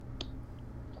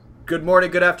Good morning,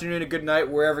 good afternoon, and good night,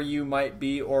 wherever you might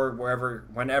be or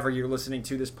whenever you're listening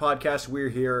to this podcast. We're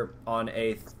here on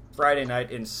a Friday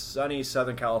night in sunny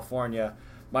Southern California.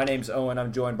 My name's Owen.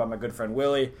 I'm joined by my good friend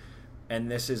Willie, and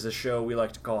this is a show we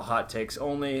like to call Hot Takes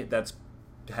Only. That's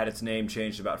had its name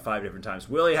changed about 5 different times.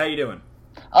 Willie, how you doing?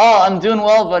 Oh, I'm doing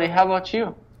well, buddy. How about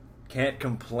you? Can't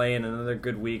complain. Another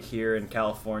good week here in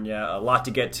California. A lot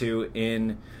to get to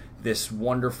in this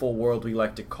wonderful world we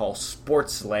like to call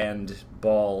Sportsland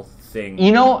ball thing.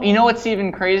 You know what's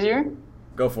even crazier?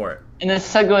 Go for it. And this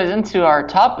segues into our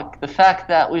topic, the fact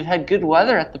that we've had good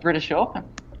weather at the British Open.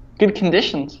 Good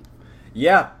conditions.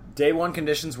 Yeah, day one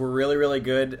conditions were really, really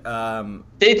good.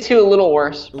 Day two, a little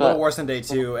worse. A little worse than day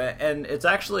two. And it's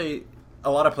actually, a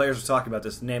lot of players were talking about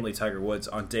this, namely Tiger Woods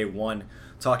on day one,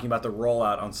 talking about the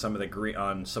rollout on some of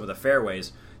the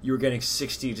fairways. You were getting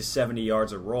 60 to 70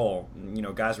 yards a roll. You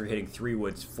know, guys were hitting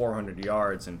 3-woods 400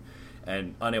 yards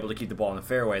and unable to keep the ball in the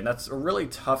fairway. And that's a really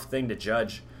tough thing to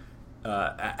judge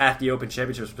at the Open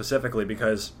Championship specifically,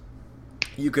 because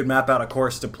you could map out a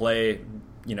course to play,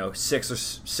 you know, six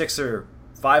or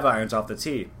 5 irons off the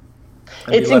tee.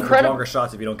 And It's be left with incredible. longer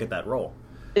shots if you don't get that roll.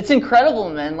 It's incredible,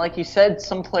 man. Like you said,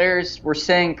 some players were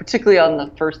saying, particularly on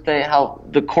the first day, how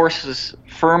the course is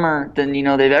firmer than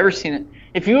they've ever seen it.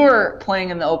 If you were playing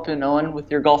in the Open, Owen,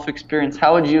 with your golf experience,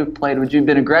 how would you have played? Would you have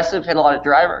been aggressive, hit a lot of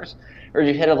drivers, or would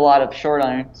you hit a lot of short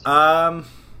irons?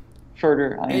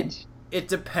 Shorter irons. It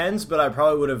depends, but I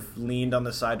probably would have leaned on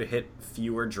the side to hit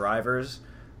fewer drivers,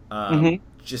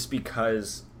 just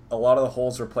because a lot of the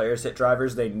holes where players hit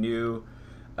drivers, they knew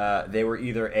they were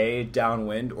either A,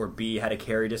 downwind, or B, had a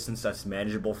carry distance that's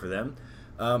manageable for them.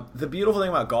 The beautiful thing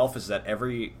about golf is that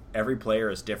every player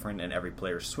is different, and every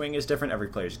player's swing is different, every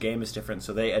player's game is different,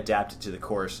 so they adapt it to the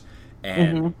course,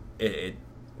 and it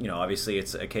obviously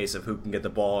it's a case of who can get the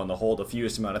ball in the hole the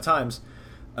fewest amount of times,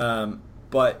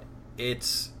 but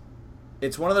it's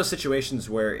one of those situations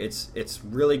where it's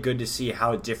really good to see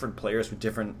how different players with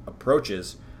different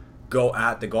approaches go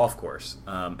at the golf course.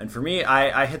 And for me,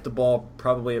 I hit the ball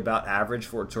probably about average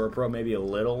for a Tour Pro, maybe a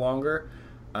little longer.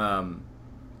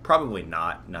 Probably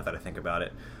not, now that I think about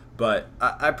it. But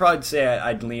I'd probably say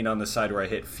I'd lean on the side where I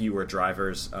hit fewer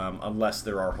drivers, unless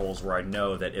there are holes where I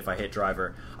know that if I hit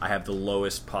driver, I have the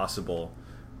lowest possible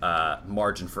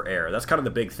margin for error. That's kind of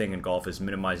the big thing in golf, is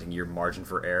minimizing your margin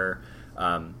for error,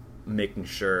 making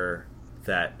sure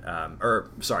that,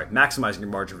 maximizing your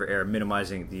margin for error,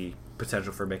 minimizing the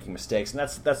potential for making mistakes. And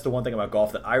that's the one thing about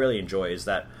golf that I really enjoy, is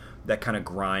that kind of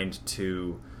grind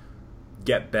to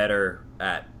get better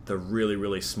at the really,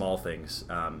 really small things,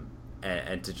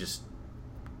 and to just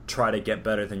try to get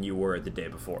better than you were the day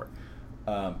before.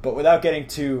 But without getting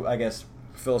too, I guess,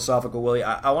 philosophical, Willie,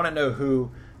 I want to know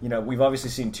who, we've obviously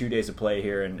seen 2 days of play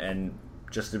here, and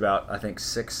just about, I think,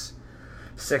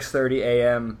 6:30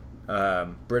 a.m.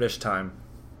 British time,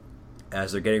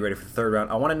 as they're getting ready for the third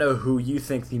round. I want to know who you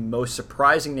think the most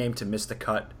surprising name to miss the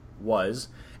cut was,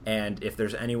 and if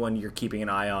there's anyone you're keeping an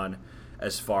eye on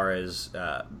as far as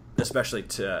especially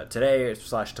today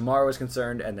 / tomorrow is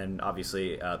concerned, and then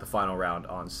obviously the final round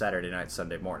on Saturday night,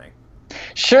 Sunday morning.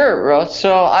 Sure, bro.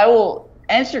 So I will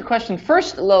answer your question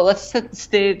first. Let's set the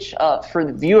stage for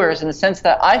the viewers, in the sense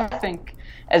that I think,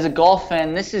 as a golf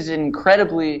fan, this is an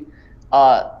incredibly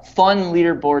fun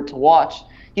leaderboard to watch.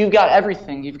 You've got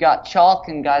everything. You've got chalk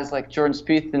and guys like Jordan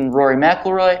Spieth and Rory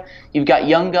McIlroy. You've got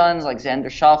young guns like Xander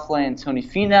Schauffele and Tony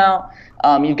Finau.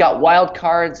 You've got wild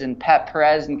cards and Pat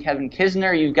Perez and Kevin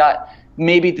Kisner. You've got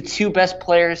maybe the two best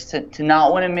players to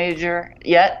not win a major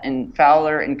yet, in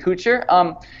Fowler and Kuchar.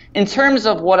 In terms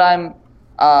of what I'm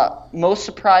most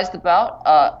surprised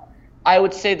about, I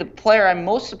would say the player I'm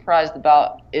most surprised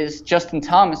about is Justin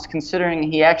Thomas, considering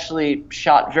he actually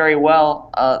shot very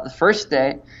well the first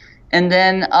day. And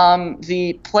then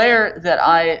the player that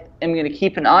I am going to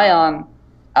keep an eye on,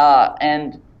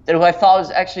 and that who I thought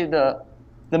was actually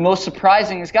the most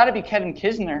surprising, has got to be Kevin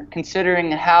Kisner,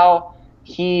 considering how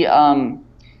he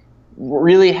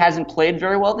really hasn't played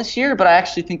very well this year. But I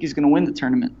actually think he's going to win the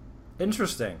tournament.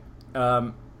 Interesting.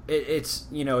 It's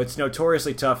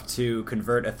notoriously tough to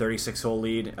convert a 36-hole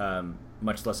lead,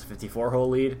 much less a 54-hole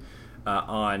lead,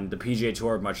 on the PGA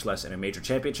Tour, much less in a major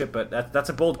championship. But that's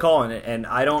a bold call, and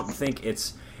I don't think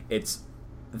it's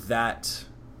that,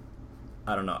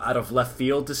 I don't know, out of left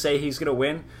field to say he's going to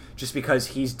win, just because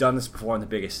he's done this before on the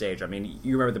biggest stage. I mean,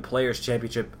 you remember the Players'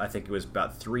 Championship, I think it was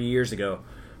about 3 years ago,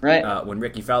 Right. When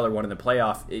Ricky Fowler won in the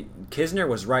playoff. Kisner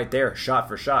was right there, shot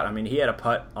for shot. I mean, he had a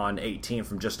putt on 18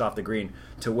 from just off the green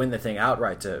to win the thing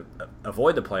outright to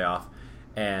avoid the playoff.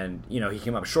 And, he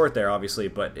came up short there, obviously,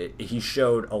 but he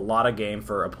showed a lot of game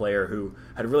for a player who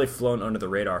had really flown under the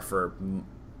radar for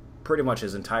pretty much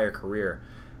his entire career.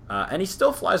 And he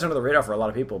still flies under the radar for a lot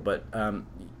of people, but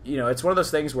it's one of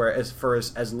those things where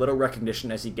as little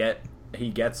recognition as he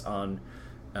gets on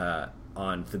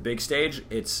the big stage,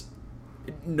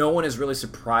 no one is really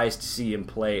surprised to see him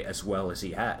play as well as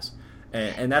he has,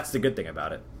 and that's the good thing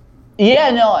about it.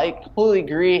 Yeah, no, I completely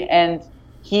agree. And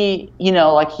he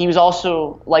was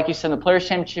also, like you said, in the Players'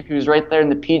 Championship. He was right there in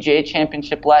the PGA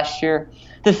Championship last year.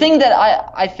 The thing that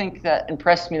I think that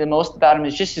impressed me the most about him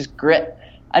is just his grit.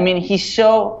 I mean, he's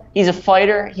a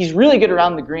fighter. He's really good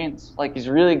around the greens. Like, he's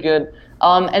really good.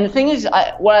 And the thing is,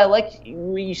 what I like,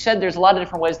 you said there's a lot of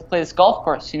different ways to play this golf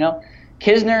course.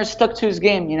 Kisner stuck to his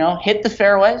game. Hit the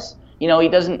fairways. He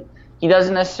doesn't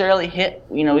necessarily hit.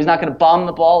 He's not going to bomb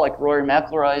the ball like Rory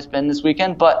McIlroy has been this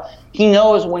weekend. But he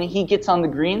knows when he gets on the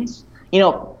greens.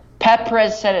 Pat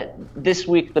Perez said it this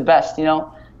week the best.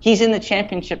 He's in the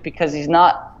championship because he's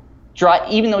not.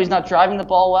 Even though he's not driving the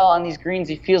ball well on these greens,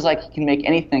 he feels like he can make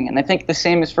anything. And I think the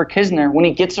same is for Kisner. When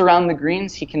he gets around the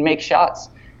greens, he can make shots.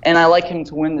 And I like him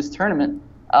to win this tournament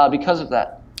because of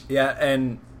that. Yeah,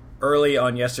 and early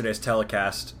on yesterday's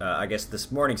telecast, I guess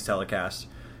this morning's telecast,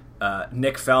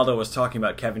 Nick Faldo was talking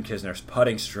about Kevin Kisner's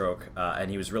putting stroke, and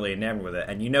he was really enamored with it.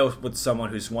 And with someone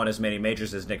who's won as many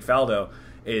majors as Nick Faldo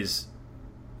is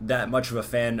that much of a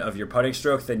fan of your putting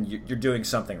stroke, then you're doing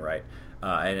something right.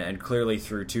 And clearly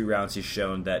through 2 rounds he's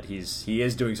shown that he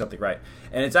is doing something right.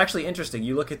 And it's actually interesting.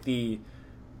 You look at the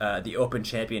Open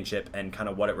Championship and kind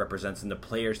of what it represents and the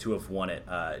players who have won it.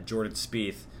 Jordan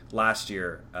Spieth last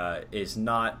year is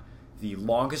not the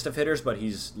longest of hitters, but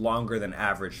he's longer than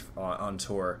average on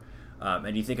tour.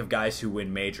 And you think of guys who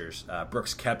win majors.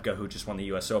 Brooks Koepka, who just won the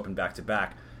U.S. Open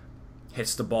back-to-back,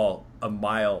 hits the ball a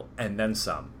mile and then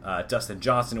some. Dustin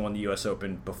Johnson won the U.S.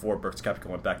 Open before Brooks Koepka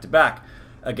went back-to-back.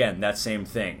 Again, that same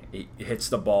thing. He hits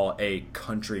the ball a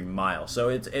country mile. So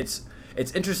it's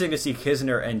interesting to see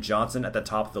Kisner and Johnson at the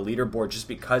top of the leaderboard just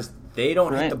because they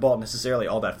don't hit the ball necessarily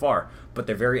all that far, but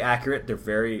they're very accurate.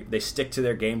 They stick to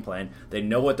their game plan. They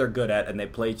know what they're good at, and they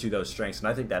play to those strengths. And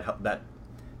I think that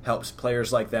helps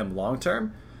players like them long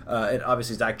term. And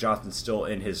obviously, Zach Johnson's still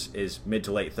in his mid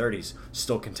to late 30s,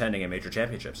 still contending in major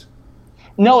championships.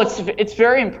 No, it's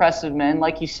very impressive, man.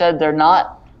 Like you said, they're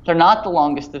not the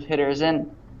longest of hitters. And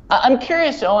I'm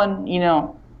curious, Owen,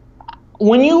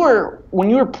 when you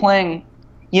were playing,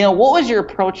 what was your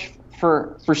approach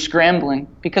for scrambling?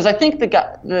 Because I think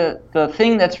the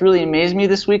thing that's really amazed me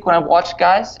this week when I've watched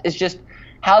guys is just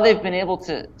how they've been able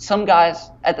to, some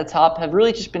guys at the top have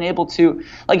really just been able to,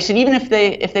 like you said, even if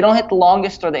they don't hit the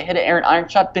longest or they hit an errant iron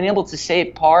shot, been able to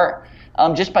save par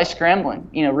just by scrambling.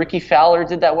 Ricky Fowler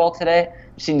did that well today.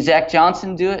 We've seen Zach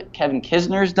Johnson do it. Kevin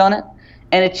Kisner's done it.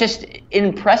 And it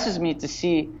impresses me to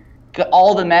see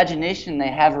all the imagination they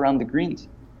have around the greens.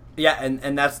 Yeah,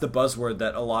 and that's the buzzword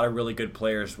that a lot of really good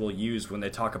players will use when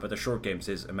they talk about the short games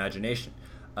is imagination.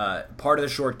 Part of the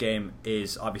short game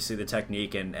is obviously the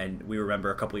technique, and we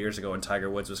remember a couple of years ago when Tiger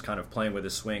Woods was kind of playing with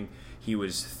his swing, he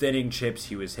was thinning chips,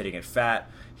 he was hitting it fat,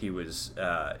 he was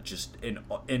just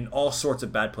in all sorts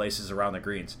of bad places around the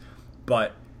greens.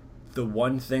 But the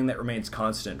one thing that remains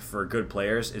constant for good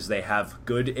players is they have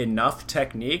good enough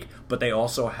technique, but they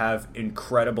also have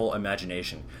incredible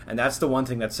imagination. And that's the one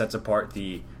thing that sets apart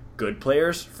the good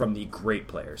players from the great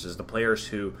players, is the players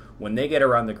who, when they get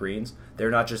around the greens,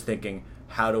 they're not just thinking,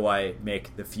 how do I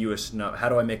make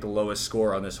the lowest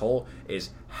score on this hole?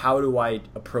 Is how do I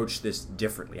approach this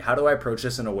differently? How do I approach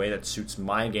this in a way that suits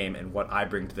my game and what I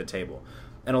bring to the table?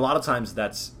 And a lot of times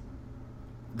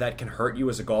that can hurt you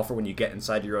as a golfer when you get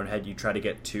inside your own head. You try to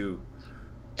get too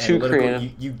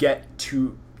creative. You get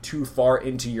too far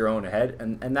into your own head,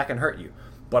 and that can hurt you.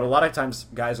 But a lot of times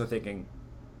guys are thinking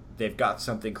they've got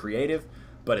something creative,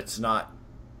 but it's not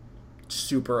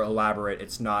super elaborate.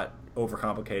 It's not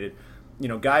overcomplicated.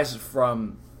 Guys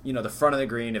from the front of the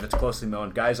green, if it's closely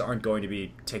mown, guys aren't going to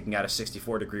be taking out a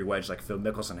 64-degree wedge like Phil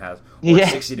Mickelson has, or a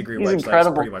 60-degree wedge that's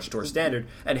pretty much tour standard,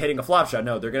 and hitting a flop shot.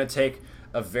 No, they're going to take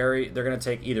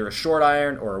either a short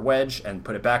iron or a wedge and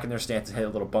put it back in their stance and hit a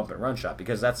little bump and run shot,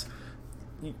 because that's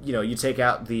you take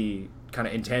out the kind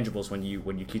of intangibles when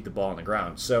you keep the ball on the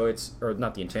ground. So it's, or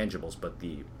not the intangibles, but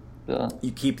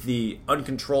you keep the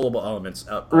uncontrollable elements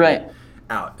out,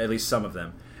 at least some of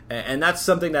them. And that's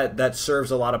something that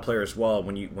serves a lot of players well.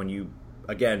 When you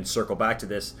again circle back to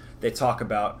this, they talk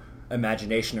about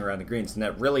imagination around the greens, and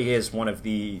that really is one of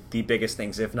the biggest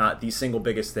things, if not the single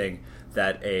biggest thing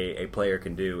that a player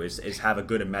can do is have a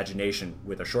good imagination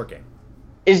with a short game.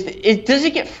 Does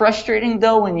it get frustrating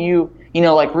though when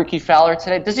like Ricky Fowler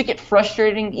today? Does it get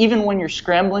frustrating even when you're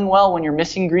scrambling well, when you're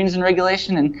missing greens in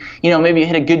regulation, and maybe you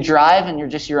hit a good drive and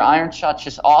your iron shot's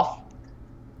just off?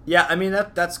 Yeah, I mean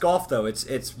that's golf though.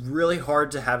 It's really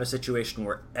hard to have a situation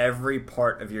where every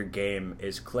part of your game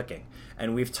is clicking.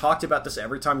 And we've talked about this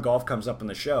every time golf comes up in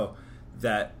the show,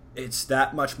 that it's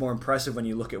that much more impressive when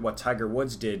you look at what Tiger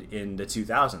Woods did in the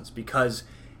 2000s, because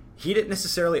he didn't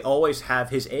necessarily always have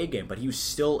his A game, but he was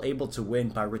still able to win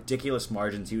by ridiculous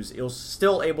margins. He was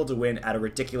still able to win at a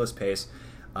ridiculous pace,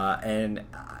 and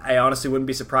I honestly wouldn't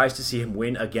be surprised to see him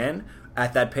win again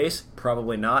at that pace.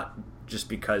 Probably not, just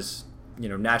because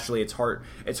naturally it's hard.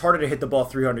 It's harder to hit the ball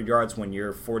 300 yards when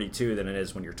you're 42 than it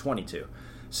is when you're 22.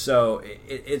 So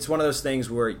it's one of those things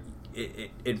where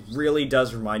it really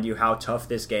does remind you how tough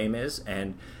this game is,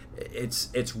 and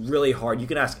it's really hard. You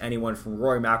can ask anyone from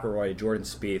Rory McIlroy to Jordan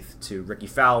Spieth to Ricky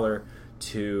Fowler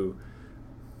to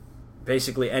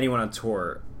basically anyone on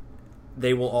tour.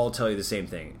 They will all tell you the same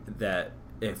thing, that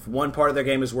if one part of their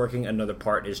game is working, another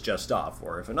part is just off.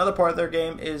 Or if another part of their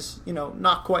game is,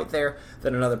 not quite there,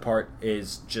 then another part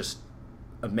is just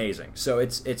amazing. So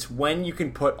it's when you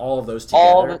can put all of those together.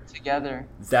 All of it together.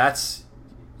 That's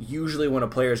usually when a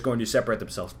player is going to separate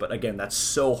themselves. But again, that's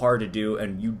so hard to do,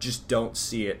 and you just don't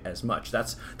see it as much.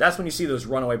 That's when you see those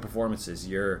runaway performances.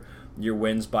 Your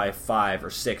wins by 5 or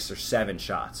 6 or 7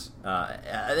 shots.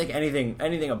 I think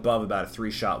anything above about a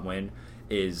 3-shot win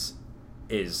is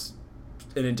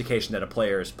an indication that a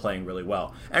player is playing really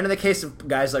well. And in the case of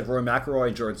guys like Rory McIlroy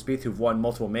and Jordan Spieth, who've won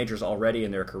multiple majors already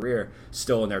in their career,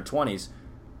 still in their 20s,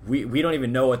 we don't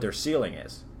even know what their ceiling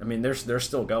is. I mean, they're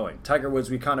still going. Tiger Woods,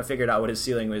 we kind of figured out what his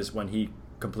ceiling was when he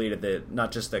completed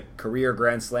not just the career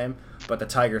Grand Slam, but the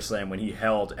Tiger Slam, when he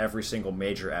held every single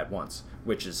major at once,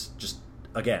 which is just,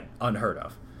 again, unheard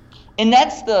of. And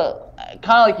that's the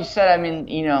kind of like you said. I mean,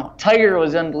 Tiger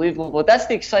was unbelievable. But that's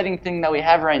the exciting thing that we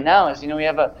have right now is we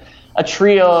have a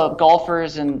trio of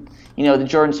golfers, and the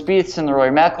Jordan Spieths and the Rory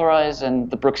McIlroys and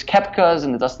the Brooks Koepkas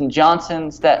and the Dustin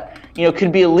Johnsons that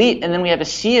could be elite, and then we have a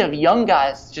sea of young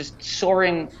guys just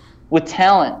soaring with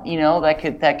talent,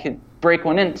 that could break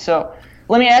one in. So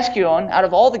let me ask you, Owen, out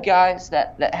of all the guys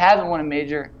that haven't won a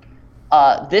major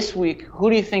this week, who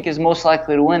do you think is most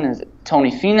likely to win? Is it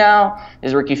Tony Finau?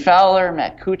 Is Ricky Fowler,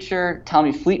 Matt Kuchar,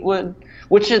 Tommy Fleetwood?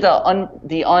 Which of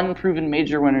the unproven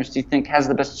major winners do you think has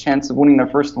the best chance of winning their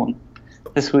first one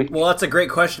this week? Well, that's a great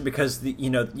question, because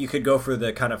you could go for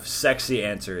the kind of sexy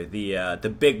answer,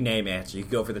 the big name answer. You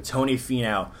could go for the Tony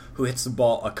Finau, who hits the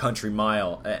ball a country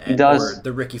mile, he does. Or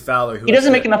the Ricky Fowler, who he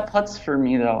doesn't make enough putts for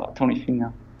me though. Tony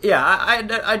Finau. Yeah, I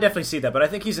definitely see that, but I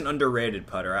think he's an underrated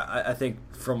putter. I think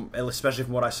especially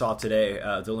from what I saw today,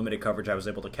 the limited coverage I was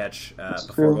able to catch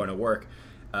before going to work,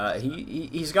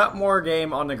 he's got more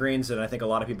game on the greens than I think a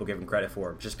lot of people give him credit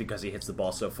for, just because he hits the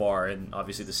ball so far. And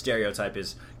obviously the stereotype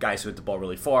is guys who hit the ball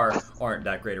really far aren't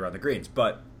that great around the greens.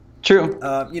 But true,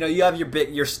 you have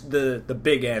the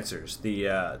big answers, the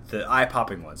eye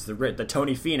popping ones, the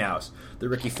Tony Finau's, the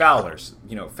Ricky Fowlers.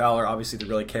 Fowler obviously the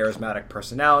really charismatic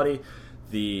personality,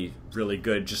 the really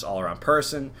good just all around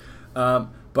person.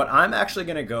 But I'm actually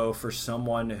going to go for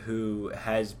someone who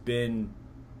has been.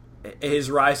 His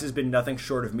rise has been nothing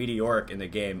short of meteoric in the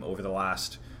game over the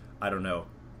last,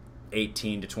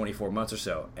 18 to 24 months or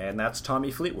so, and that's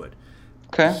Tommy Fleetwood.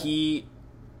 Okay. He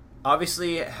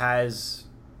obviously has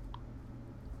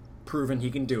proven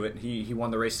he can do it. He won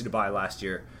the race to Dubai last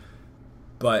year,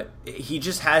 but he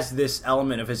just has this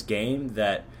element of his game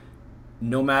that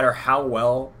no matter how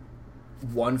well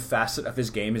one facet of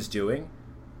his game is doing,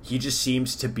 he just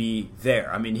seems to be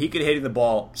there. I mean, he could hit the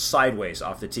ball sideways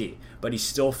off the tee, but he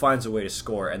still finds a way to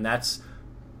score. And that's,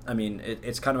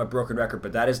 it's kind of a broken record,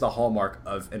 but that is the hallmark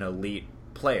of an elite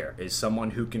player, is someone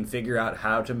who can figure out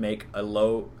how to make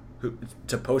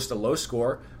to post a low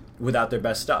score without their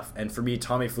best stuff. And for me,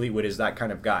 Tommy Fleetwood is that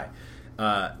kind of guy.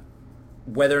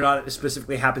 Whether or not it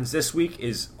specifically happens this week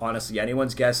is honestly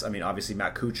anyone's guess. Obviously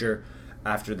Matt Kuchar,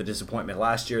 after the disappointment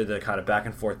last year, the kind of back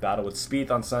and forth battle with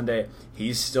Spieth on Sunday,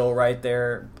 he's still right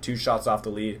there, 2 shots off the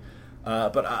lead.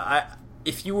 But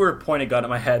if you were to point a gun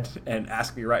at my head and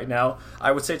ask me right now,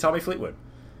 I would say Tommy Fleetwood.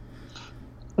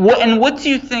 What do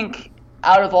you think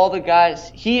out of all the guys?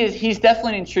 He's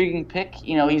definitely an intriguing pick.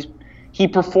 He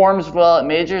performs well at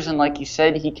majors, and like you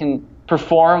said, he can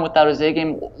perform without his A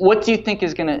game. What do you think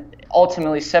is going to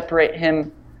ultimately separate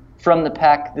him from the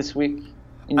pack this week?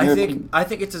 I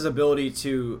think it's his ability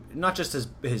to, not just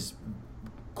his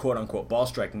quote unquote ball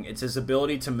striking, it's his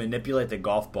ability to manipulate the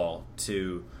golf ball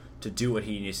to do what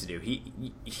he needs to do.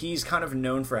 He's kind of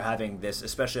known for having this,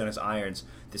 especially on his irons,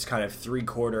 this kind of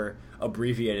 3/4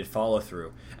 abbreviated follow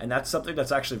through, and that's something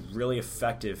that's actually really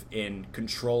effective in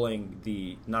controlling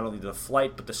not only the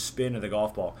flight but the spin of the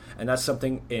golf ball. And that's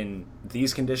something in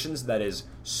these conditions that is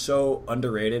so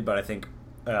underrated, but I think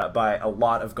by a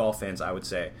lot of golf fans, I would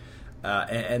say.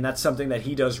 And that's something that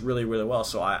he does really, really well.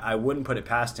 So I wouldn't put it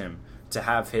past him to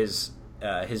have his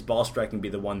ball striking be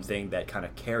the one thing that kind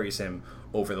of carries him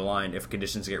over the line if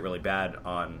conditions get really bad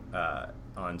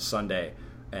on Sunday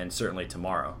and certainly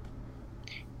tomorrow.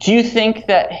 Do you think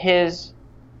that do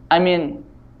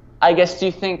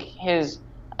you think he's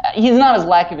not his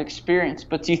lack of experience,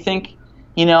 but do you think,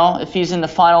 if he's in the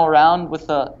final round with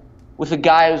a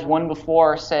guy who's won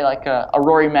before, say like a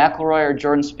Rory McIlroy or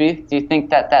Jordan Spieth, do you think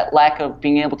that lack of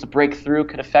being able to break through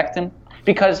could affect him?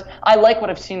 Because I like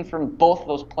what I've seen from both of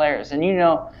those players, and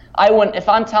if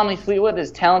I'm Tommy Fleetwood,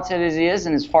 as talented as he is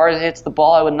and as far as he hits the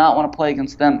ball, I would not want to play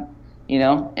against them,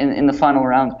 in the final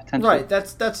round potentially. Right,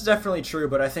 that's definitely true,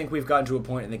 but I think we've gotten to a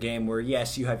point in the game where,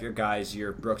 yes, you have your guys,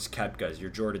 your Brooks Koepkas, your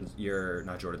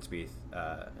not Jordan Spieth,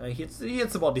 he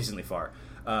hits the ball decently far.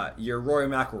 Your Rory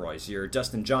McIlroys, your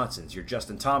Dustin Johnsons, your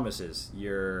Justin Thomases,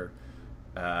 your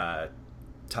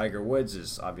Tiger Woods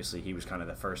is obviously, he was kind of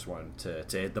the first one to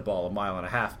hit the ball 1.5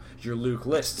 miles. Your Luke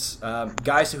Lists,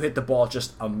 guys who hit the ball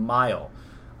just a mile.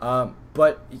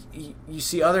 But you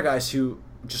see other guys who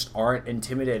just aren't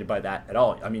intimidated by that at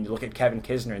all. I mean, you look at Kevin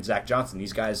Kisner and Zach Johnson.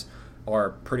 These guys are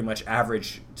pretty much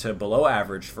average to below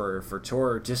average for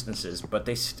tour distances, but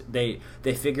they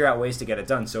figure out ways to get it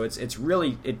done. So it's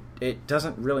really it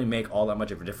doesn't really make all that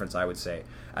much of a difference, I would say,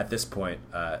 at this point,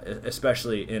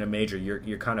 especially in a major.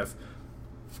 You're kind of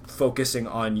focusing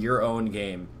on your own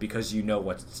game because you know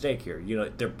what's at stake here.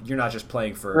 You're not just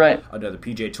playing for another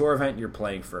PGA Tour event. You're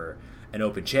playing for an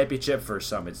Open Championship. For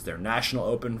some, it's their National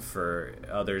Open. For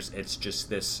others, it's just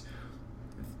this.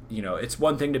 It's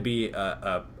one thing to be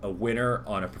a winner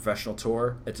on a professional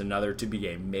tour. It's another to be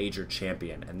a major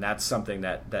champion, and that's something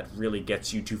that really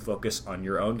gets you to focus on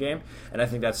your own game. And I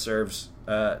think that serves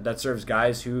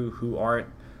guys who aren't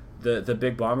the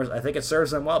big bombers. I think it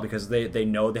serves them well because they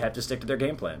know they have to stick to their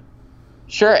game plan.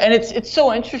 Sure, and it's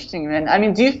so interesting, man. I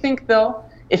mean, do you think though,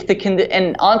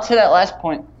 and on to that last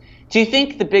point, do you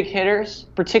think the big hitters,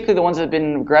 particularly the ones that have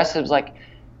been aggressives,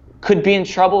 could be in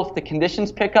trouble if the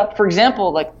conditions pick up? For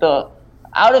example,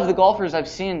 out of the golfers I've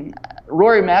seen,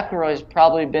 Rory McIlroy has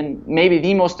probably been maybe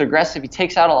the most aggressive. He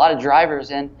takes out a lot of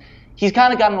drivers, and he's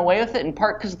kind of gotten away with it in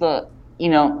part because the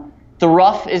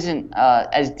rough isn't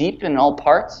as deep in all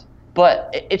parts.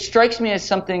 But it strikes me as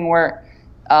something where,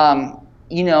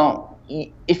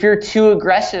 if you're too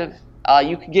aggressive,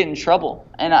 you could get in trouble.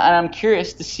 And I'm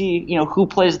curious to see, who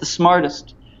plays the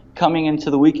smartest coming into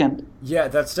the weekend. Yeah,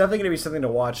 that's definitely going to be something to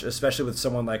watch, especially with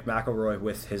someone like McIlroy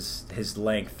with his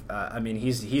length. I mean,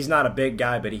 he's not a big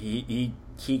guy, but he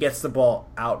gets the ball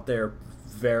out there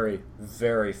very,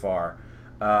 very far.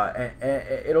 And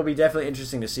it'll be definitely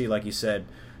interesting to see, like you said,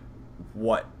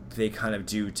 what they kind of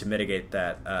do to mitigate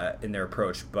that in their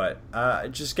approach. But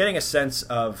just getting a sense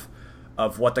of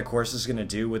what the course is going to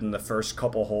do within the first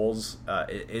couple holes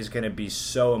is going to be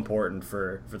so important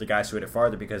for the guys who hit it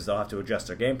farther, because they'll have to adjust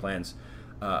their game plans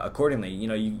accordingly.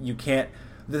 You can't.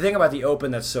 The thing about the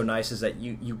Open that's so nice is that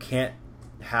you can't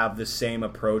have the same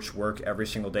approach work every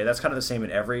single day. That's kind of the same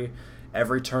in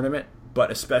every tournament,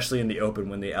 but especially in the Open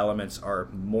when the elements are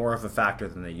more of a factor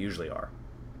than they usually are.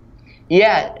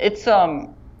 Yeah, it's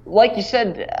like you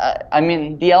said. I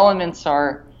mean, the elements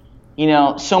are,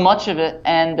 so much of it,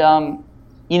 and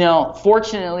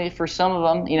fortunately for some of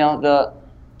them,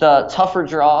 the tougher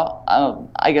draw.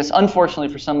 I guess unfortunately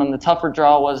for some of them, the tougher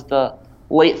draw was the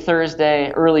late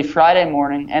Thursday, early Friday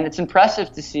morning, and it's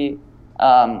impressive to see,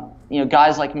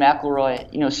 guys like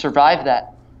McIlroy, survive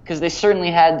that, because they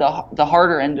certainly had the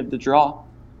harder end of the draw.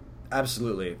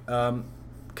 Absolutely.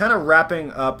 Kind of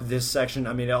wrapping up this section.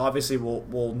 I mean, obviously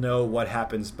we'll know what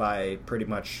happens by pretty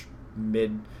much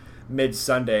mid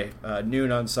Sunday,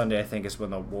 noon on Sunday. I think is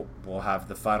when we'll have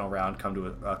the final round come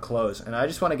to a close. And I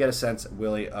just want to get a sense,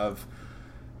 Willie, of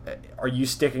are you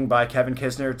sticking by Kevin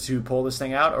Kisner to pull this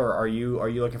thing out, or are you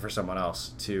looking for someone else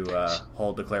to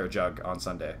hold the claret jug on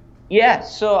Sunday? Yeah,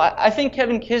 so I think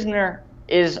Kevin Kisner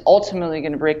is ultimately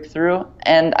going to break through,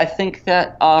 and I think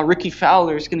that Ricky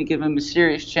Fowler is going to give him a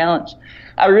serious challenge.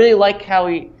 I really like how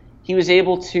he was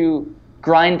able to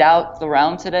grind out the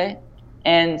round today,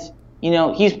 and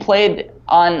he's played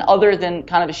on, other than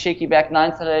kind of a shaky back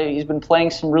nine today, he's been playing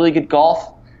some really good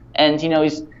golf, and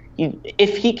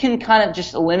if he can kind of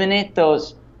just eliminate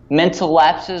those mental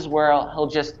lapses where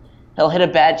he'll hit a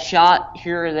bad shot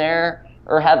here or there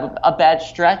or have a bad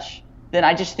stretch, then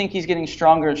I just think he's getting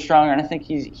stronger and stronger, and I think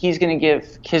he's going to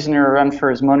give Kisner a run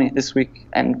for his money this week.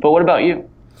 But what about you?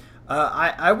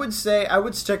 I would say I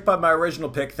would stick by my original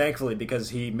pick, thankfully,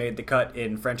 because he made the cut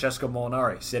in Francesco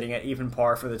Molinari, sitting at even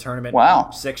par for the tournament.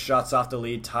 Wow. 6 shots off the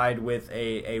lead, tied with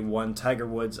a one Tiger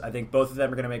Woods. I think both of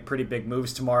them are going to make pretty big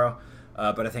moves tomorrow,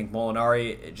 but I think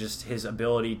Molinari, just his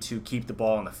ability to keep the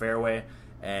ball in the fairway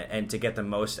and to get the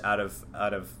most out of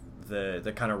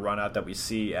the kind of run out that we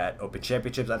see at Open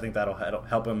Championships, I think that'll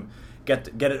help him get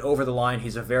it over the line.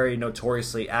 He's a very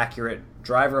notoriously accurate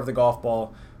driver of the golf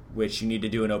ball, which you need to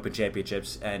do in Open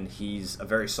Championships, and he's a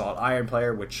very solid iron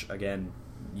player, which, again,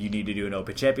 you need to do in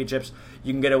Open Championships.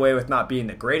 You can get away with not being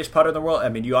the greatest putter in the world. I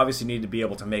mean, you obviously need to be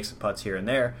able to make some putts here and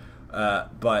there,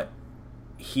 but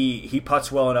he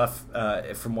putts well enough,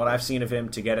 from what I've seen of him,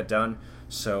 to get it done,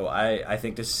 so I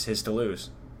think this is his to lose.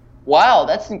 Wow,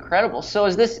 that's incredible. So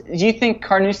do you think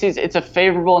Carnoustie, it's a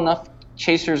favorable enough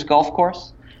Chasers golf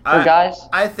course for guys?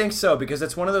 I think so, because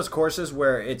it's one of those courses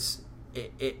where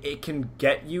it can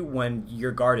get you when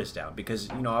your guard is down, because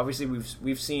obviously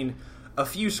we've seen a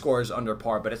few scores under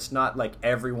par, but it's not like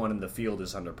everyone in the field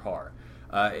is under par.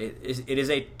 It is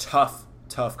a tough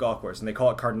golf course, and they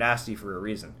call it Carnoustie for a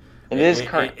reason.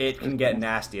 It can get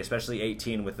nasty, especially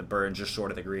 18 with the burn just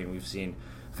short of the green. We've seen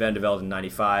Van de Velde in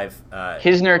 95.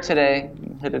 Kisner today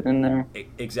hit it in there.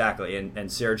 Exactly, and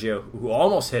Sergio, who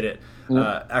almost hit it,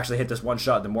 actually hit this one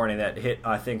shot in the morning that hit,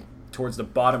 I think, towards the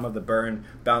bottom of the burn,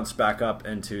 bounced back up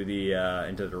into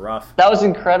the rough. That was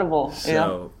incredible.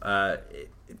 So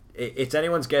it's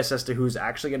anyone's guess as to who's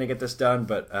actually going to get this done,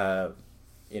 but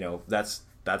that's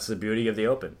the beauty of the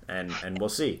Open, and we'll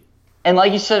see. And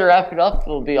like you said, to wrap it up,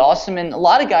 it'll be awesome. And a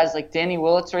lot of guys like Danny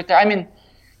Willett's right there. I mean,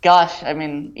 Brooks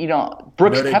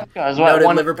Koepka is what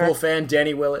noted Liverpool fan,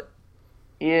 Danny Willett.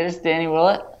 He is Danny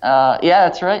Willett. Yeah,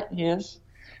 that's right. He is.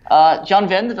 John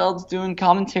Van de Velde's doing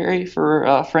commentary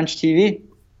for French TV.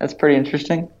 That's pretty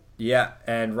interesting. Yeah,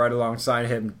 and right alongside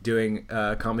him doing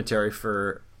commentary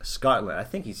for Scotland. I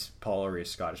think Paul Lawrie is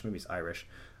Scottish. Maybe he's Irish.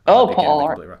 Paul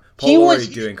Lawrie. Paul Lawrie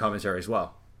doing commentary as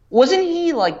well. Wasn't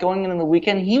he, going into the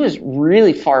weekend, he was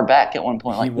really far back at one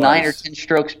point, 9 or 10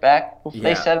 strokes back.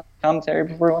 They said commentary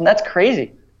before he won. That's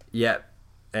crazy. Yeah,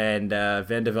 and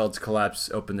Van de Velde's collapse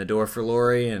opened the door for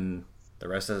Lawrie, and the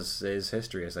rest is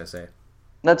history, as I say.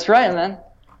 That's right, man.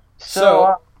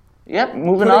 So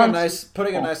moving on.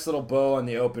 Putting a nice little bow on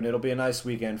the Open. It'll be a nice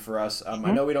weekend for us.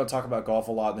 I know we don't talk about golf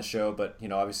a lot in the show, but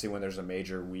obviously when there's a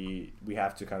major, we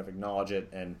have to kind of acknowledge it,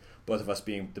 and both of us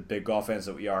being the big golf fans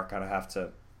that we are, kind of have to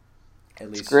at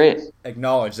least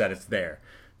acknowledge that it's there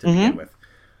to begin with.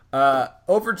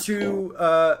 Over to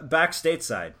back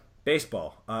stateside,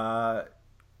 baseball.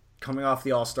 Coming off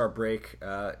the All-Star break,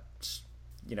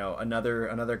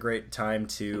 another great time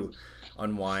to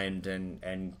unwind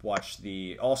and watch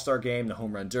the All-Star game, the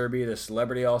Home Run Derby, the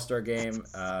Celebrity All-Star game.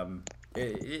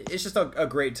 It's just a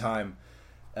great time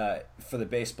for the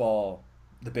baseball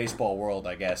world,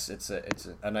 I guess. It's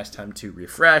a nice time to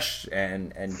refresh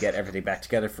and get everything back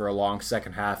together for a long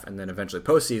second half and then eventually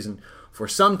postseason for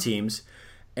some teams.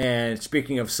 And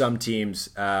speaking of some teams,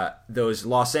 those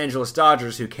Los Angeles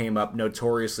Dodgers, who came up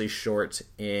notoriously short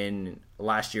in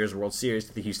last year's World Series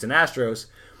to the Houston Astros,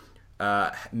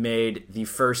 made the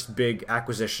first big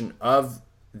acquisition of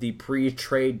the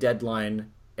pre-trade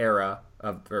deadline era,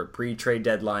 or pre-trade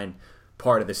deadline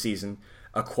part of the season,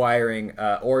 acquiring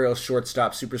Orioles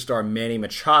shortstop superstar Manny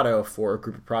Machado for a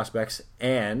group of prospects.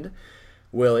 And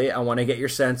Willie, I want to get your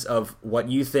sense of what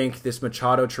you think this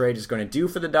Machado trade is going to do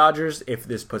for the Dodgers, if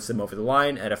this puts them over the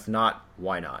line, and if not,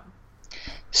 why not?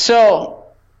 So,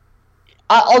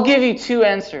 I'll give you two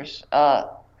answers.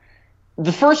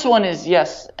 The first one is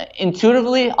yes,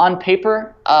 intuitively, on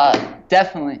paper,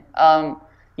 definitely.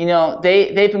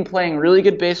 They've been playing really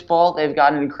good baseball. They've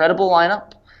got an incredible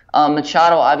lineup.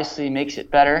 Machado obviously makes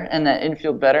it better and that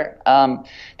infield better.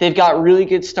 They've got really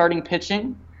good starting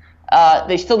pitching.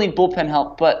 They still need bullpen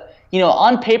help, but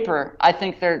on paper, I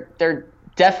think they're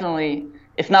definitely,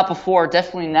 if not before,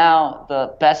 definitely now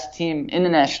the best team in the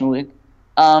National League.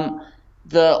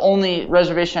 The only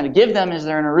reservation I'd give them is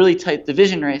they're in a really tight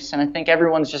division race, and I think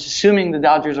everyone's just assuming the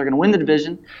Dodgers are going to win the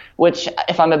division, which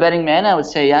if I'm a betting man, I would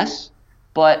say yes.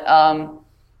 But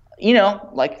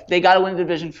they got to win the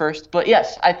division first. But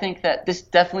yes, I think that this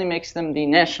definitely makes them the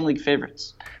National League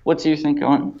favorites. What do you think,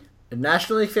 Owen? The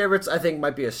National League favorites, I think,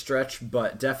 might be a stretch,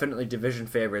 but definitely division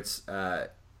favorites. I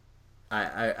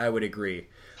would agree.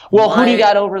 Well, who do you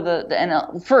got over the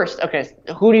NL first? Okay,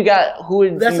 who do you got?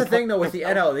 That's the thing, though, with the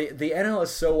NL. The NL is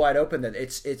so wide open that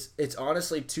it's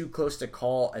honestly too close to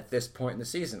call at this point in the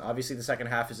season. Obviously, the second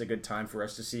half is a good time for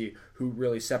us to see who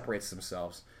really separates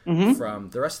themselves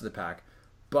from the rest of the pack.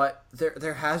 But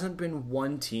there hasn't been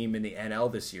one team in the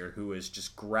NL this year who has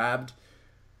just grabbed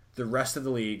the rest of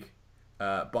the league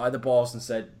by the balls and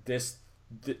said, this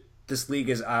league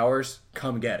is ours,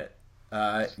 come get it.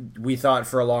 We thought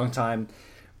for a long time,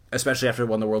 especially after we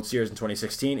won the World Series in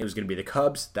 2016, it was going to be the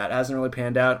Cubs. That hasn't really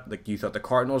panned out. Like, you thought the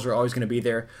Cardinals were always going to be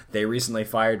there. They recently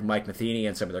fired Mike Matheny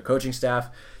and some of their coaching staff.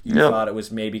 You thought it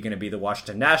was maybe going to be the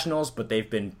Washington Nationals, but they've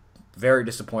been very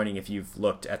disappointing if you've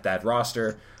looked at that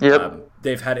roster.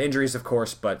 They've had injuries, of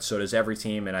course, but so does every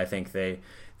team, and I think they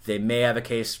may have a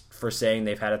case for saying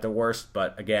they've had it the worst,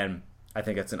 but again, I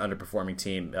think it's an underperforming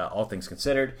team, all things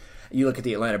considered. You look at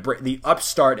the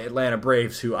upstart Atlanta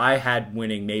Braves, who I had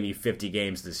winning maybe 50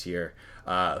 games this year,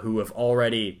 who have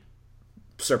already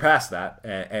surpassed that,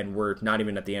 and we're not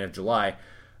even at the end of July.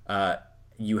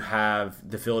 You have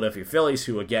the Philadelphia Phillies,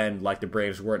 who, again, like the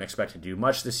Braves, weren't expected to do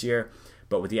much this year,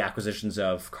 but with the acquisitions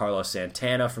of Carlos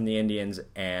Santana from the Indians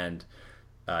and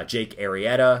Jake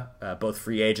Arrieta, both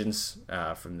free agents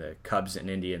from the Cubs and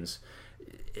Indians,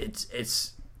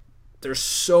 there's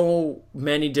so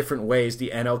many different ways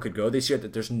the NL could go this year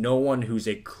that there's no one who's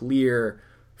a clear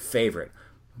favorite.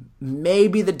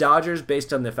 Maybe the Dodgers,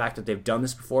 based on the fact that they've done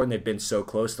this before and they've been so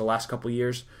close the last couple of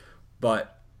years.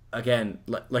 But again,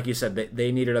 like you said,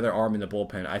 they need another arm in the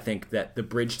bullpen. I think that the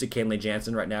bridge to Kenley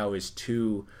Jansen right now is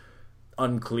too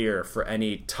unclear for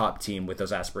any top team with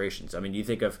those aspirations. I mean, you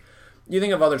think of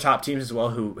other top teams as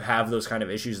well who have those kind of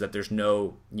issues, that there's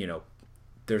no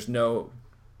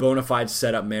bona fide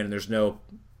setup man, and there's no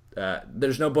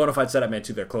bona fide setup man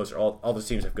to their closer. All the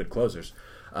teams have good closers,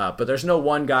 but there's no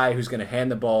one guy who's going to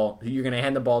hand the ball, who you're going to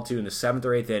hand the ball to in the 7th or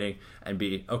 8th inning and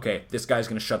be, okay, this guy's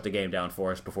going to shut the game down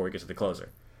for us before we get to the closer.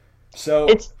 So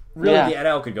the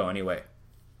NL could go anyway.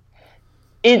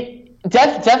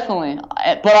 Definitely,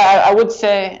 but I would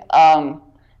say, and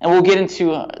we'll get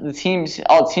into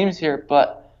all teams here,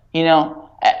 but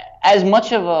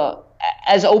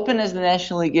as open as the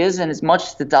National League is, and as much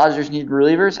as the Dodgers need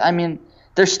relievers, I mean,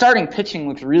 their starting pitching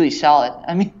looks really solid.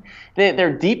 I mean,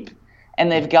 they're deep,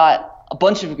 and they've got a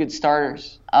bunch of good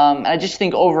starters. And I just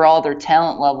think overall their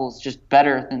talent level is just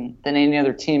better than any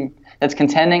other team that's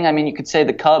contending. I mean, you could say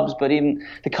the Cubs, but even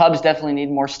the Cubs definitely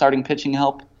need more starting pitching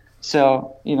help.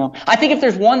 So, I think if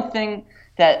there's one thing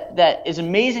that is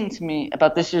amazing to me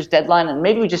about this year's deadline, and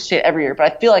maybe we just say it every year,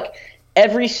 but I feel like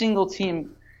every single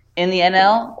team in the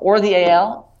NL or the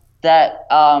AL that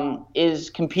is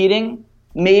competing,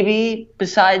 maybe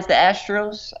besides the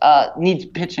Astros, needs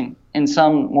pitching in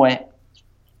some way.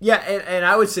 Yeah, and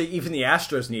I would say even the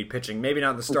Astros need pitching. Maybe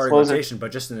not in the starting rotation,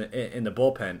 but just in the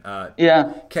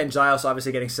bullpen. Ken Giles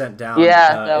obviously getting sent down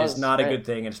is not a good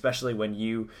thing, and especially when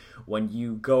you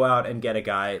go out and get a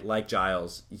guy like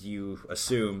Giles, you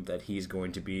assume that he's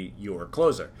going to be your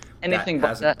closer. Anything that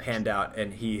hasn't panned out,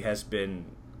 and he has been.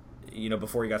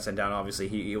 Before he got sent down, obviously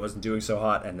he wasn't doing so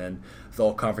hot, and then the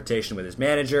whole confrontation with his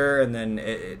manager, and then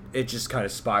it just kind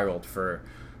of spiraled for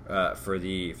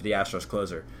the Astros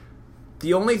closer.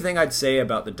 The only thing I'd say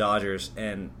about the Dodgers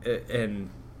and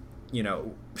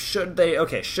should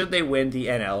they win the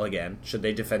NL again, should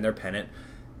they defend their pennant,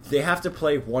 they have to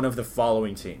play one of the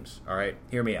following teams. All right,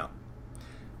 hear me out.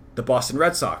 The Boston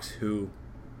Red Sox, who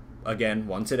again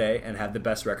won today and have the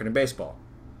best record in baseball.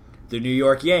 The New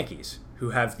York Yankees,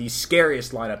 who have the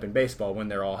scariest lineup in baseball when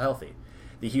they're all healthy.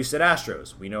 The Houston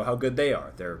Astros, we know how good they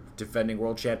are. They're defending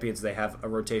world champions. They have a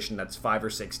rotation that's 5 or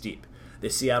 6 deep. The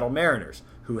Seattle Mariners,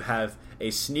 who have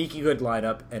a sneaky good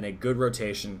lineup and a good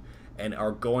rotation and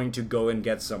are going to go and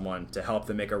get someone to help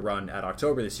them make a run at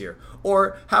October this year.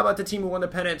 Or how about the team who won the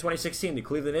pennant in 2016, the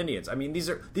Cleveland Indians? I mean, these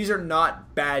are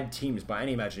not bad teams by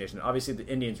any imagination. Obviously, the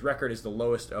Indians' record is the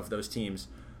lowest of those teams,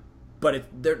 but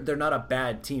they're not a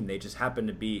bad team. They just happen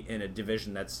to be in a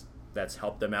division that's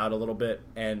helped them out a little bit,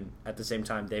 and at the same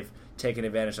time, they've taken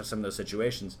advantage of some of those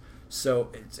situations.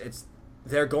 So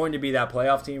they're going to be that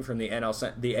playoff team from the AL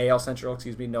Central.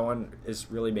 No one is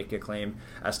really making a claim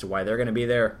as to why they're going to be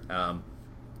there.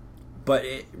 But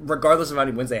regardless of how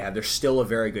many wins they have, they're still a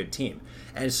very good team.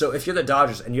 And so if you're the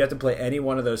Dodgers and you have to play any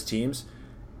one of those teams,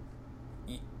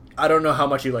 I don't know how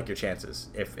much you like your chances,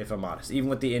 if I'm honest.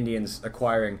 Even with the Indians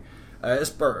acquiring,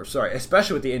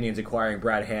 especially with the Indians acquiring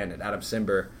Brad Hand and Adam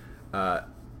Simber a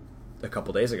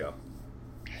couple days ago.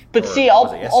 But see,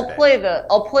 I'll play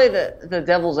the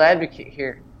devil's advocate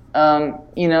here.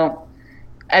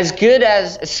 As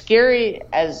scary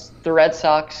as the Red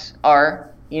Sox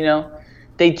are,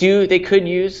 they could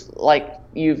use, like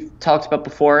you've talked about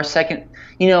before, a second,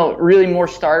 really more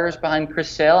starters behind Chris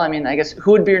Sale. I mean, I guess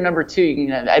who would be your number 2? You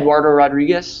can have Eduardo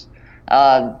Rodriguez,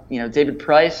 David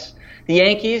Price. The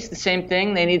Yankees, the same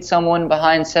thing. They need someone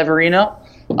behind Severino.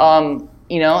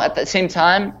 At the same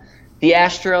time, the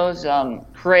Astros,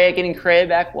 getting Correa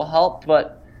back will help,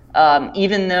 but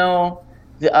Even though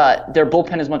their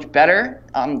bullpen is much better,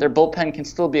 their bullpen can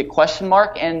still be a question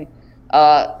mark. And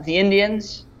the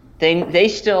Indians, they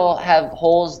still have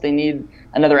holes. They need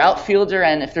another outfielder.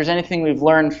 And if there's anything we've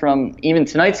learned from even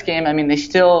tonight's game, I mean, you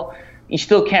still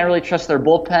can't really trust their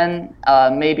bullpen.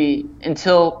 Maybe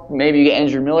until you get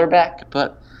Andrew Miller back.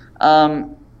 But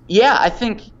yeah, I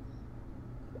think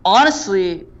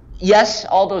honestly, yes,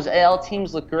 all those AL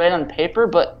teams look great on paper,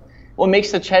 but what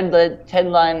makes the trade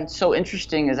line so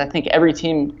interesting is I think every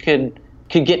team could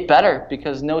get better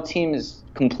because no team is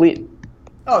complete.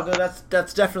 Oh, no,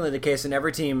 that's definitely the case, and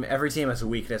every team has a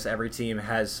weakness. Every team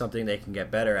has something they can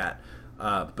get better at.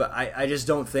 But I just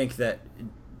don't think that,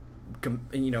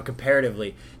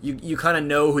 comparatively, you kind of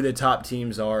know who the top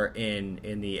teams are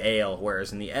in the AL,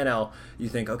 whereas in the NL, you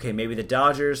think, okay, maybe the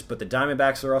Dodgers, but the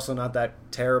Diamondbacks are also not that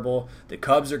terrible. The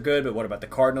Cubs are good, but what about the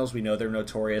Cardinals? We know they're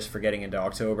notorious for getting into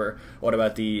October. What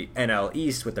about the NL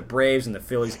East with the Braves and the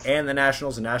Phillies and the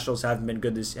Nationals? The Nationals haven't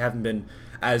been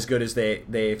as good as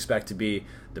they expect to be.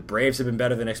 The Braves have been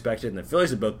better than expected, and the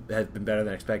Phillies have been better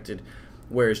than expected.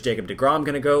 Where is Jacob deGrom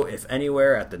going to go, if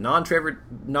anywhere, at the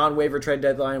non-waiver trade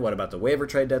deadline? What about the waiver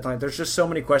trade deadline? There's just so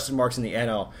many question marks in the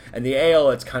NL. And the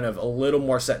AL, it's kind of a little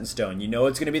more set in stone. You know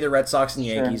it's going to be the Red Sox and the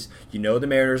Yankees. You know the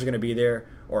Mariners are going to be there.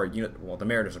 Or, the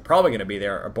Mariners are probably going to be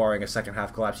there, barring a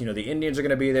second-half collapse. You know the Indians are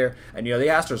going to be there, and you know the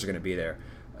Astros are going to be there.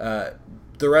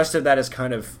 The rest of that is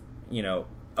kind of,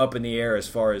 up in the air as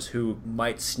far as who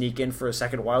might sneak in for a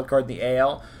second wild card in the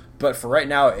AL. But for right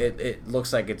now, it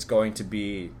looks like it's going to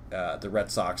be the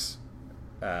Red Sox,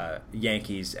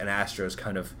 Yankees, and Astros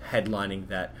kind of headlining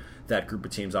that group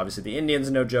of teams. Obviously, the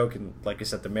Indians, no joke, and like I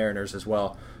said, the Mariners as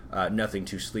well. Nothing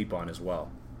to sleep on as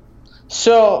well.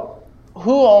 So,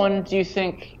 who, Owen, do you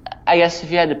think? I guess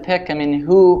if you had to pick, I mean,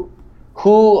 who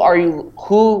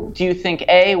do you think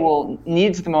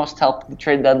needs the most help at the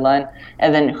trade deadline,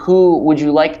 and then who would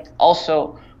you like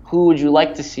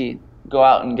to see go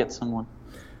out and get someone?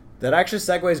 That actually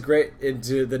segues great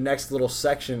into the next little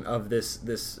section of this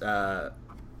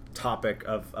topic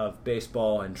of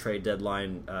baseball and trade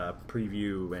deadline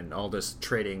preview and all this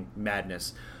trading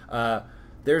madness.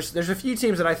 There's a few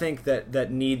teams that I think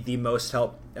that need the most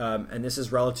help, and this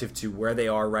is relative to where they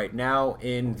are right now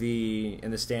in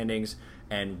the standings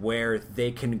and where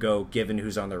they can go given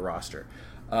who's on their roster.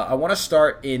 I want to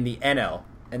start in the NL,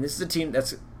 and this is a team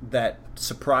that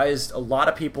surprised a lot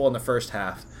of people in the first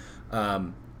half.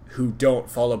 Who don't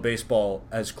follow baseball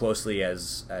as closely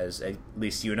as at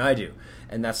least you and I do,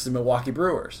 and that's the Milwaukee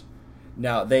Brewers.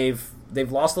 Now they've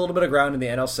lost a little bit of ground in the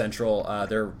NL Central.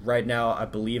 They're right now, I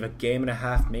believe, a game and a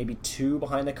half, maybe two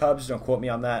behind the Cubs. Don't quote me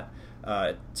on that.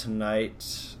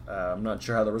 Tonight, I'm not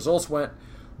sure how the results went,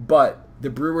 but the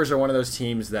Brewers are one of those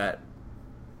teams that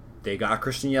they got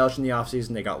Christian Yelich in the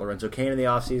offseason. They got Lorenzo Cain in the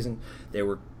offseason. They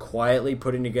were quietly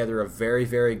putting together a very,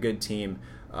 very good team.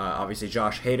 Obviously,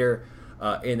 Josh Hader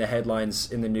in the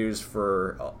headlines, in the news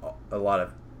for a lot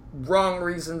of wrong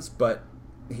reasons, but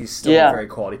he's still a very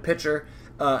quality pitcher.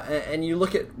 And you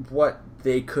look at what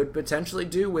they could potentially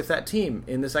do with that team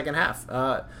in the second half.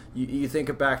 You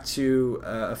think back to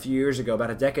a few years ago,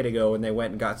 about a decade ago, when they went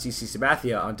and got CC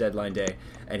Sabathia on deadline day,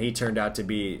 and he turned out to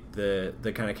be the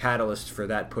kind of catalyst for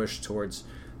that push towards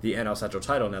the NL Central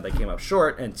title. Now they came up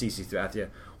short, and CC Sabathia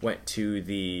went to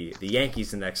the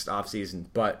Yankees the next offseason.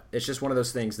 But it's just one of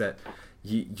those things that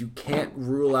you can't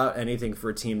rule out anything for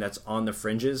a team that's on the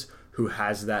fringes who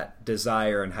has that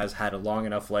desire and has had a long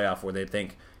enough layoff where they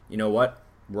think, you know what,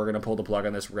 we're going to pull the plug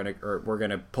on this, we're going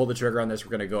to pull the trigger on this,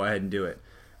 we're going to go ahead and do it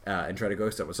and try to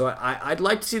go somewhere. So I'd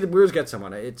like to see the Brewers get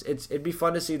someone. It'd be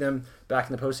fun to see them back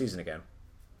in the postseason again.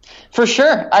 For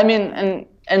sure. I mean,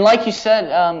 and like you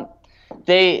said,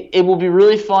 it will be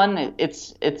really fun.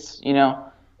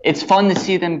 It's fun to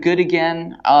see them good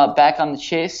again, back on the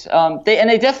chase.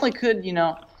 They definitely could,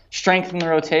 strengthen the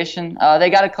rotation. They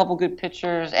got a couple good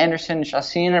pitchers. Anderson and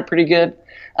Chacin are pretty good,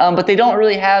 but they don't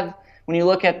really have. When you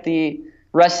look at the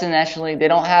rest of the National League, they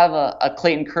don't have a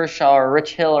Clayton Kershaw or a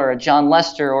Rich Hill or a John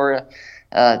Lester or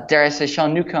dare I say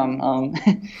Sean Newcomb.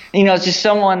 It's just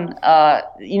someone.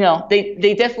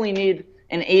 They definitely need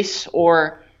an ace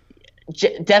or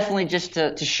definitely just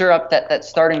to shore up that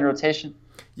starting rotation.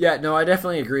 Yeah, no, I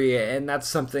definitely agree, and that's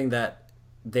something that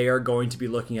they are going to be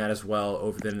looking at as well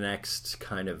over the next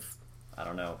kind of,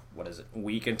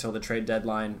 week until the trade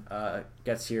deadline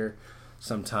gets here,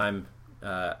 sometime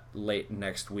late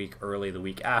next week, early the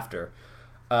week after.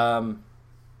 But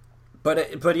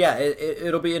yeah,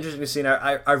 it'll be interesting to see. Now,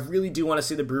 I really do want to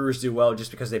see the Brewers do well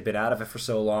just because they've been out of it for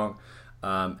so long,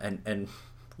 and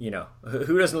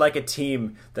who doesn't like a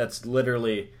team that's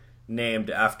literally named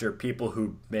after people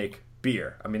who make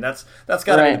beer. I mean, that's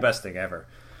got to be the best thing ever.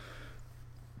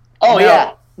 Oh,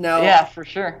 now, yeah, for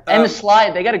sure. And the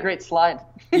slide, they got a great slide.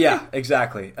 Yeah,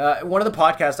 exactly. One of the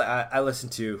podcasts I listen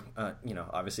to,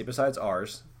 obviously besides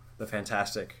ours, the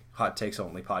fantastic Hot Takes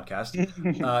Only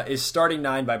podcast, is Starting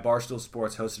Nine by Barstool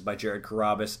Sports, hosted by Jared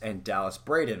Carrabis and Dallas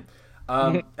Braden.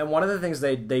 And one of the things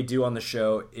they do on the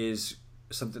show is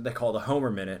something they call the Homer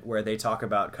Minute, where they talk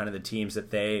about kind of the teams that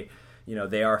they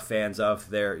are fans of.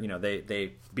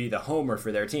 They be the homer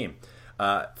for their team.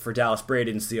 For Dallas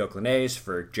Braden, it's the Oakland A's.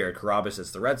 For Jared Carrabis,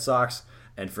 it's the Red Sox.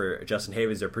 And for Justin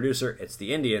Havens, their producer, it's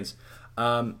the Indians.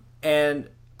 And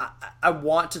I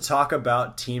want to talk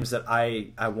about teams that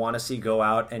I want to see go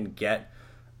out and get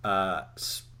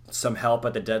some help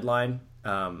at the deadline.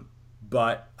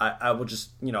 But I will just,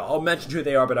 I'll mention who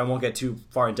they are, but I won't get too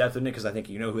far in depth in it because I think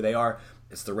you know who they are.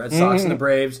 It's the Red Sox and the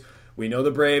Braves. We know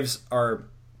the Braves are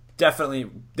definitely,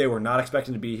 they were not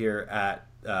expecting to be here at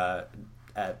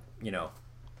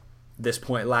this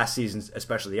point last season,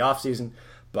 especially the offseason,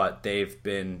 but they've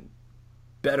been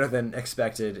better than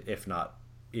expected, if not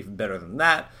even better than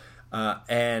that.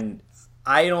 And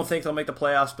I don't think they'll make the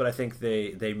playoffs, but I think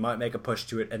they might make a push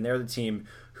to it, and they're the team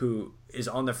who is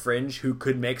on the fringe, who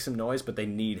could make some noise, but they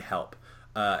need help.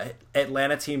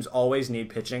 Atlanta teams always need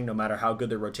pitching, no matter how good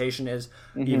their rotation is.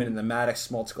 Even in the Maddox,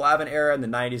 Smoltz, Glavine era in the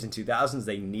 90s and 2000s,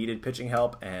 they needed pitching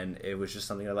help, and it was just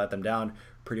something that let them down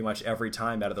pretty much every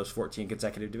time out of those 14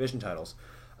 consecutive division titles.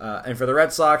 And for the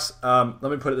Red Sox, let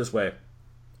me put it this way.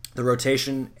 The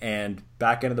rotation and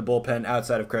back end of the bullpen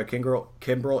outside of Craig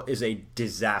Kimbrel is a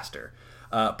disaster.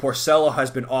 Porcello has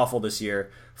been awful this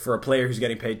year for a player who's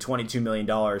getting paid $22 million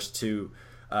to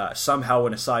somehow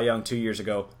win a Cy Young 2 years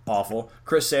ago. Awful.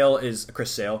 Chris Sale is Chris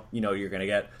Sale. You're going to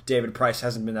get. David Price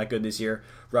hasn't been that good this year.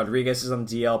 Rodriguez is on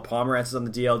the DL. Pomerantz is on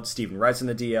the DL. Stephen Wright's on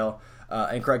the DL.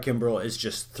 And Craig Kimbrel is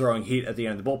just throwing heat at the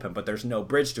end of the bullpen, but there's no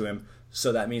bridge to him,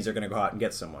 so that means they're going to go out and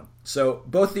get someone. So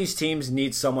both these teams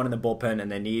need someone in the bullpen, and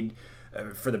they need,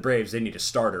 for the Braves, they need a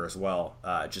starter as well,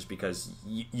 just because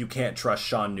you can't trust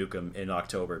Sean Newcomb in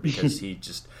October because he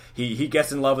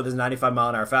gets in love with his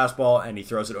 95-mile-an-hour fastball, and he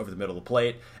throws it over the middle of the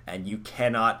plate, and you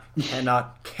cannot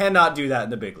do that in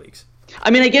the big leagues.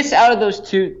 I mean, I guess out of those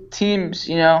two teams,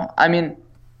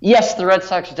 yes, the Red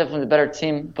Sox are definitely the better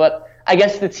team, but I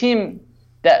guess the team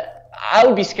that I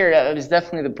would be scared of is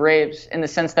definitely the Braves, in the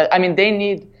sense that,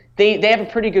 they have a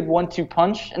pretty good 1-2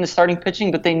 punch in the starting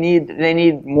pitching, but they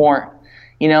need more.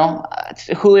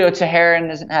 Julio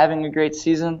Teheran isn't having a great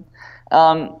season.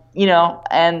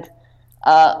 And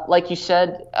like you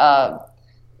said,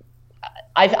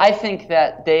 I think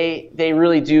that they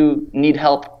really do need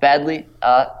help badly.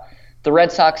 The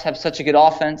Red Sox have such a good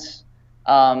offense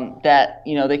that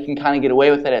they can kind of get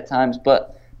away with it at times,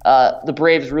 but the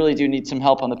Braves really do need some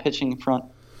help on the pitching front.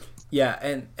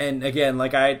 Yeah, and again,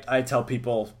 like I tell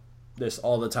people this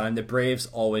all the time, the Braves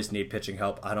always need pitching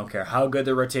help. I don't care how good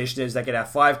their rotation is. They could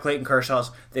have 5 Clayton Kershaws.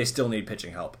 They still need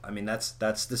pitching help. I mean, that's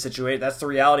the situation. That's the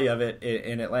reality of it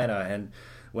in Atlanta. And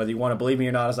whether you want to believe me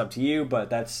or not is up to you.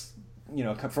 But that's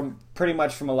from pretty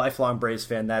much from a lifelong Braves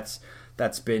fan. That's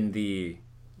been the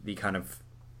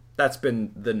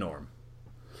norm.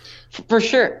 For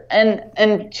sure.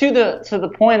 And to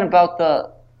the point about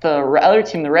the other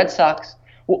team, the Red Sox.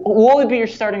 What would be your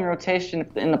starting rotation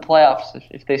in the playoffs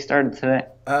if they started today?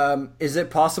 Is it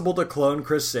possible to clone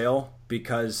Chris Sale?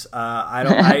 Because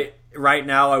right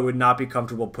now I would not be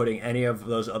comfortable putting any of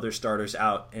those other starters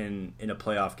out in a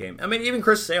playoff game. I mean, even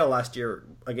Chris Sale last year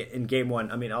in Game 1.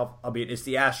 I mean, albeit it's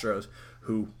the Astros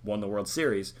who won the World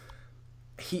Series.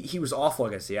 He was awful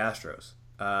against the Astros.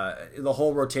 The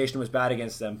whole rotation was bad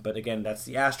against them. But again, that's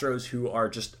the Astros, who are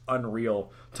just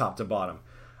unreal top to bottom.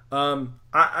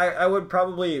 I would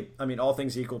probably, all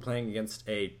things equal, playing against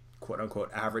a quote-unquote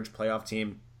average playoff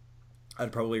team,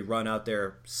 I'd probably run out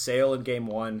there Sale in Game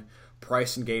 1,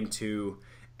 Price in Game 2,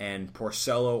 and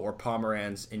Porcello or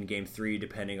Pomeranz in Game 3,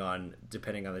 depending on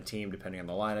the team, depending on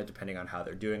the lineup, depending on how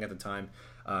they're doing at the time.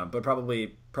 But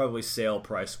probably Sale,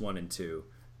 Price 1 and 2,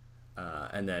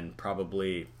 and then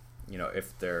probably,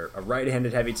 if they're a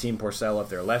right-handed heavy team, Porcello. If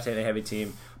they're a left-handed heavy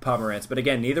team, Pomerantz. But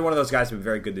again, neither one of those guys have been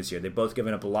very good this year. They've both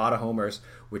given up a lot of homers,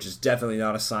 which is definitely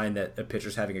not a sign that a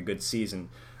pitcher's having a good season,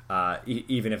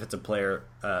 even if it's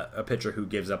a pitcher who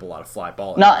gives up a lot of fly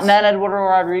ball. Not Eduardo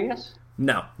Rodriguez?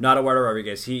 No, not Eduardo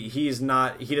Rodriguez. He does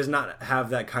not have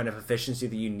that kind of efficiency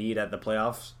that you need at the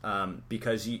playoffs,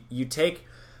 because you take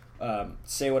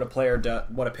say what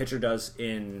a pitcher does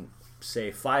in, say,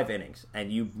 5 innings,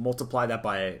 and you multiply that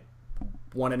by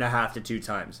 1.5 to 2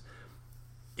 times.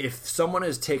 If someone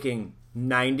is taking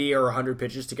 90 or 100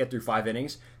 pitches to get through 5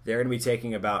 innings, they're going to be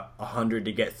taking about 100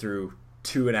 to get through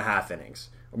 2.5 innings,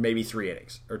 or maybe 3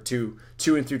 innings, or two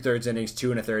and 2/3 innings, 2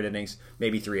 1/3 innings,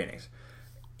 maybe 3 innings.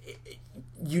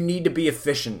 You need to be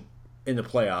efficient in the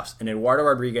playoffs, and Eduardo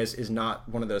Rodriguez is not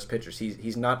one of those pitchers.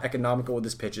 He's not economical with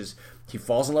his pitches. He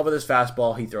falls in love with his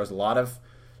fastball. He throws a lot of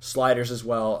sliders as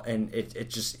well, and it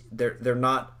just they're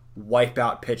not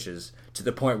wipeout pitches to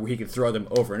the point where he can throw them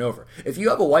over and over. If you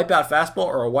have a wipeout fastball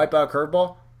or a wipeout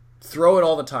curveball, throw it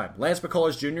all the time. Lance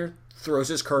McCullers Jr. throws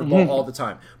his curveball all the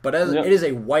time, but it is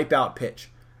a wipeout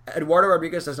pitch. Eduardo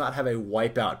Rodriguez does not have a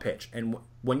wipeout pitch, and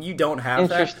when you don't have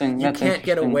that, you can't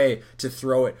get away to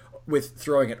throw it with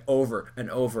throwing it over and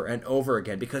over and over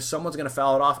again, because someone's going to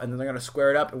foul it off and then they're going to square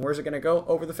it up, and where's it going to go?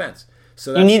 Over the fence.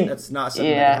 So that's not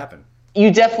something that can happen. You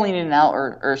definitely need an out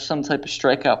or some type of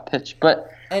strikeout pitch,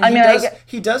 but and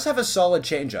he does have a solid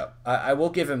changeup. I will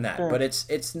give him that, but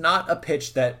it's not a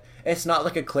pitch that it's not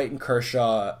like a Clayton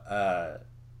Kershaw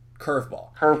curveball.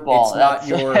 It's not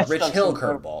your Rich Hill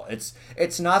curveball.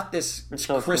 It's not this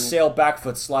Chris Sale back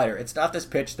foot slider. It's not this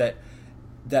pitch that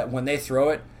when they throw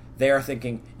it, they are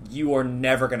thinking you are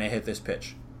never going to hit this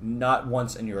pitch, not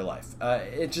once in your life.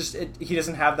 He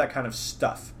doesn't have that kind of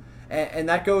stuff, and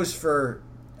that goes for.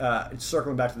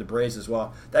 Circling back to the Braves as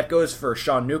well, that goes for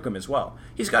Sean Newcomb as well.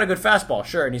 He's got a good fastball,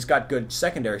 sure, and he's got good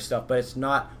secondary stuff, but it's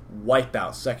not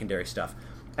wipeout secondary stuff.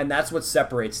 And that's what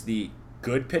separates the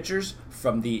good pitchers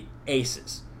from the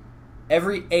aces.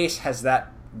 Every ace has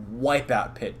that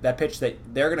wipeout pitch, that pitch that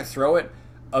they're going to throw it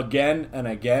again and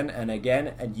again and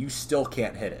again, and you still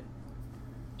can't hit it.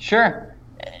 Sure.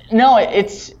 No,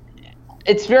 it's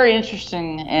very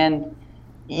interesting, and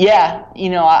yeah,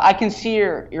 I can see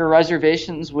your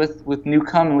reservations with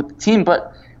Newcomb and with the team,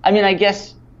 but I mean, I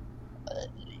guess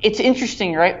it's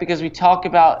interesting, right? Because we talk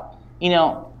about,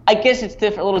 I guess it's a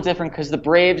little different because the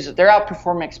Braves, they're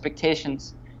outperforming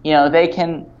expectations. They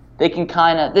can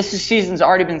kind of, this season's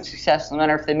already been a success, no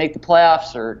matter if they make the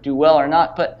playoffs or do well or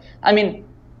not. But I mean,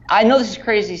 I know this is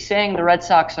crazy saying the Red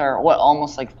Sox are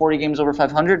almost like 40 games over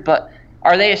 500, but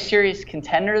are they a serious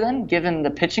contender then, given the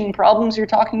pitching problems you're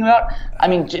talking about? I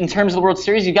mean, in terms of the World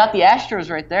Series, you got the Astros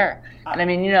right there, and I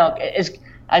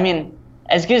mean,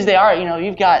 as good as they are,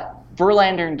 you've got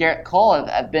Verlander and Garrett Cole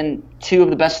have been two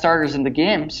of the best starters in the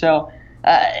game. So,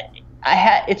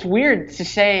 it's weird to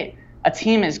say a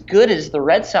team as good as the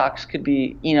Red Sox could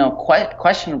be,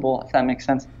 questionable, if that makes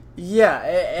sense. Yeah,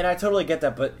 and I totally get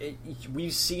that, but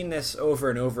we've seen this over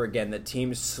and over again, that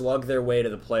teams slug their way to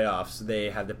the playoffs. They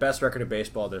have the best record of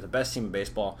baseball, they're the best team in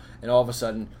baseball, and all of a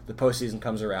sudden the postseason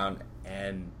comes around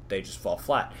and they just fall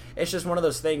flat. It's just one of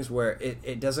those things where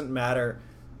it doesn't matter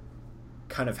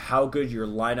kind of how good your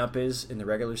lineup is in the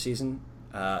regular season.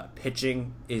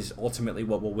 Pitching is ultimately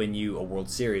what will win you a World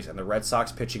Series, and the Red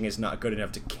Sox pitching is not good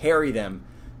enough to carry them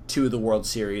to the World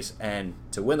Series and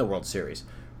to win the World Series.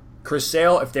 Chris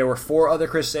Sale, if there were 4 other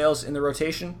Chris Sales in the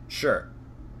rotation, sure.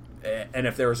 And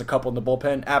if there was a couple in the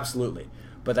bullpen, absolutely.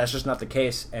 But that's just not the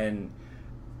case. And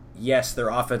yes, their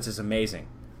offense is amazing.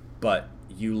 But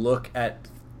you look at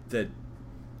the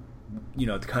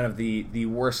kind of the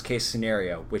worst case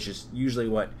scenario, which is usually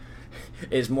what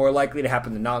is more likely to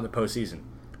happen than not in the postseason.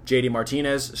 JD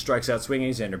Martinez strikes out swinging.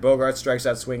 Xander Bogaerts strikes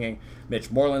out swinging. Mitch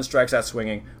Moreland strikes out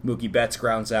swinging. Mookie Betts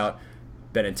grounds out.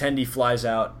 Benintendi flies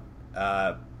out.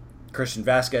 Christian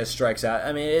Vasquez strikes out.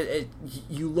 I mean,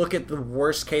 you look at the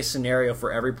worst case scenario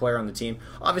for every player on the team.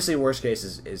 Obviously, worst case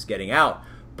is getting out,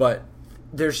 but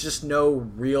there's just no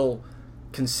real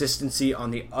consistency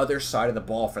on the other side of the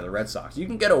ball for the Red Sox. You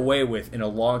can get away with, in a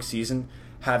long season,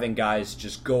 having guys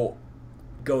just go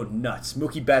nuts.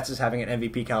 Mookie Betts is having an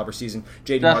MVP caliber season.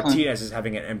 JD Martinez is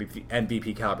having an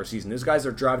MVP caliber season. Those guys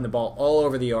are driving the ball all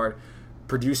over the yard,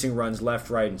 producing runs left,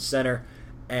 right, and center.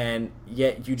 And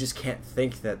yet you just can't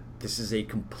think that this is a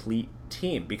complete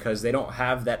team because they don't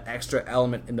have that extra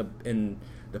element in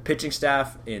the pitching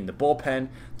staff, in the bullpen,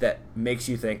 that makes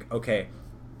you think, okay,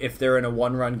 if they're in a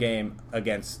one-run game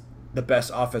against the best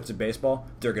offense in baseball,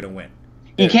 they're going to win.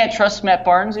 You can't trust Matt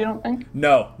Barnes, you don't think?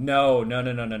 No.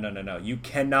 You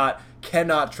cannot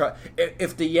trust.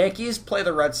 If the Yankees play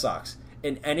the Red Sox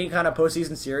in any kind of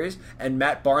postseason series and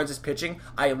Matt Barnes is pitching,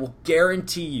 I will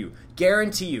guarantee you,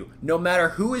 no matter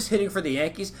who is hitting for the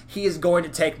Yankees, he is going to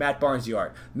take Matt Barnes'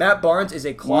 yard. Matt Barnes is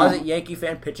a closet Yankee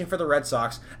fan pitching for the Red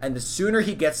Sox, and the sooner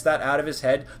he gets that out of his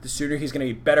head, the sooner he's going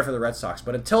to be better for the Red Sox.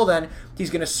 But until then,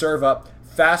 he's going to serve up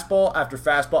fastball after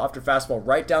fastball after fastball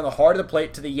right down the heart of the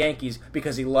plate to the Yankees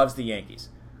because he loves the Yankees.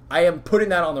 I am putting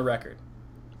that on the record.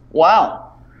 Wow.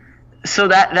 So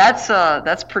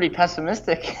that's pretty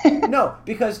pessimistic. No,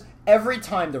 because every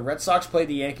time the Red Sox play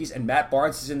the Yankees and Matt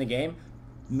Barnes is in the game,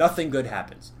 nothing good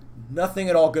happens. Nothing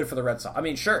at all good for the Red Sox. I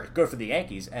mean, sure, good for the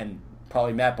Yankees, and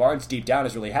probably Matt Barnes deep down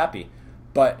is really happy.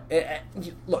 But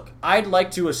look, I'd like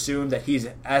to assume that he's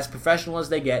as professional as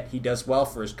they get. He does well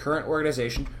for his current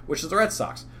organization, which is the Red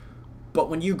Sox. But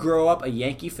when you grow up a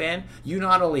Yankee fan, you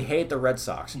not only hate the Red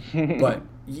Sox, but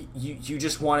you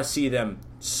just want to see them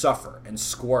suffer and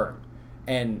squirm.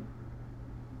 And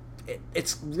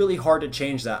it's really hard to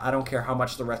change that. I don't care how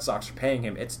much the Red Sox are paying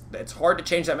him. It's hard to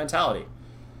change that mentality.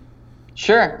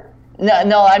 Sure.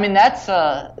 No. I mean, that's.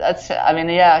 I mean,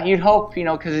 yeah. You'd hope,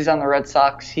 because he's on the Red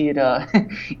Sox, he'd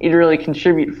he'd really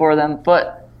contribute for them.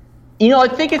 But I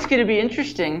think it's going to be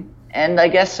interesting, and I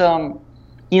guess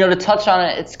to touch on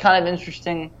it, it's kind of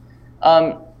interesting.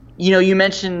 You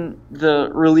mentioned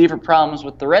the reliever problems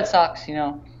with the Red Sox.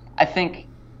 I think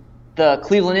the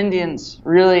Cleveland Indians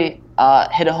really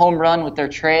hit a home run with their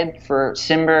trade for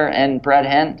Cimber and Brad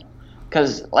Hand,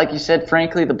 because, like you said,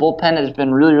 frankly, the bullpen has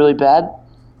been really, really bad.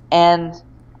 And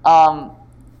now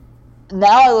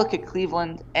I look at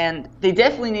Cleveland, and they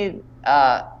definitely need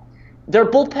their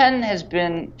bullpen has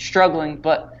been struggling.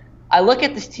 But I look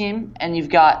at this team, and you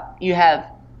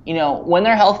have when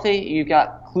they're healthy, you've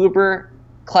got Kluber,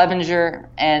 Clevenger,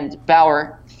 and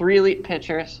Bauer, 3 elite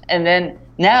pitchers. And then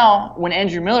now, when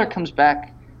Andrew Miller comes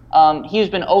back,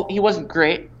 he wasn't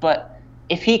great, but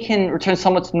if he can return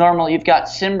somewhat to normal, you've got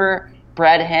Cimber,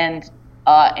 Brad Hand,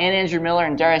 and Andrew Miller,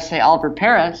 and dare I say Albert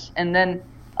Perez, and then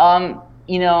a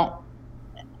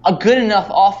good enough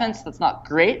offense that's not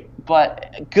great,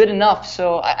 but good enough.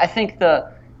 So I think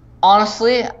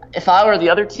honestly, if I were the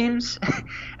other teams,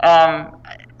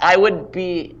 I would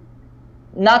be.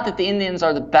 Not that the Indians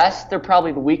are the best; they're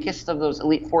probably the weakest of those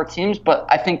Elite Four teams. But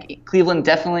I think Cleveland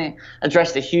definitely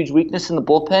addressed a huge weakness in the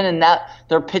bullpen, and that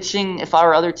their pitching, if I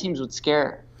were other teams, would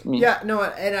scare me. Yeah, no,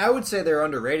 and I would say they're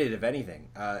underrated, if anything.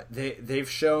 They've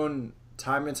shown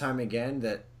time and time again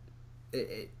that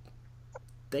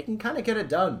they can kind of get it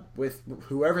done with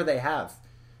whoever they have.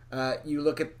 You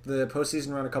look at the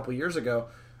postseason run a couple years ago.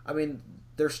 I mean,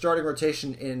 their starting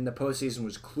rotation in the postseason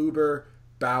was Kluber,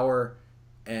 Bauer,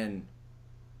 and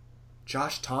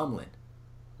Josh Tomlin.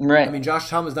 Right. I mean, Josh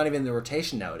Tomlin's not even in the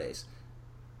rotation nowadays.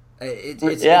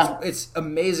 It's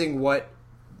amazing what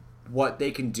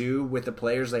they can do with the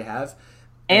players they have.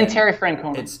 And Terry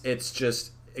Francona. It's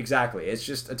just exactly. It's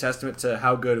just a testament to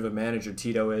how good of a manager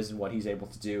Tito is and what he's able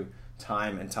to do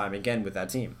time and time again with that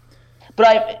team.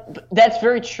 But that's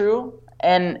very true,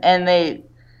 and they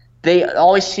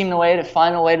always seem to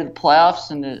find a way to the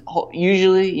playoffs and to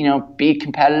usually be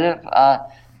competitive.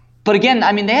 But again,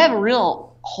 I mean, they have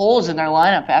real holes in their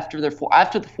lineup after the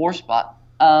 4 spot.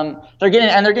 They're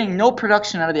getting no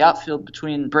production out of the outfield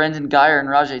between Brandon Guyer and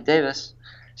Rajay Davis.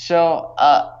 So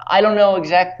I don't know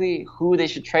exactly who they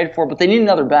should trade for, but they need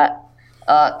another bat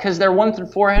because their 1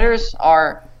 through 4 hitters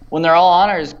are, when they're all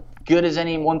on, are as good as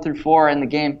any 1 through 4 in the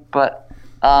game. But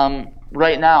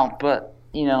right now,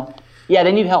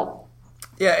 they need help.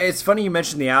 Yeah, it's funny you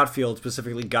mentioned the outfield,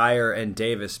 specifically Guyer and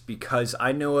Davis, because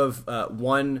I know of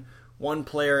one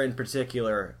player in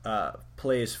particular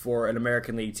plays for an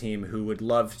American League team who would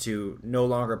love to no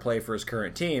longer play for his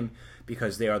current team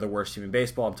because they are the worst team in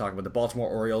baseball. I'm talking about the Baltimore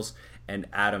Orioles and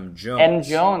Adam Jones. Adam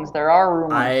Jones, there are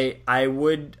rumors.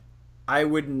 I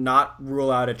would not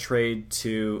rule out a trade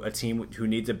to a team who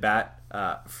needs a bat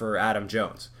for Adam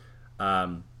Jones.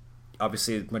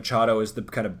 Obviously, Machado is the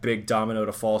kind of big domino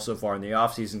to fall so far in the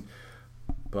offseason,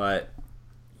 but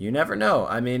you never know.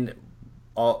 I mean,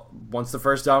 once the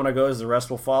first domino goes, the rest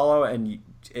will follow, and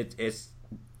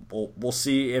we'll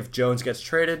see if Jones gets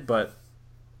traded, but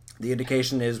the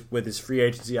indication is with his free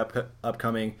agency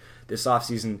upcoming this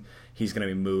offseason, he's going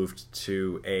to be moved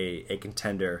to a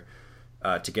contender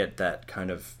to get that kind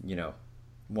of,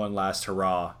 one last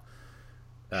hurrah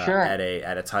at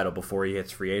a title before he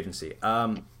hits free agency.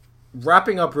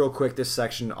 Wrapping up real quick this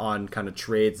section on kind of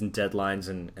trades and deadlines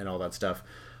and all that stuff,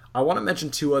 I want to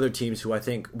mention 2 other teams who I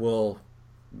think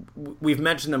we've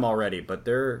mentioned them already, but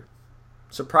they're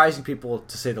surprising people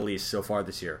to say the least so far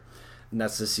this year. And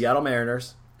that's the Seattle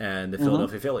Mariners and the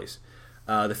Philadelphia Phillies.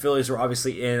 The Phillies were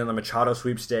obviously in on the Machado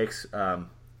sweepstakes,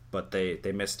 but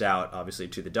they missed out, obviously,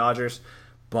 to the Dodgers.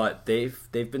 But they've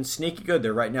been sneaky good.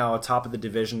 They're right now atop of the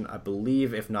division, I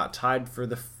believe, if not tied for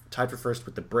first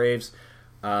with the Braves.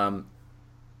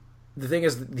 The thing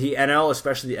is, the NL,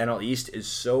 especially the NL East, is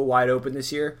so wide open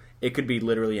this year. It could be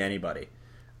literally anybody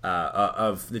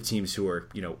of the teams who are,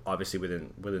 obviously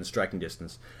within striking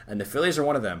distance. And the Phillies are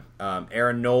one of them.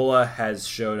 Aaron Nola has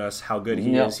shown us how good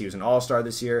he is. He was an All-Star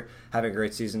this year, having a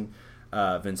great season.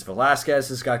 Vince Velasquez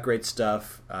has got great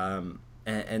stuff,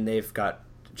 and they've got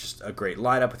just a great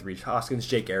lineup with Rhys Hoskins,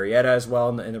 Jake Arrieta as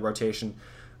well in the rotation.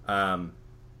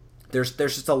 there's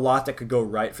just a lot that could go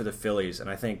right for the Phillies, and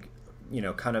I think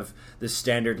kind of the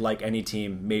standard, like any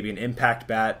team, maybe an impact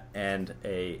bat and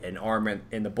an arm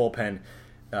in the bullpen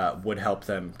would help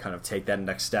them kind of take that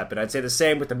next step. And I'd say the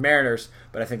same with the Mariners,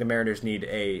 but I think the Mariners need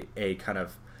a kind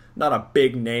of not a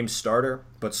big name starter,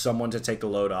 but someone to take the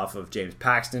load off of James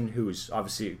Paxton, who's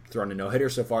obviously thrown a no-hitter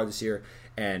so far this year,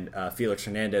 and Felix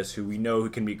Hernandez, who we know who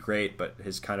can be great, but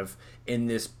is kind of in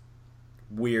this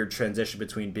weird transition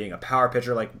between being a power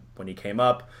pitcher like when he came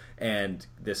up and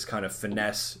this kind of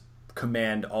finesse,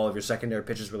 command all of your secondary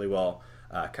pitches really well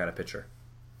kind of pitcher.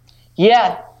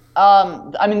 Yeah.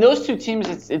 I mean, those two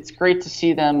teams, it's great to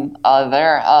see them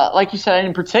there. Like you said,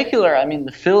 in particular, I mean,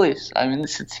 the Phillies. I mean,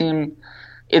 this is a team.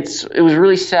 It was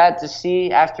really sad to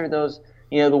see after those,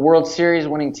 the World Series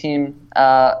winning team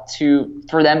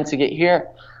for them to get here.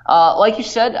 Like you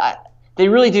said, they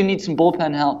really do need some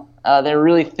bullpen help. They're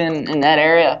really thin in that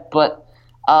area, but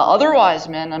otherwise,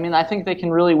 man, I mean, I think they can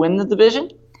really win the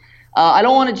division. I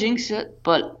don't want to jinx it,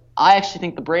 but I actually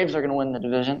think the Braves are going to win the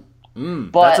division.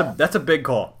 But that's a big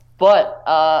call.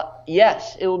 But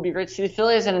yes, it would be great to see the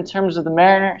Phillies. And in terms of the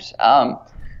Mariners,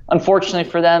 unfortunately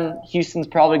for them, Houston's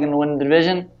probably going to win the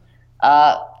division.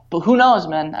 But who knows,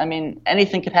 man? I mean,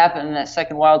 anything could happen in that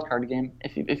second wild card game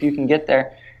if you can get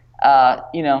there.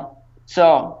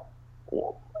 So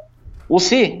we'll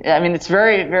see. I mean, it's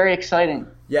very, very exciting.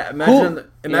 Yeah, imagine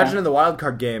in the wild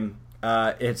card game,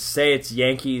 it's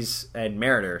Yankees and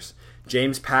Mariners.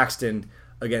 James Paxton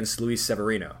against Luis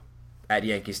Severino at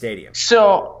Yankee Stadium.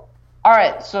 So, all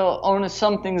right. So I want to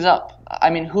sum things up. I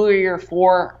mean, who are your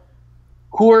four?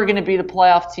 Who are going to be the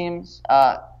playoff teams?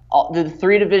 The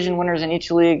 3 division winners in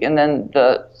each league, and then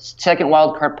the second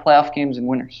wild card playoff games and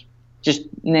winners. Just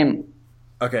name them.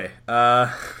 Okay.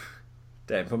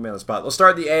 Damn, put me on the spot. We'll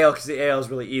start the AL because the AL is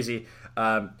really easy.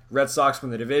 Red Sox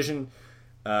win the division.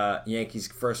 Yankees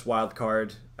first wild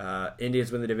card.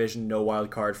 Indians win the division. No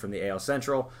wild card from the AL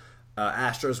Central.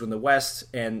 Astros win the West,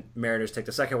 and Mariners take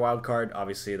the second wild card.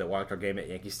 Obviously, the wild card game at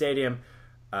Yankee Stadium.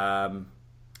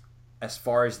 As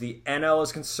far as the NL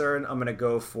is concerned, I'm going to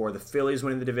go for the Phillies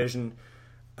winning the division.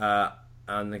 I'm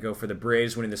going to go for the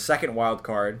Braves winning the second wild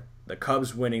card. The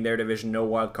Cubs winning their division. No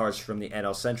wild cards from the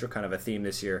NL Central, kind of a theme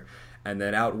this year. And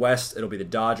then out west, it'll be the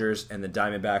Dodgers and the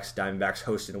Diamondbacks. Diamondbacks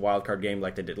hosting a wild card game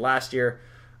like they did last year,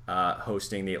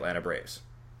 hosting the Atlanta Braves.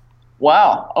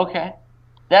 Wow. Okay.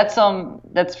 That's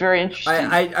very interesting.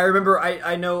 I remember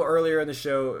I know earlier in the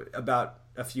show about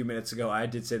a few minutes ago I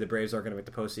did say the Braves aren't going to make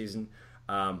the postseason,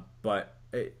 but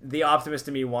the optimist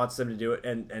in me wants them to do it,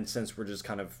 and since we're just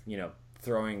kind of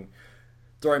throwing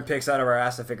picks out of our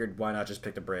ass, I figured why not just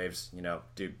pick the Braves,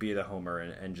 be the homer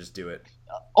and just do it.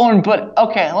 But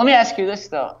okay, let me ask you this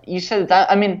though. You said that,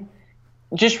 I mean,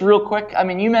 just real quick. I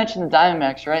mean, you mentioned the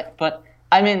Diamondbacks, right? But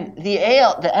I mean, the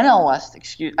NL West.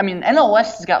 NL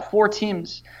West has got 4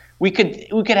 teams. We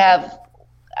could have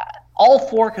all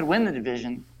 4 could win the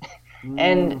division,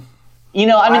 and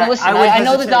listen. I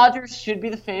know the Dodgers should be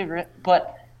the favorite,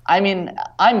 but I mean,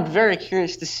 I'm very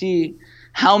curious to see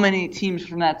how many teams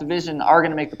from that division are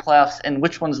going to make the playoffs and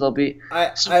which ones they'll be.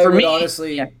 I would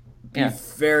honestly be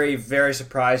very, very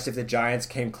surprised if the Giants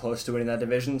came close to winning that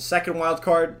division. Second wild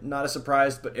card, not a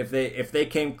surprise, but if they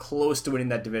came close to winning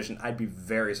that division, I'd be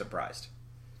very surprised.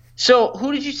 So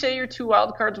who did you say your 2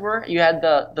 wild cards were? You had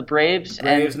the Braves and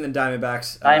then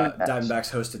Diamondbacks. Diamondbacks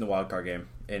hosting the wild card game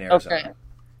in Arizona. Okay.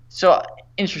 So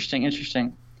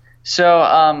interesting. So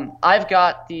I've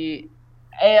got the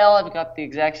AL, I've got the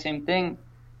exact same thing.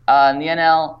 In the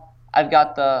NL, I've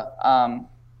got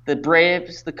the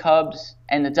Braves, the Cubs,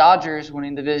 and the Dodgers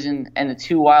winning the division, and the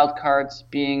 2 wild cards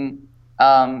being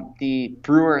the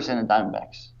Brewers and the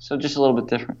Diamondbacks. So just a little bit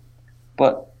different,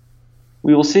 but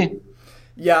we will see.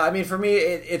 Yeah, I mean, for me,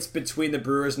 it's between the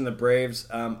Brewers and the Braves.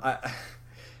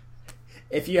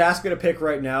 If you ask me to pick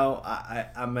right now,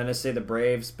 I'm going to say the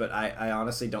Braves, but I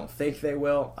honestly don't think they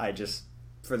will. I just,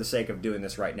 for the sake of doing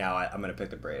this right now, I'm going to pick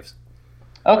the Braves.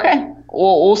 Okay,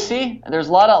 we'll see. There's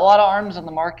a lot of arms on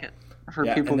the market for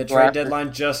people. And the trade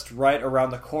deadline just right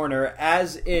around the corner,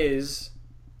 as is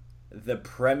the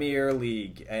Premier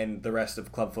League and the rest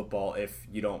of club football. If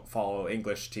you don't follow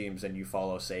English teams and you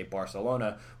follow, say,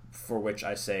 Barcelona, for which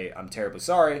I say I'm terribly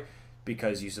sorry,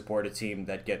 because you support a team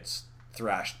that gets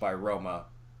thrashed by Roma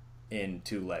in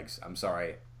 2 legs. I'm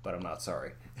sorry, but I'm not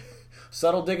sorry.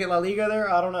 Subtle dig at La Liga there?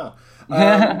 I don't know.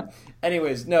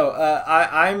 Anyways, no,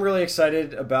 I'm really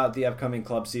excited about the upcoming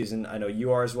club season. I know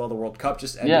you are as well. The World Cup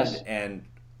just ended. Yes. And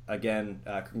again,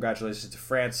 congratulations to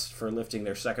France for lifting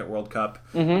their second World Cup.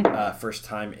 First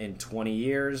time in 20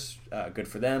 years. Good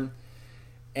for them.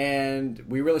 And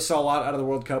we really saw a lot out of the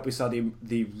World Cup. We saw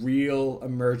the real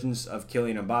emergence of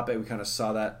Kylian Mbappe. We kind of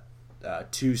saw that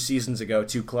 2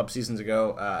 club seasons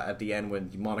ago, at the end when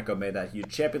Monaco made that huge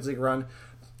Champions League run.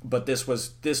 But this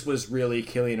was really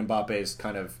Kylian Mbappe's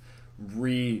kind of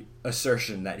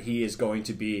reassertion that he is going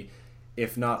to be,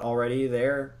 if not already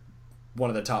there, one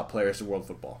of the top players of world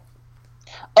football.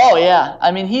 Oh yeah,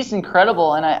 I mean he's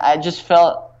incredible, and I just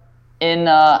felt in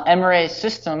Emery's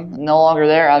system, no longer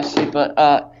there obviously,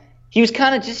 but he was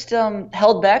kind of just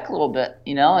held back a little bit,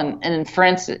 and in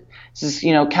France this is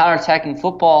counterattacking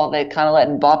football. They kind of let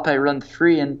Mbappe run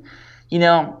free, and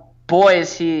boy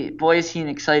is he an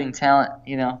exciting talent,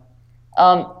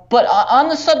 But on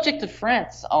the subject of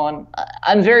France, Owen,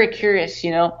 I'm very curious,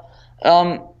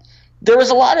 there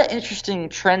was a lot of interesting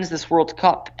trends this World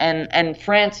Cup, and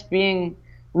France being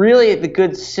really the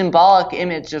good symbolic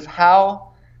image of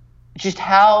how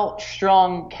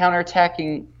strong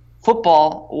counterattacking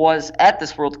football was at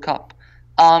this World Cup.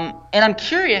 And I'm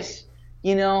curious,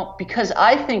 because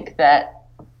I think that,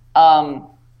 A,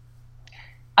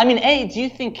 do you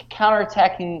think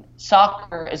counterattacking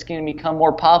soccer is going to become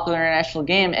more popular in a national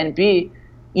game? And B,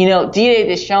 Didier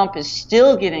Deschamps is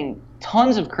still getting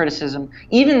tons of criticism,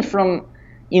 even from,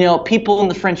 people in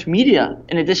the French media,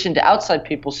 in addition to outside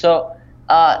people. So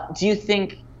do you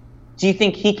think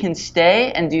he can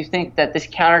stay, and do you think that this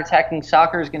counterattacking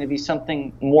soccer is going to be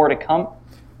something more to come?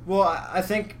 Well, I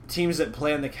think teams that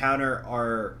play on the counter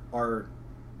are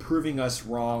proving us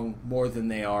wrong more than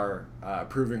they are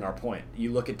proving our point.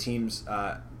 You look at teams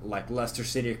like Leicester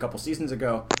City a couple seasons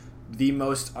ago, the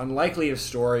most unlikely of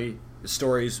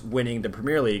stories winning the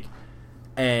Premier League,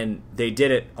 and they did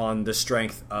it on the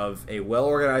strength of a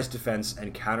well-organized defense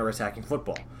and counter-attacking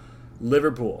football.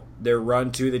 Liverpool, their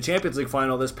run to the Champions League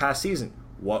final this past season,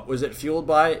 what was it fueled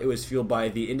by? It was fueled by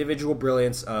the individual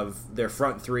brilliance of their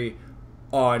front three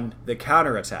on the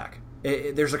counter-attack.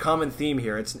 There's a common theme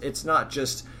here. It's not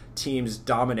just teams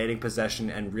dominating possession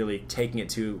and really taking it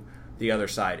to the other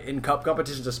side. In cup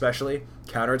competitions especially,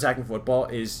 counter-attacking football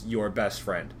is your best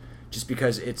friend, just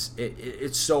because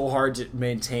it's so hard to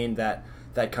maintain that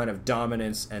kind of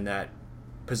dominance and that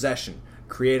possession.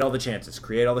 Create all the chances,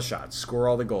 create all the shots, score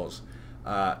all the goals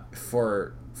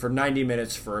for 90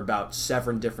 minutes for about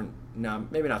 7 different, no,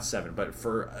 maybe not 7, but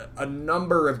for a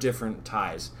number of different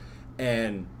ties.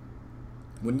 And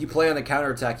when you play on the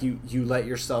counterattack, you let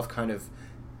yourself kind of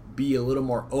be a little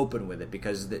more open with it,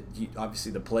 because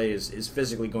obviously the play is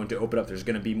physically going to open up. There's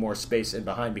going to be more space in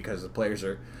behind because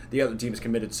the other team is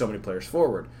committed so many players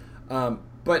forward.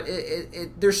 But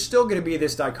there's still going to be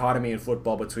this dichotomy in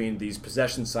football between these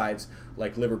possession sides,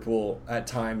 like Liverpool at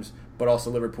times, but also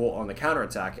Liverpool on the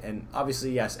counterattack. And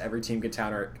obviously, yes, every team can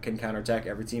counterattack,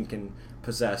 every team can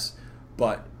possess,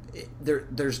 but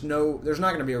there's not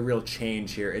going to be a real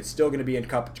change here. It's still going to be in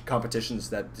competitions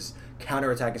that this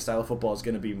counterattacking style of football is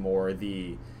going to be more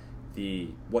the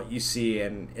what you see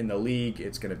in the league.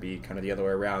 It's going to be kind of the other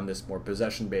way around, this more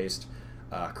possession-based,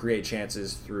 create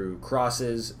chances through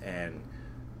crosses and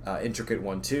intricate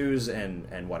 1-2s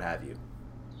and what have you.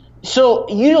 So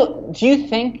do you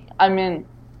think? I mean,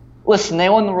 listen, they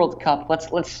won the World Cup.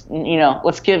 Let's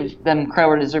give them credit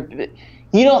where it deserves.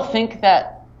 You don't think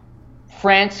that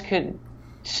France could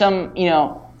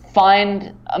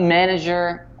find a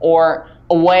manager or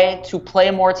a way to play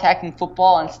more attacking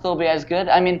football and still be as good?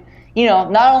 I mean,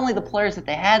 not only the players that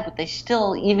they had, but they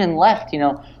still even left,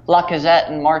 Lacazette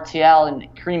and Martial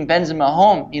and Karim Benzema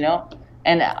home,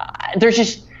 and there's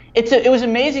just it was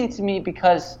amazing to me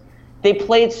because they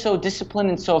played so disciplined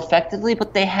and so effectively,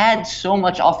 but they had so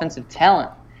much offensive talent,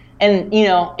 and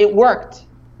it worked.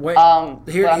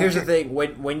 Here's the thing: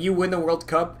 when you win the World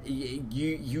Cup,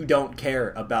 you don't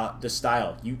care about the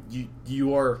style.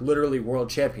 You are literally world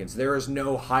champions. There is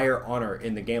no higher honor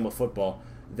in the game of football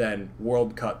than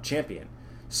World Cup champion.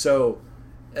 So,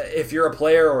 if you're a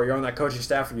player or you're on that coaching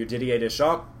staff and you're Didier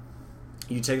Deschamps,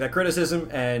 you take that criticism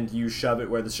and you shove it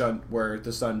where the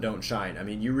sun don't shine. I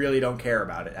mean, you really don't care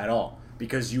about it at all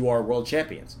because you are world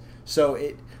champions. So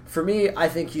for me, I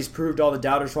think he's proved all the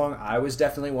doubters wrong. I was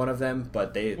definitely one of them,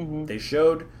 but they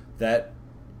showed that,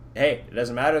 hey, it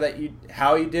doesn't matter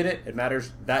how you did it. It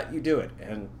matters that you do it,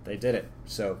 and they did it.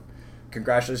 So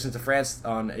congratulations to France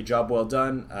on a job well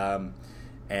done.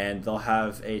 And they'll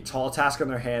have a tall task on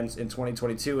their hands in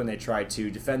 2022 when they try to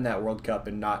defend that World Cup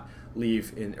and not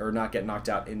not get knocked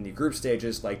out in the group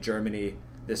stages like Germany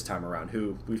this time around,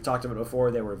 who we've talked about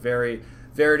before. They were very,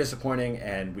 very disappointing,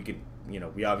 and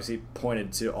we obviously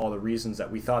pointed to all the reasons that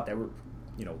we thought they were,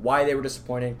 why they were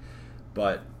disappointing,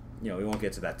 but we won't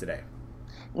get to that today.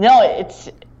 No,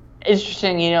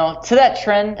 interesting. To that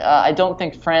trend, I don't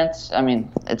think France. I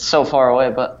mean, it's so far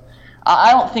away, but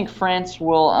I don't think France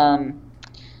will.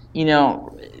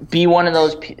 Be one of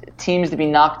those teams to be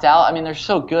knocked out. I mean, they're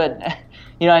so good.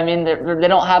 I mean, they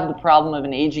don't have the problem of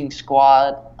an aging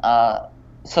squad,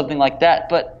 something like that.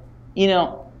 But,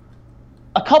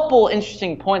 a couple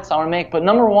interesting points I want to make. But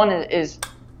number one is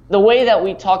the way that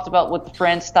we talked about with the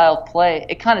France-style play.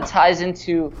 It kind of ties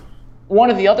into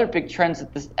one of the other big trends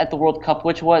at the World Cup,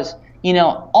 which was,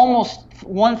 almost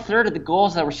 1/3 of the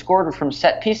goals that were scored were from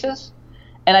set pieces.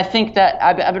 And I think that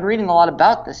I've been reading a lot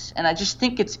about this, and I just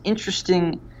think it's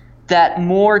interesting that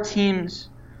more teams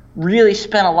really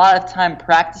spend a lot of time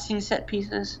practicing set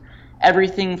pieces,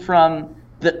 everything from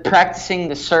practicing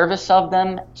the service of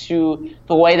them to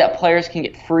the way that players can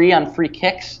get free on free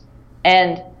kicks.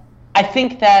 And I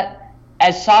think that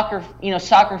as soccer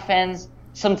fans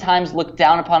sometimes look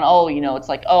down upon, it's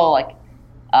like,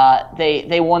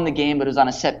 they won the game, but it was on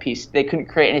a set piece. They couldn't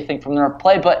create anything from their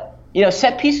play, but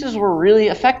set pieces were really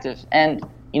effective, and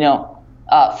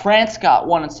France got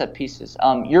one on set pieces.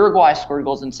 Uruguay scored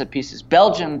goals on set pieces.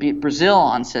 Belgium beat Brazil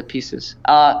on set pieces.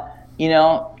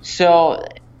 So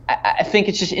I think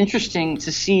it's just interesting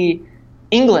to see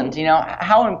England.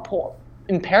 How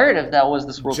imperative that was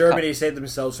this World Cup. Germany saved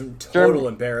themselves from total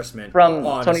embarrassment from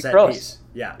on Toni set Kroos. piece.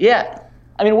 Yeah. Yeah.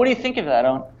 I mean, what do you think of that,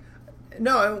 Owen?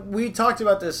 No, we talked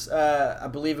about this. I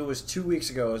believe it was 2 weeks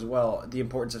ago as well. The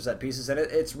importance of set pieces, and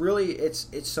it's really it's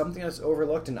something that's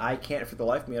overlooked, and I can't for the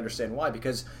life of me understand why.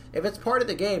 Because if it's part of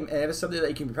the game and if it's something that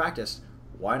you can practice,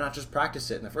 why not just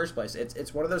practice it in the first place?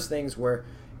 It's one of those things where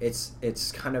it's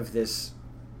kind of this.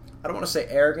 I don't want to say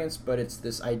arrogance, but it's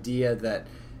this idea that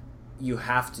you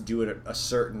have to do it a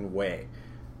certain way.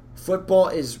 Football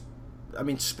is. I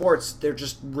mean, sports, they're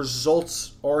just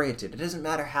results-oriented. It doesn't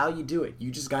matter how you do it. You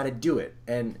just got to do it.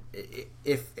 And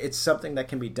if it's something that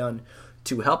can be done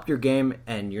to help your game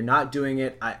and you're not doing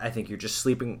it, I think you're just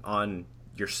sleeping on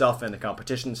yourself and the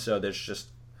competition. So there's just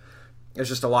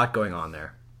a lot going on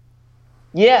there.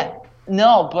 Yeah,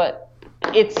 no, but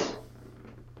it's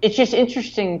just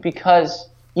interesting because,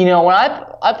 when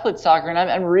I played soccer and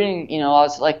I'm reading, I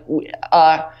was like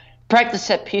practice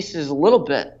set pieces a little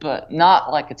bit, but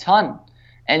not like a ton.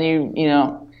 And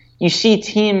you see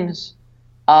teams,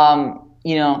 I'll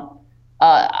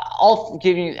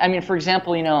give you. I mean, for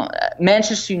example,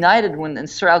 Manchester United in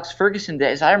Sir Alex Ferguson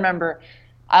days. I remember,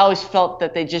 I always felt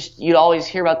that you'd always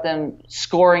hear about them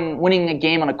winning a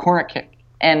game on a corner kick,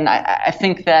 and I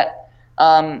think that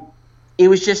it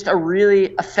was just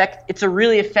It's a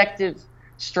really effective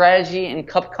strategy in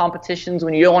cup competitions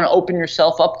when you don't want to open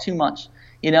yourself up too much.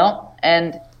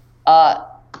 And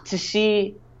to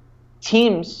see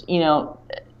teams,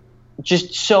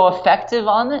 just so effective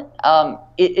on it,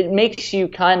 it makes you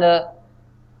kind of,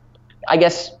 I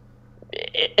guess,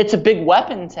 it's a big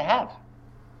weapon to have.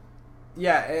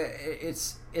 Yeah,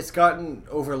 it's gotten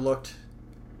overlooked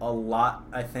a lot,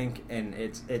 I think, and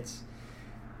it's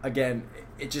again,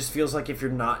 it just feels like if you're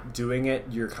not doing it,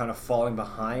 you're kind of falling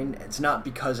behind. It's not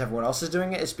because everyone else is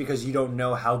doing it, it's because you don't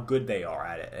know how good they are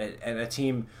at it. And a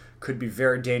team could be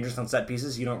very dangerous on set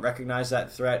pieces. You don't recognize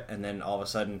that threat, and then all of a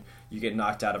sudden you get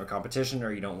knocked out of a competition,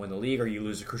 or you don't win the league, or you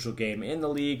lose a crucial game in the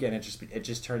league, and it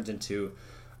just turns into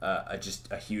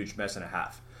just a huge mess and a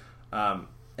half.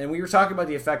 And we were talking about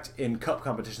the effect in cup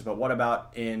competitions, but what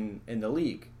about in the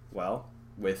league? Well,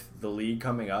 with the league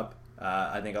coming up,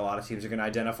 I think a lot of teams are going to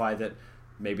identify that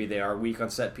maybe they are weak on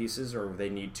set pieces, or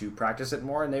they need to practice it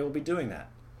more, and they will be doing that.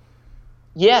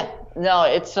 Yeah, no,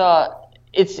 it's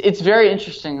very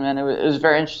interesting, man. It was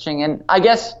very interesting, and I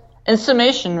guess in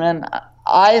summation, man,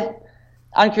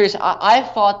 I'm curious. I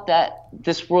thought that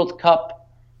this World Cup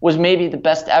was maybe the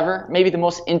best ever, maybe the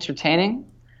most entertaining.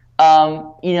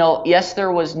 Yes,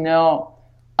 there was no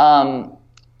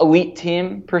elite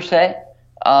team per se.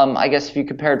 I guess if you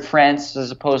compared France as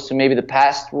opposed to maybe the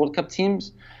past World Cup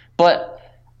teams. But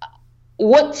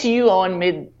what to you, Owen,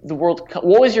 made the World Cup?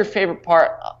 What was your favorite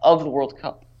part of the World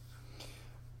Cup?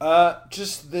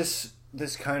 Just this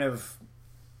kind of,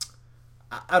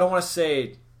 I don't want to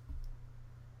say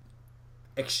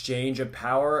exchange of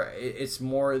power. It's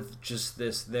more just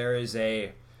this. There is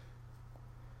a,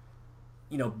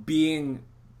 being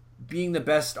the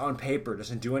best on paper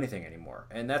doesn't do anything anymore.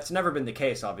 And that's never been the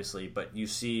case, obviously, but you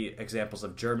see examples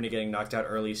of Germany getting knocked out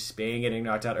early, Spain getting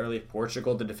knocked out early,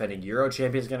 Portugal, the defending Euro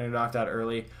champions, getting knocked out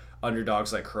early,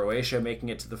 underdogs like Croatia making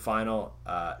it to the final,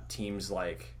 teams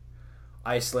like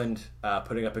Iceland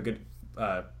putting up a good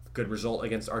good result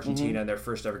against Argentina in their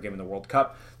first ever game in the World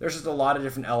Cup. There's just a lot of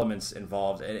different elements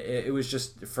involved, and it was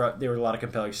just there were a lot of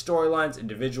compelling storylines,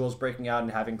 individuals breaking out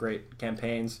and having great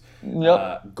campaigns.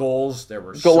 Yep. Goals, there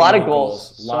were a lot of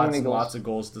goals, lots of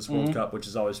goals this World Cup, which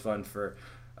is always fun for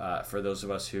those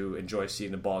of us who enjoy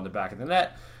seeing the ball in the back of the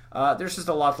net. There's just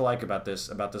a lot to like about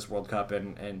this World Cup,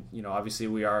 and obviously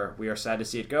we are sad to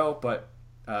see it go, but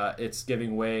it's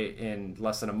giving way in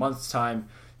less than a month's time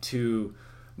to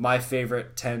my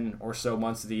favorite 10 or so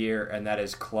months of the year, and that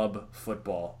is club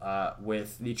football.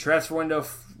 With the transfer window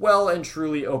well and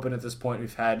truly open at this point,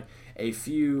 we've had a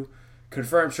few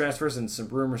confirmed transfers and some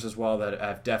rumors as well that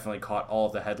have definitely caught all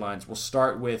of the headlines. We'll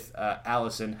start with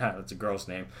Alisson. That's a girl's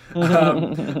name.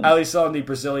 Alisson, the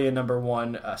Brazilian number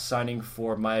one, signing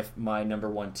for my number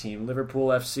one team, Liverpool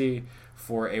FC,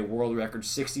 for a world record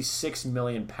 £66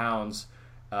 million,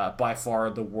 by far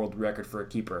the world record for a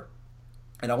keeper.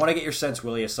 And I want to get your sense,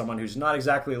 Willie, as someone who's not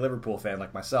exactly a Liverpool fan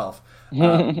like myself.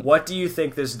 What do you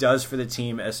think this does for the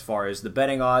team as far as the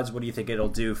betting odds? What do you think it'll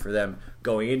do for them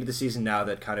going into the season now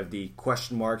that kind of the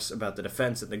question marks about the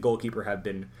defense and the goalkeeper have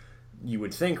been, you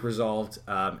would think, resolved,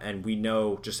 and we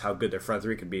know just how good their front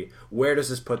three could be? Where does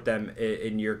this put them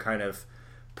in your kind of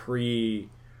pre-preview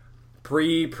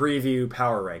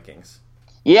power rankings?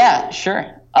 Yeah,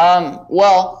 sure.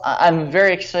 Well, I'm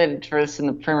very excited for this in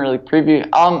the Premier League preview.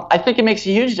 I think it makes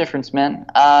a huge difference, man.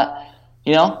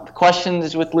 The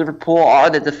questions with Liverpool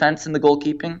are the defense and the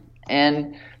goalkeeping,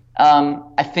 and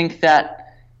I think that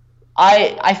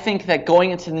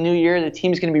going into the new year, the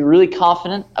team's going to be really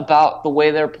confident about the way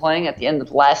they're playing at the end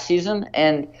of last season.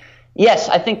 And yes,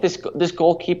 I think this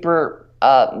goalkeeping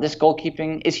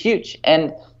is huge.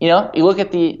 And you look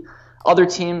at the other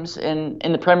teams in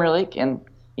the Premier League, and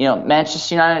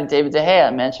Manchester United, David De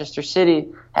Gea. Manchester City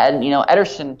had,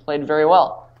 Ederson played very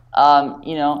well.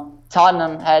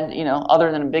 Tottenham had,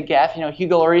 other than a big gaff,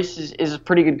 Hugo Lloris is a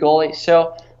pretty good goalie.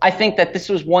 So I think that this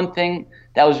was one thing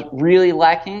that was really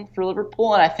lacking for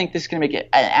Liverpool, and I think this is going to make an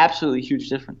absolutely huge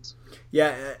difference.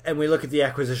 Yeah, and we look at the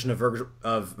acquisition of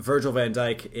Virgil van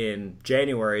Dijk in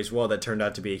January as well. That turned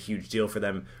out to be a huge deal for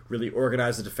them. Really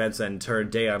organized the defense and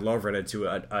turned Dejan Lovren into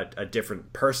a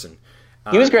different person.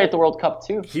 He was great at the World Cup,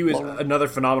 too. He was another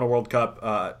phenomenal World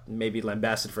Cup, maybe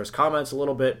lambasted for his comments a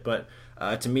little bit, but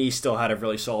to me, still had a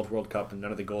really solid World Cup, and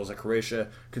none of the goals that Croatia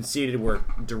conceded were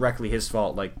directly his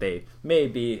fault, like they may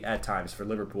be at times for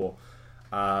Liverpool.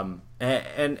 And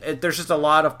there's just a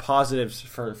lot of positives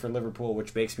for Liverpool,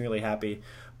 which makes me really happy.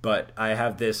 But I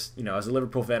have this, as a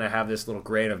Liverpool fan, I have this little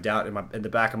grain of doubt in the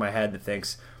back of my head that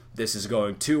thinks this is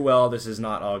going too well. This is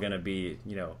not all going to be,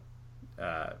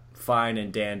 fine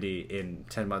and dandy in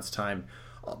 10 months' time.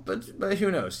 But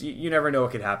who knows? You never know what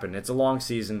could happen. It's a long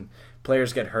season.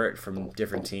 Players get hurt from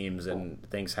different teams, and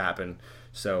things happen.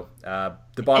 So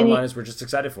the bottom line is we're just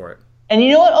excited for it. And you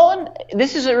know what, Owen?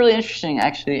 This is really interesting,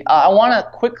 actually. I want to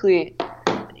quickly,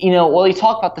 while you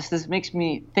talk about this makes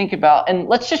me think about, and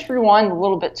let's just rewind a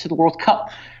little bit to the World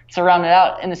Cup to round it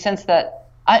out, in the sense that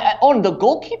Owen, the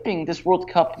goalkeeping this World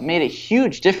Cup made a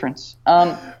huge difference.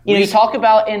 You talk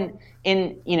about in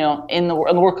the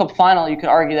World Cup final, you could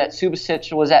argue that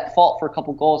Subasic was at fault for a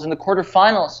couple goals. In the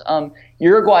quarterfinals,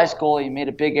 Uruguay's goalie made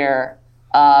a big error.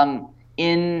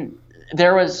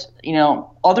 There was,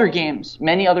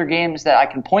 many other games that I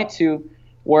can point to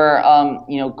where,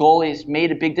 goalies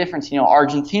made a big difference.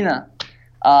 Argentina,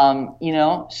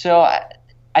 So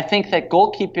I think that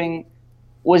goalkeeping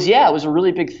was a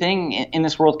really big thing in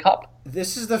this World Cup.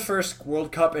 This is the first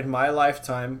World Cup in my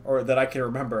lifetime, or that I can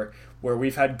remember, where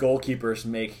we've had goalkeepers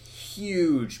make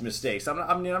huge mistakes.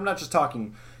 I'm not just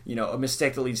talking, a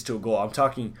mistake that leads to a goal. I'm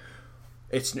talking,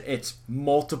 it's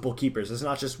multiple keepers. It's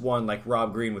not just one like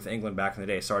Rob Green with England back in the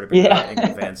day. Sorry to bring up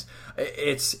England fans.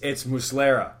 It's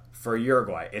Muslera for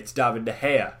Uruguay. It's David De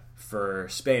Gea for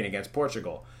Spain against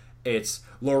Portugal. It's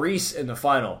Lloris in the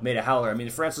final, made a howler. I mean,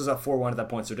 France was up 4-1 at that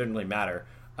point, so it didn't really matter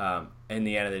in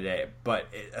the end of the day. But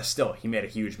still, he made a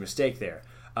huge mistake there.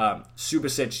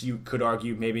 Subasic, you could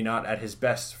argue, maybe not at his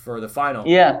best for the final,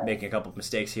 making a couple of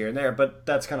mistakes here and there, but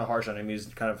that's kind of harsh on him. He's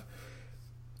kind of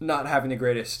not having the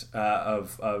greatest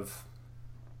of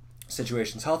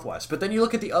situations health-wise. But then you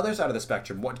look at the other side of the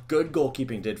spectrum, what good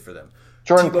goalkeeping did for them.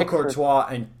 Thibaut Courtois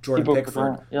and Jordan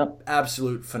Pickford,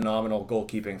 absolute phenomenal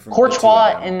goalkeeping from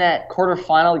Courtois in that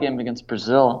quarterfinal game against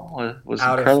Brazil was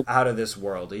incredible. Out of this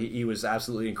world. He was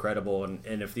absolutely incredible,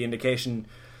 and if the indications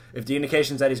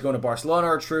that he's going to Barcelona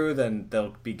are true, then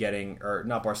they'll be getting, or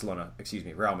not Barcelona,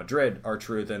 Real Madrid are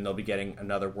true, then they'll be getting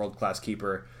another world-class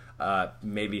keeper,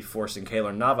 maybe forcing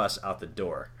Keylor Navas out the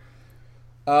door.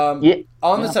 On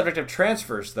the subject of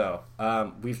transfers, though,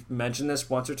 we've mentioned this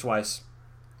once or twice.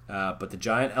 But the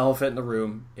giant elephant in the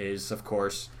room is, of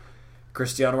course,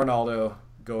 Cristiano Ronaldo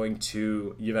going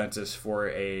to Juventus for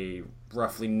a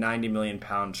roughly £90 million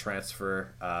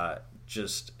transfer.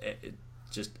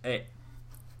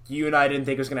 You and I didn't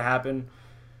think it was going to happen,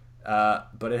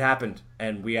 but it happened,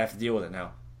 and we have to deal with it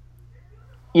now.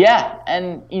 Yeah,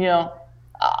 and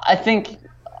I think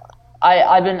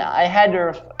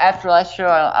after last show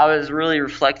I was really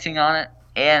reflecting on it,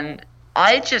 and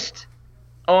I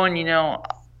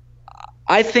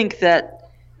think that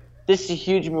this is a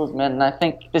huge movement, and I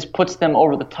think this puts them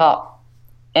over the top.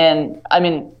 And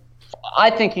I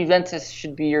think Juventus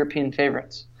should be European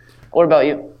favorites. What about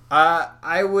you?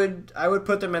 I would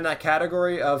put them in that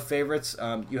category of favorites.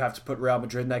 You have to put Real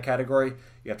Madrid in that category.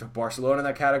 You have to put Barcelona in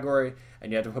that category,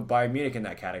 and you have to put Bayern Munich in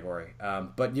that category.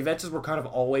 But Juventus were kind of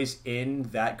always in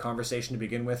that conversation to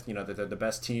begin with. They're the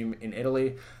best team in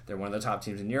Italy. They're one of the top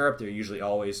teams in Europe. They're usually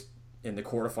always in the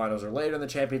quarterfinals or later in the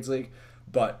Champions League.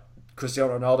 But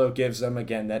Cristiano Ronaldo gives them,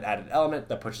 again, that added element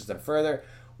that pushes them further.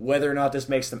 Whether or not this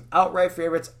makes them outright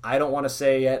favorites, I don't want to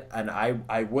say yet, and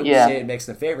I wouldn't say it makes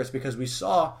them favorites because we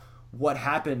saw what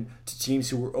happened to teams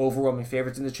who were overwhelming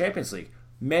favorites in the Champions League.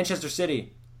 Manchester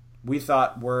City, we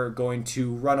thought were going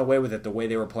to run away with it the way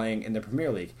they were playing in the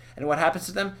Premier League. And what happens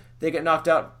to them? They get knocked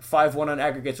out 5-1 on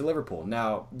aggregate to Liverpool.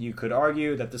 Now, you could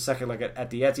argue that the second leg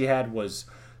at the Etihad was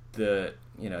there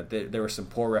were some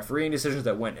poor refereeing decisions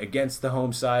that went against the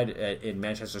home side in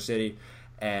Manchester City,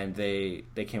 and they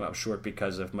came up short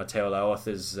because of Mateo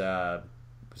Laoth's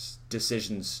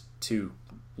decisions to,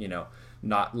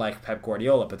 not like Pep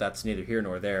Guardiola, but that's neither here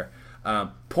nor there.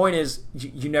 Point is,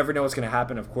 you never know what's going to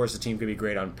happen. Of course, the team could be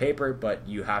great on paper, but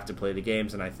you have to play the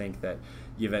games, and I think that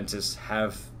Juventus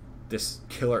have this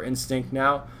killer instinct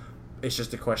now. It's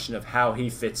just a question of how he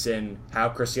fits in, how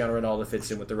Cristiano Ronaldo fits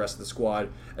in with the rest of the squad,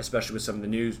 especially with some of the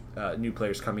new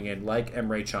players coming in, like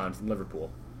Emre Can from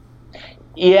Liverpool.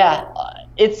 Yeah,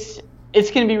 it's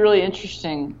going to be really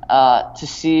interesting to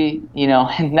see,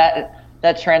 and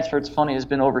that transfer, it's funny, has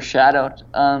been overshadowed.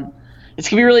 It's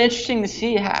going to be really interesting to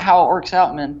see how it works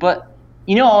out, man. But,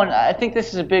 I think this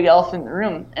is a big elephant in the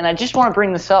room, and I just want to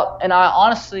bring this up, and I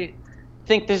honestly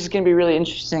think this is going to be really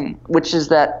interesting, which is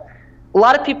that a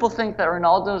lot of people think that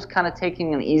Ronaldo is kind of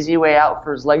taking an easy way out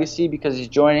for his legacy because he's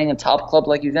joining a top club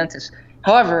like Juventus.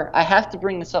 However, I have to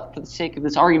bring this up for the sake of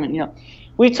this argument.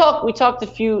 We talked a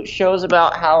few shows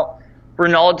about how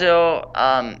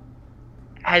Ronaldo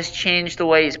has changed the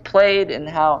way he's played and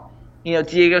how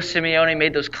Diego Simeone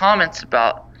made those comments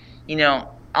about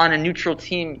on a neutral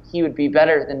team he would be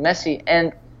better than Messi.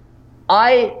 And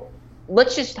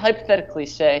let's just hypothetically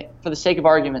say, for the sake of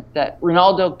argument, that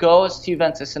Ronaldo goes to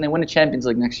Juventus and they win a Champions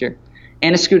League next year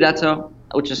and a Scudetto,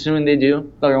 which assuming they do,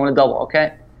 they're going to win a double.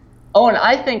 Okay. And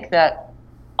I think that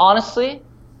honestly,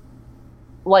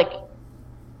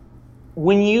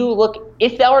 when you look,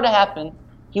 if that were to happen,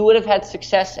 he would have had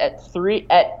success at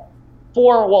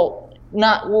four. Well, we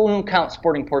won't count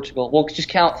Sporting Portugal. We'll just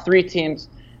count three teams: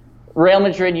 Real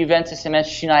Madrid, Juventus, and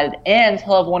Manchester United. And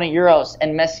he'll have won a Euros,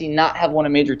 and Messi not have won a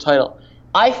major title.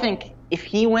 I think if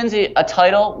he wins a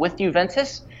title with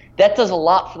Juventus, that does a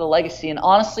lot for the legacy, and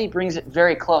honestly brings it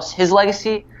very close. His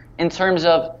legacy, in terms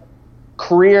of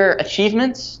career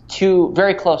achievements, to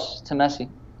very close to Messi.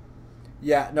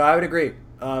 Yeah, no, I would agree.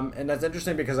 And that's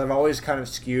interesting because I've always kind of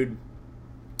skewed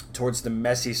towards the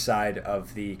Messi side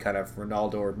of the kind of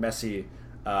Ronaldo or Messi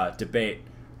debate.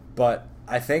 But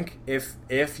I think if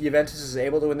Juventus is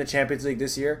able to win the Champions League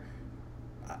this year,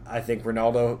 I think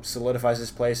Ronaldo solidifies his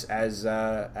place as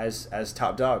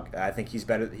top dog. I think he's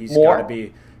better. He's got to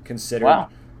be considered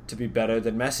to be better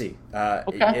than Messi.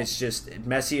 Okay. It's just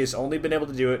Messi has only been able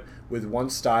to do it with one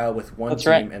style, with one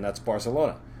team, and that's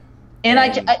Barcelona.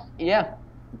 And yeah.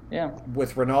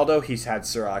 With Ronaldo, he's had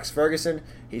Sir Alex Ferguson,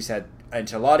 he's had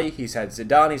Ancelotti, he's had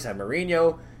Zidane, he's had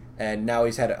Mourinho, and now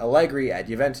he's had Allegri at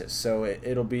Juventus. So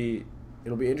it'll be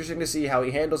interesting to see how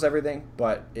he handles everything.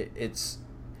 But it's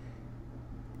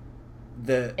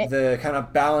the kind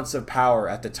of balance of power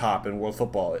at the top in world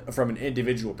football from an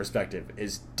individual perspective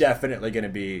is definitely going to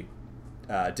be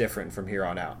different from here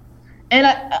on out. And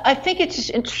I think it's just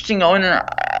interesting, Owen, and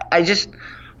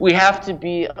we have to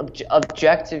be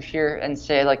objective here and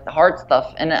say like the hard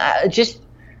stuff. And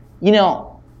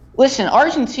listen,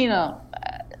 Argentina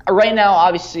right now,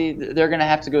 obviously they're going to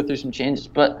have to go through some changes,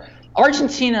 but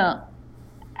Argentina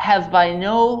have by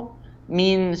no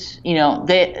means been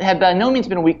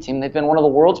a weak team. They've been one of the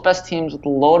world's best teams with a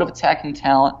load of attacking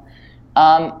talent.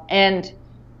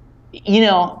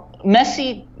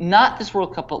 Messi, not this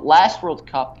World Cup, but last World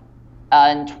Cup,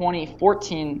 in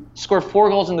 2014, scored 4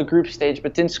 goals in the group stage,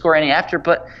 but didn't score any after.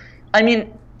 But,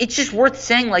 it's just worth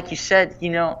saying, like you said,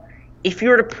 if you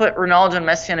were to put Ronaldo and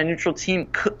Messi on a neutral team,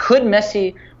 could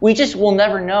Messi, we just will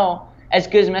never know, as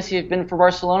good as Messi has been for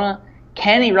Barcelona,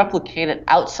 can he replicate it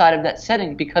outside of that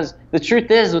setting? Because the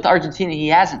truth is, with Argentina, he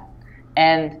hasn't.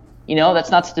 And, that's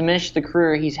not to diminish the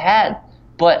career he's had.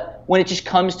 But when it just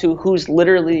comes to who's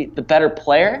literally the better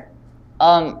player,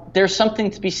 there's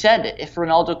something to be said if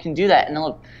Ronaldo can do that.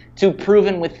 And to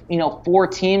proven with, 4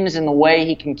 teams and the way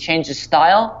he can change his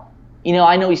style.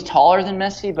 I know he's taller than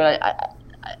Messi, but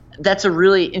that's a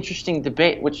really interesting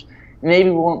debate, which maybe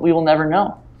we will never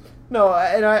know. No,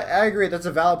 and I agree. That's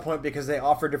a valid point because they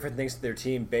offer different things to their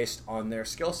team based on their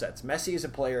skill sets. Messi is a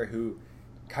player who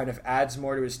kind of adds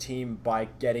more to his team by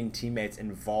getting teammates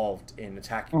involved in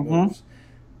attacking moves.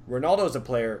 Ronaldo is a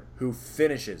player who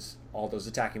finishes all those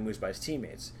attacking moves by his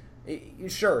teammates.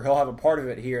 Sure, he'll have a part of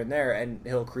it here and there, and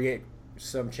he'll create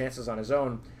some chances on his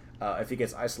own if he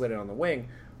gets isolated on the wing.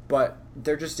 But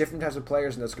they're just different types of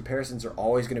players, and those comparisons are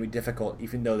always going to be difficult,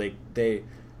 even though they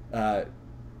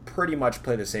pretty much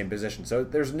play the same position. So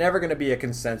there's never going to be a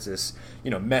consensus,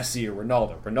 Messi or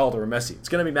Ronaldo or Messi. It's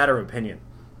going to be a matter of opinion.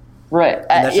 Right.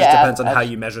 And that just depends on how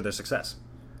you measure their success.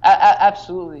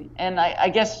 Absolutely. And I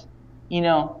guess,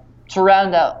 to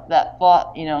round out that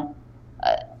thought,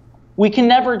 we can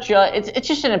never judge. It's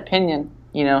just an opinion,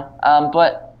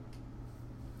 but,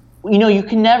 you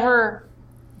can never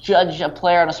judge a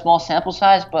player on a small sample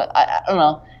size, but I don't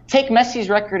know. Take Messi's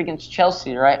record against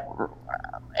Chelsea, right?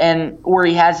 And where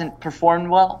he hasn't performed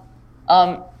well.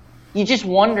 You just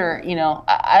wonder,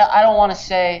 I don't want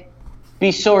to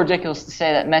be so ridiculous to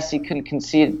say that Messi couldn't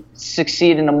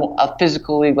succeed in a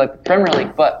physical league like the Premier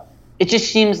League, but it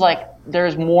just seems like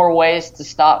there's more ways to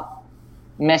stop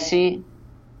Messi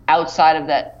outside of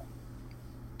that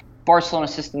Barcelona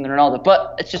system than Ronaldo.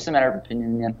 But it's just a matter of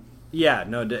opinion in the end. Yeah,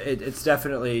 no, it's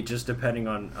definitely just depending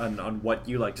on what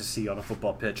you like to see on a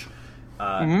football pitch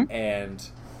and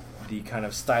the kind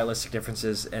of stylistic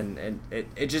differences, and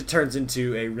it just turns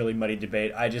into a really muddy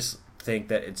debate. I just think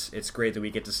that it's great that we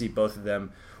get to see both of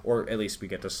them, or at least we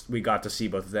got to see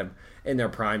both of them in their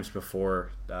primes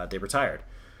before they retired.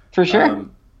 For sure.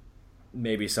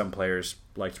 Maybe some players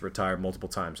like to retire multiple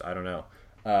times. I don't know.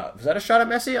 Was that a shot at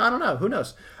Messi? I don't know. Who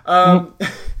knows?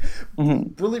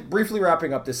 Really briefly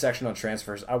wrapping up this section on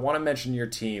transfers, I want to mention your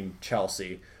team,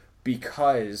 Chelsea,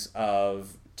 because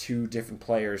of 2 different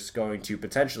players going to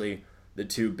potentially the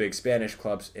 2 big Spanish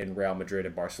clubs in Real Madrid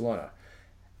and Barcelona.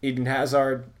 Eden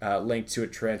Hazard linked to a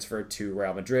transfer to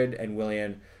Real Madrid, and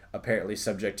Willian apparently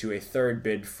subject to a 3rd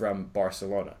bid from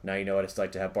Barcelona. Now you know what it's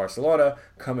like to have Barcelona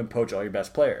come and poach all your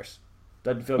best players.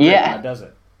 Doesn't feel good, does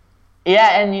it?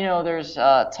 Yeah, and there's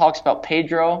talks about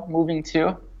Pedro moving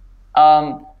too.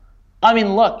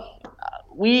 Look,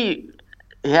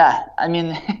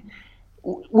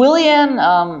 Willian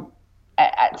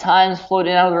at times float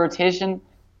in out of the rotation.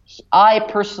 I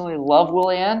personally love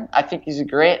Willian. I think he's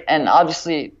great, and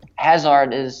obviously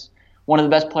Hazard is one of the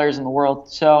best players in the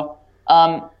world. So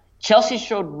Chelsea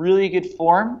showed really good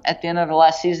form at the end of the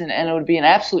last season, and it would be an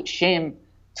absolute shame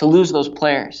to lose those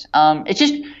players. It's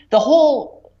just the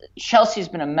whole Chelsea's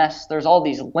been a mess. There's all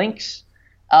these links.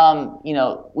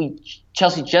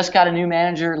 Chelsea just got a new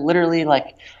manager, literally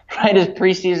right as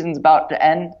preseason's about to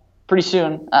end, pretty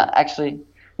soon. Actually,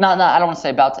 not I don't want to say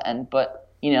about to end, but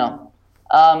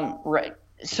right.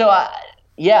 So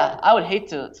I would hate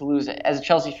to lose it as a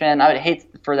Chelsea fan. I would hate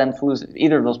for them to lose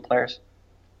either of those players.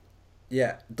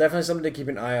 Yeah, definitely something to keep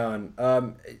an eye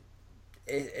on.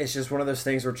 It's just one of those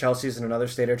things where Chelsea's in another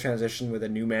state of transition with a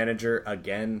new manager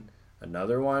again.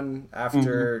 Another one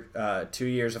after 2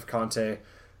 years of Conte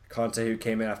who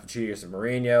came in after 2 years of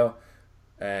Mourinho,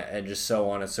 and just so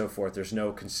on and so forth. There's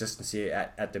no consistency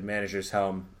at the manager's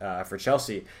helm for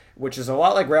Chelsea, which is a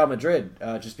lot like Real Madrid,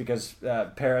 just because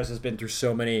Perez has been through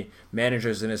so many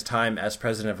managers in his time as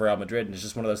president of Real Madrid, and it's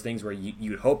just one of those things where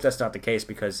you'd hope that's not the case,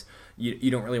 because you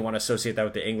don't really want to associate that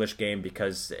with the English game,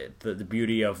 because the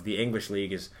beauty of the English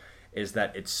league is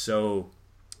that it's so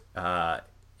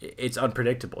it's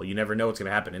unpredictable. You never know what's going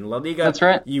to happen. In La Liga, that's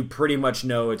right. You pretty much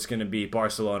know it's going to be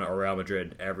Barcelona or Real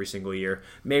Madrid every single year.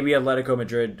 Maybe Atletico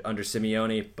Madrid under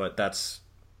Simeone, but that's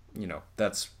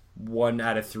 1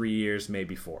 out of 3 years,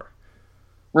 maybe 4.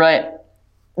 Right.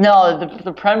 No,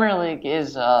 the Premier League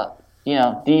is the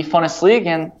funnest league,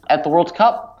 and at the World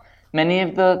Cup, many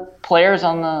of the players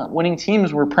on the winning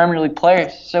teams were Premier League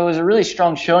players. So it was a really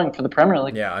strong showing for the Premier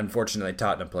League. Yeah, unfortunately,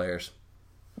 Tottenham players.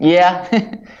 Yeah.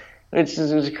 It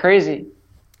was crazy.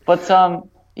 But,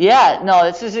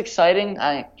 this is exciting.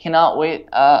 I cannot wait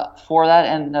for that.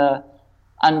 And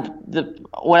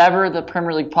whatever the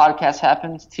Premier League podcast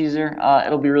happens, teaser,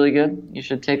 it'll be really good. You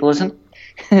should take a listen.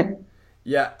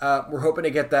 Yeah, we're hoping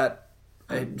to get that.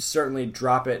 Certainly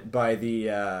drop it by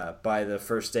the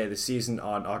first day of the season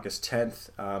on August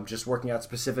 10th. Just working out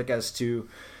specific as to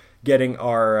getting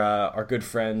our good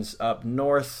friends up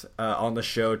north on the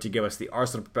show to give us the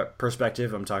Arsenal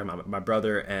perspective. I'm talking about my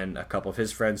brother and a couple of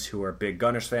his friends who are big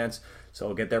Gunners fans. So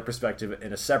we'll get their perspective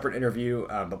in a separate interview,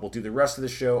 but we'll do the rest of the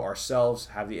show ourselves,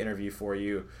 have the interview for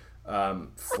you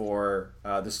for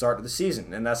the start of the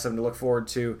season. And that's something to look forward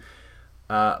to.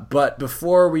 But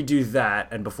before we do that,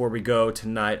 and before we go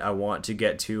tonight, I want to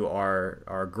get to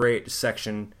our great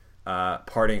section,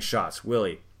 parting shots.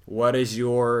 Willie, what is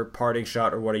your parting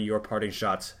shot, or what are your parting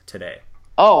shots today?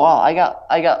 Oh wow,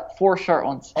 I got 4 short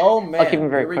ones. Oh man, I'll keep them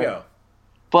very here we quick. go.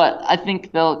 But I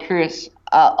think they'll curious.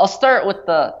 I'll start with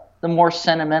the more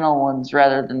sentimental ones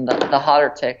rather than the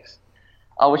hotter takes,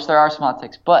 which there are some hot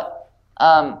takes. But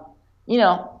I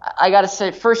got to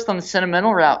say first on the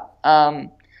sentimental route.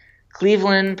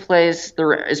 Cleveland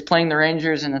is playing the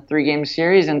Rangers in a 3-game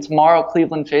series, and tomorrow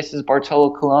Cleveland faces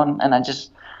Bartolo Colon, and I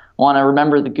just want to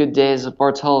remember the good days of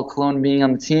Bartolo Colon being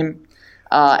on the team,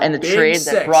 and the trade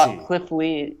that brought Cliff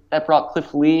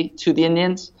Lee to the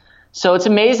Indians. So it's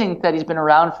amazing that he's been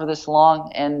around for this long,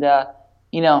 and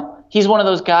he's one of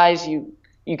those guys you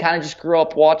kind of just grew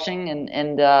up watching,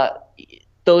 and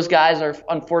those guys are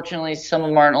unfortunately some of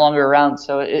them are no longer around.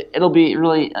 So it'll be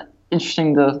really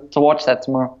interesting to watch that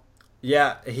tomorrow.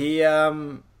 Yeah, he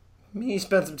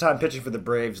spent some time pitching for the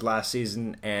Braves last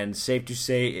season, and safe to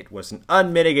say it was an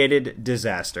unmitigated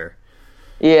disaster.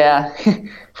 Yeah,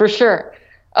 for sure.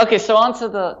 Okay, so on to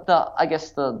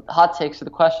the hot takes of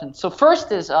the question. So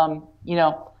first is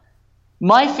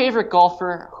my favorite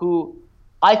golfer who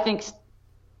I think,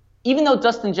 even though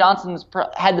Dustin Johnson's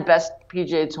had the best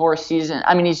PGA Tour season,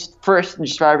 I mean he's first in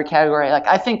just about every category. Like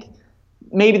I think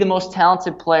maybe the most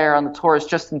talented player on the tour is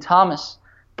Justin Thomas.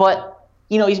 But,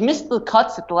 he's missed the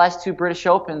cuts at the last 2 British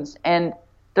Opens, and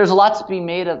there's a lot to be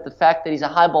made of the fact that he's a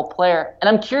high ball player. And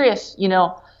I'm curious,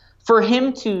 for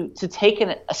him to take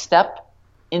a step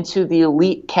into the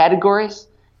elite categories,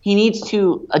 he needs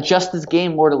to adjust his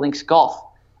game more to links golf.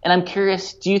 And I'm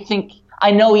curious, I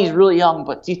know he's really young,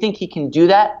 but do you think he can do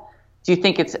that? Do you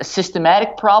think it's a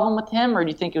systematic problem with him, or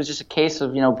do you think it was just a case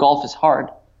of, golf is hard?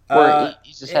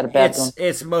 He's just had a bad one.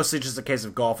 It's mostly just a case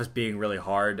of golf as being really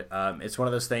hard. It's one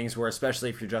of those things where, especially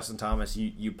if you're Justin Thomas,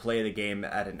 you play the game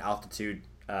at an altitude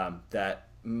that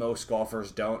most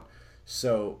golfers don't.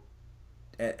 So,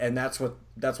 and that's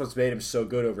what's made him so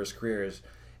good over his career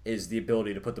is the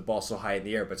ability to put the ball so high in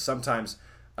the air. But sometimes,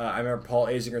 I remember Paul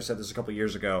Azinger said this a couple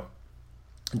years ago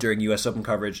during U.S. Open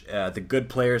coverage. The good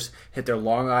players hit their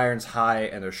long irons high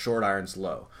and their short irons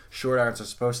low. Short irons are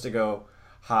supposed to go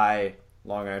high.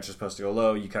 Long irons are supposed to go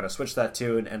low. You kind of switch that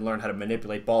to and learn how to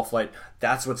manipulate ball flight.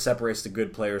 That's what separates the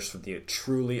good players from the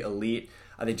truly elite.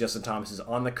 I think Justin Thomas is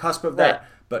on the cusp of that,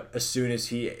 but as soon as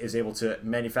he is able to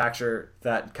manufacture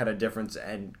that kind of difference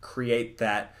and create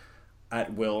that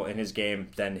at will in his game,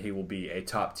 then he will be a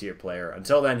top-tier player.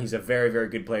 Until then, he's a very, very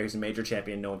good player. He's a major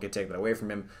champion. No one can take that away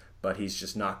from him, but he's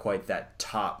just not quite that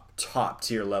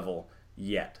top-tier level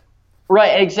yet.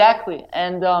 Right, exactly.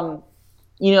 And that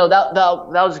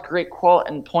was a great quote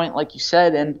and point, like you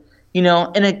said, and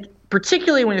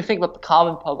particularly when you think about the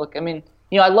common public. I mean,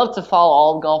 I love to follow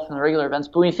all of golf and the regular events,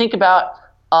 but when you think about,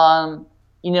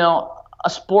 a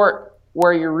sport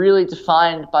where you're really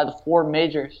defined by the 4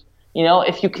 majors,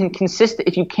 if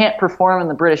you can't perform in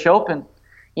the British Open,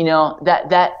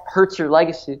 that hurts your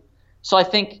legacy. So I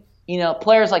think,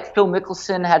 players like Phil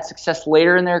Mickelson had success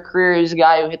later in their career. He's a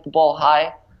guy who hit the ball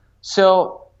high.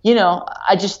 So,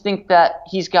 I just think that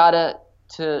he's got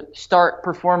to start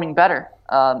performing better,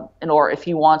 or if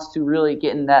he wants to really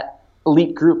get in that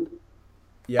elite group.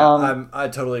 Yeah, I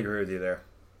totally agree with you there.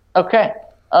 Okay,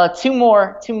 two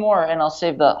more, and I'll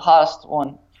save the hottest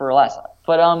one for last.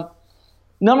 But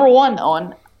number 1,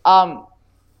 Owen,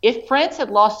 if France had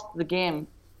lost the game,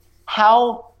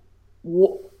 how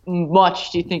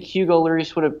much do you think Hugo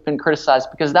Lloris would have been criticized?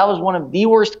 Because that was one of the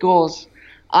worst goals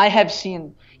I have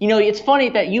seen. It's funny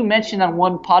that you mentioned on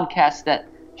one podcast that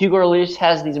Hugo Lloris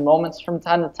has these moments from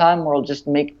time to time where he'll just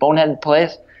make boneheaded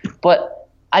plays. But,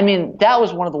 I mean, that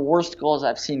was one of the worst goals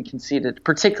I've seen conceded,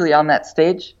 particularly on that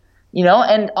stage.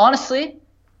 And honestly,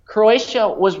 Croatia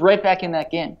was right back in that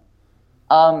game.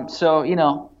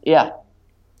 Yeah.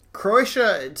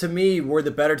 Croatia, to me, were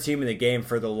the better team in the game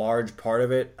for the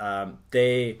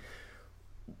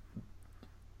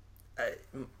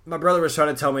my brother was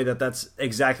trying to tell me that that's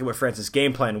exactly what France's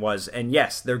game plan was, and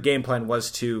yes, their game plan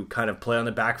was to kind of play on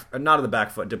the back, not on the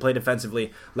back foot, to play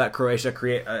defensively, let Croatia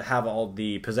have all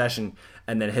the possession,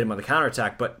 and then hit them on the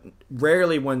counterattack. But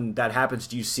rarely, when that happens,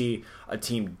 do you see a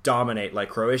team dominate like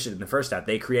Croatia in the first half.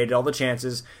 They created all the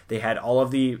chances, they had all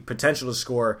of the potential to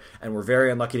score, and were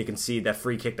very unlucky to concede that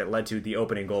free kick that led to the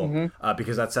opening goal,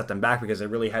 because that set them back because they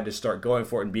really had to start going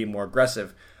for it and being more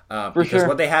aggressive. Because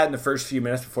what they had in the first few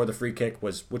minutes before the free kick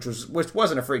which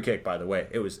wasn't a free kick, by the way.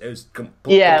 It was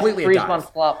completely a dive.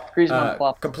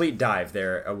 Flop. Complete dive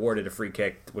there, awarded a free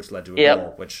kick, which led to a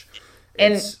goal, which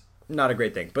is not a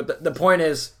great thing. But the point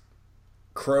is,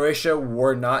 Croatia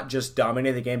were not just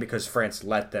dominating the game because France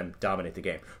let them dominate the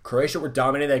game. Croatia were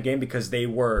dominating that game because they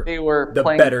were the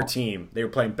better team. They were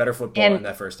playing better football in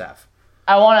that first half.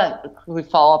 I want to quickly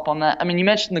follow up on that. I mean, you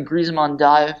mentioned the Griezmann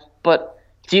dive, but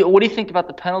what do you think about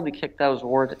the penalty kick that was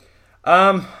awarded?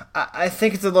 I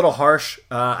think it's a little harsh.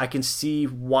 I can see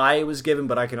why it was given,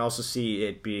 but I can also see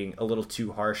it being a little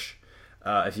too harsh.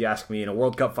 If you ask me, in a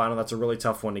World Cup final, that's a really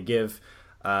tough one to give.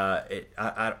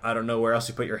 I don't know where else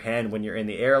you put your hand when you're in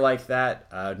the air like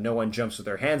that. No one jumps with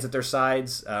their hands at their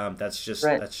sides. That's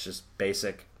just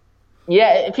basic.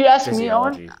 Yeah, if you ask me,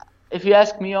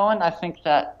 Owen, I think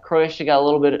that Croatia got a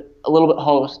little bit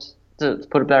hosed, to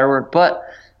put a better word, but.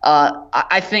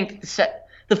 I think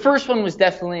the first one was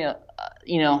definitely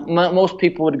most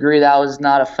people would agree that was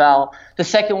not a foul. The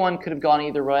second one could have gone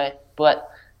either way, but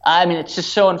I mean, it's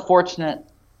just so unfortunate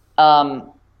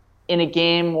in a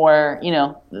game where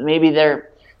maybe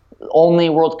their only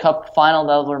World Cup final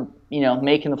that they'll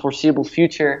make in the foreseeable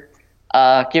future,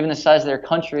 given the size of their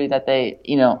country, that they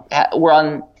were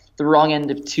on the wrong end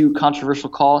of two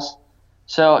controversial calls.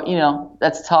 So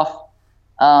that's tough.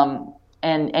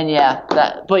 But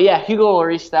Hugo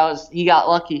Lloris, he got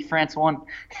lucky. France won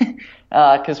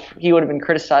because he would have been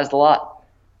criticized a lot.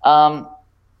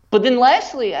 But then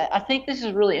lastly, I think this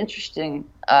is really interesting.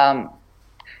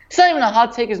 It's not even a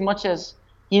hot take as much as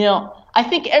I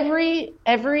think every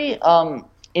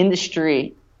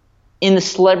industry in the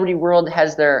celebrity world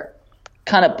has their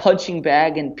kind of punching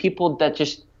bag, and people that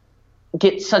just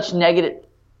get such negative.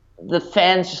 The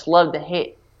fans just love to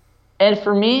hate, and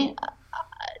for me.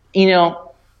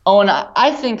 Owen,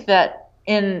 I think that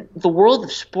in the world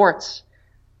of sports,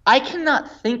 I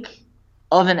cannot think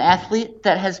of an athlete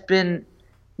that has been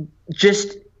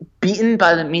just beaten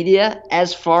by the media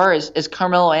as far as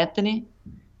Carmelo Anthony.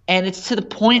 And it's to the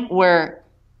point where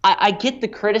I get the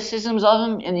criticisms of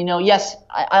him. And, yes,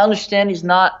 I understand he's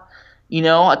not,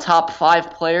 a top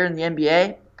 5 player in the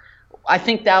NBA. I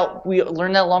think that we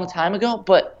learned that a long time ago.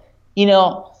 But,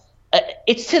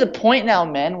 it's to the point now,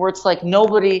 man, where it's like a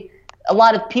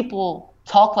lot of people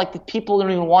talk like the people don't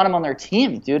even want him on their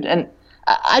team, dude. And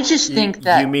I just think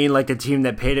that... You mean like the team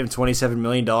that paid him $27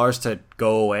 million to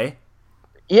go away?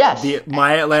 Yes.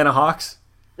 My Atlanta Hawks?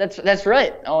 That's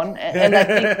right, Owen. And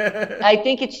I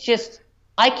think it's just...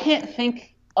 I can't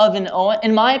think of an Owen...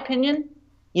 In my opinion,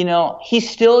 he's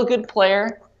still a good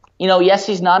player. Yes,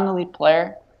 he's not an elite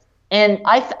player. And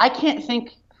I can't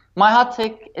think... My hot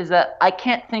take is that I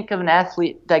can't think of an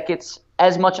athlete that gets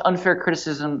as much unfair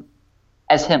criticism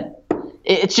as him.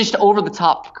 It's just over the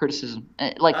top criticism,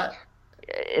 in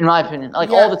my opinion.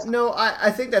 All the time. No,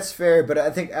 I think that's fair, but I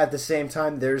think at the same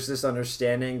time there's this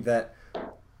understanding that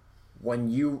when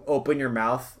you open your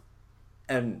mouth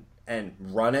and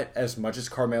run it as much as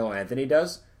Carmelo Anthony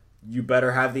does, you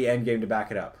better have the end game to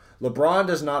back it up. LeBron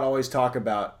does not always talk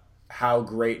about how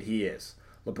great he is.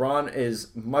 LeBron is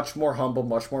much more humble,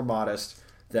 much more modest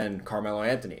than Carmelo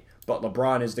Anthony. But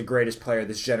LeBron is the greatest player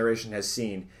this generation has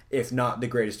seen, if not the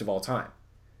greatest of all time.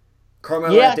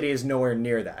 Carmelo Anthony is nowhere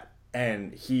near that.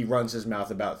 And he runs his mouth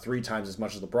about 3 times as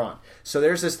much as LeBron. So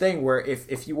there's this thing where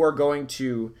if you are going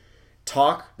to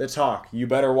talk the talk, you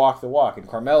better walk the walk. And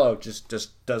Carmelo just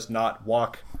does not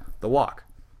walk the walk.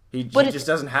 He just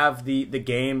doesn't have the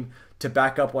game to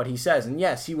back up what he says. And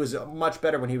yes, he was much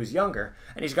better when he was younger,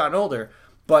 and he's gotten older.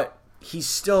 But he's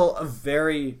still a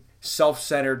very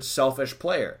self-centered, selfish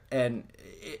player. And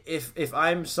if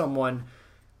I'm someone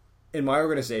in my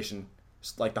organization,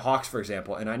 like the Hawks, for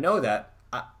example, and I know that,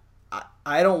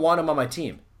 I don't want him on my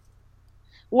team.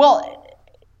 Well,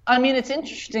 I mean, it's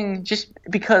interesting just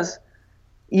because,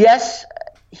 yes,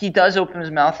 he does open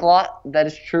his mouth a lot. That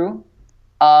is true.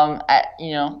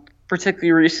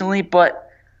 Particularly recently, but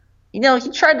he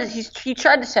tried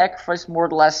to sacrifice more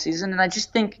the last season, and I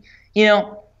just think.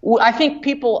 I think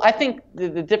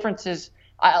the difference is,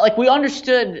 we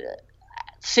understood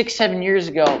 6-7 years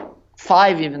ago,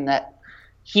 5 even, that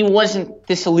he wasn't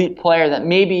this elite player that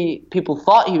maybe people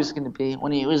thought he was going to be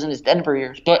when he was in his Denver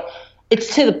years. But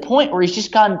it's to the point where he's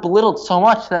just gotten belittled so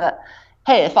much that,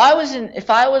 hey, if I was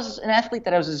an athlete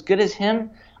that I was as good as him,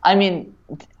 I mean,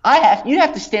 you'd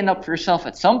have to stand up for yourself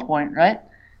at some point, right?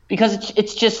 Because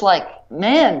it's just like,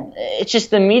 man, it's just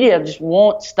the media just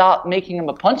won't stop making him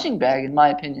a punching bag, in my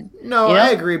opinion. No, I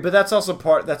agree, but that's also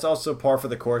par for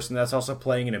the course, and that's also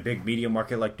playing in a big media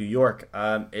market like New York.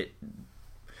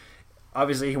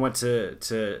 Obviously, he went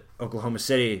to Oklahoma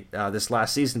City this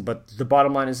last season, but the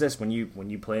bottom line is this: when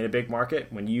you play in a big market,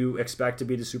 when you expect to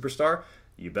be the superstar,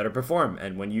 you better perform,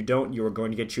 and when you don't, you are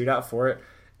going to get chewed out for it.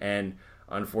 And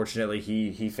unfortunately,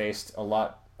 he faced a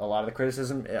lot of the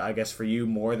criticism, I guess, for you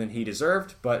more than he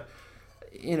deserved. But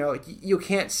you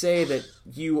can't say that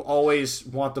you always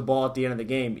want the ball at the end of the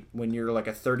game when you're like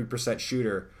a 30%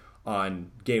 shooter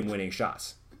on game-winning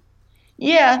shots.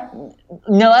 Yeah,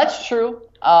 no, that's true.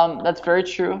 That's very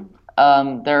true.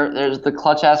 There's the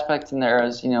clutch aspect, and there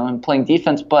is in playing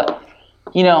defense. But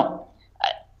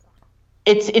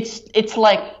it's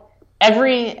like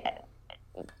every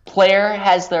player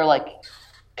has their like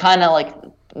kind of like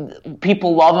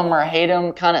people love him or hate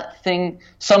him kind of thing.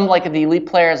 Some like the elite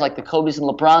players like the Kobe's and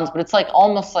LeBrons, but it's like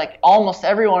almost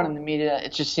everyone in the media,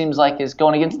 it just seems like, is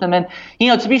going against them. And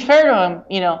to be fair to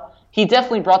him, he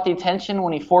definitely brought the attention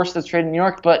when he forced the trade in New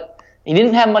York, but he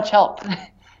didn't have much help.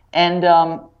 And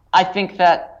I think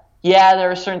that,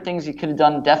 there are certain things he could have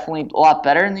done definitely a lot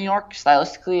better in New York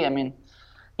stylistically. I mean,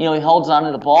 he holds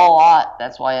onto the ball a lot.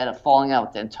 That's why he had a falling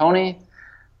out with D'Antoni.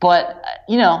 But,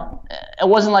 it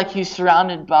wasn't like he was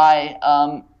surrounded by,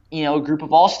 a group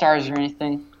of all-stars or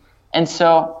anything. And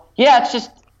so,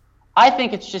 I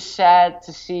think it's just sad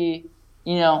to see,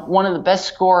 one of the best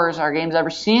scorers our game's ever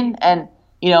seen. And,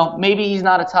 maybe he's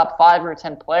not a top 5 or a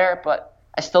 10 player, but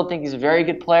I still think he's a very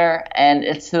good player. And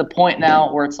it's to the point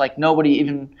now where it's like nobody,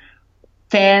 even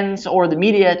fans or the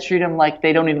media, treat him like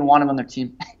they don't even want him on their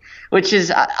team. Which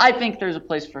is, I think there's a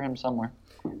place for him somewhere,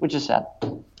 which is sad.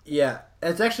 Yeah,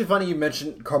 it's actually funny you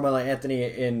mentioned Carmelo Anthony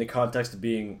in the context of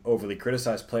being overly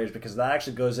criticized players, because that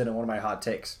actually goes into one of my hot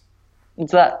takes.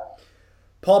 What's that?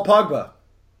 Paul Pogba.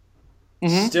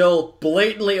 Mm-hmm. Still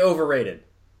blatantly overrated.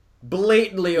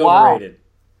 Overrated.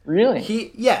 Really?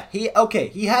 He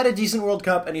had a decent World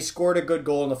Cup and he scored a good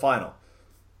goal in the final.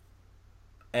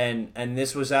 And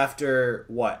this was after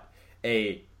what?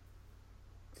 A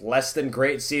less than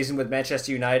great season with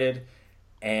Manchester United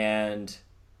and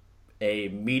a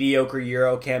mediocre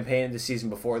Euro campaign the season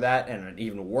before that, and an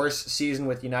even worse season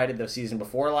with United the season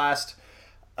before last.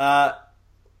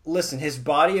 Listen, his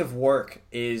body of work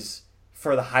is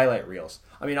for the highlight reels.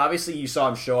 I mean, obviously you saw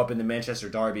him show up in the Manchester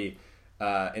Derby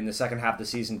in the second half of the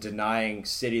season, denying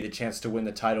City the chance to win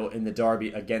the title in the Derby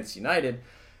against United.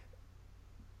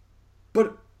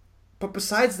 But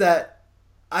besides that,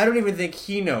 I don't even think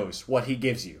he knows what he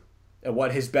gives you and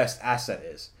what his best asset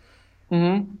is.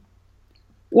 Mm-hmm.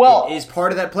 Well, is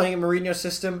part of that playing in Mourinho's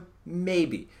system?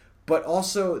 Maybe. But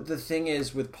also the thing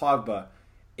is with Pogba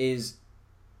is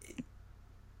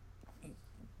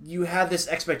you have this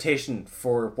expectation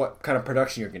for what kind of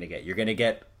production you're going to get. You're going to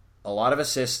get a lot of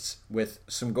assists with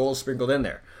some goals sprinkled in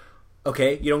there.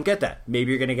 Okay, you don't get that.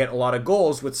 Maybe you're going to get a lot of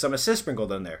goals with some assists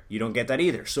sprinkled in there. You don't get that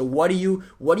either. So what do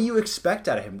you expect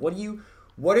out of him? What do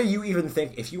you even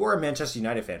think, if you are a Manchester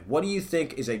United fan, what do you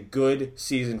think is a good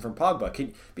season from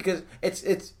Pogba? Because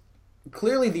it's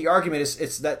clearly the argument is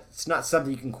it's not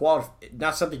something you can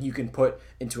not something you can put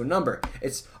into a number.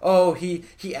 It's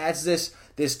he adds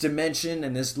this dimension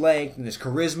and this length and this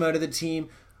charisma to the team.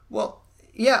 Well,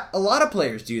 yeah, a lot of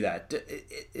players do that.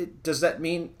 Does that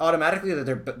mean automatically that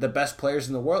they're the best players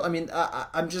in the world? I mean,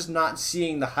 I'm just not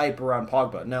seeing the hype around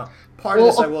Pogba. Now, part of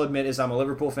this, I will admit, is I'm a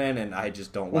Liverpool fan, and I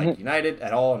just don't like United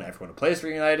at all, and everyone who plays for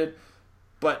United.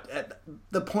 But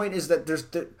the point is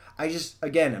that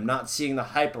I'm not seeing the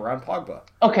hype around Pogba.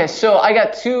 Okay, so I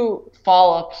got 2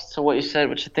 follow-ups to what you said,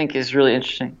 which I think is really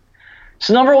interesting.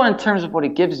 So number one, in terms of what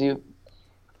it gives you,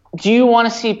 do you want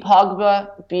to see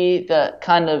Pogba be the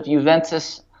kind of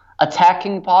Juventus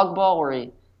attacking Pogba where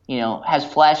he, has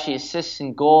flashy assists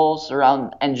and goals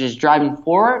around and just driving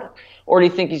forward? Or do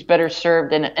you think he's better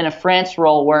served in a France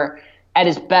role where at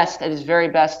his very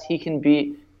best, he can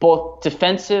be both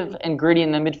defensive and gritty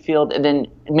in the midfield and then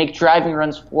make driving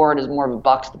runs forward as more of a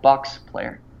box-to-box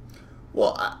player?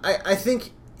 Well, I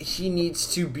think he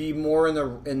needs to be more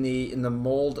in the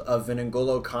mold of an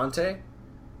N'Golo Kante,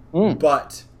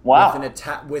 but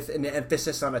with an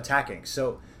emphasis on attacking.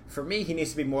 So for me, he needs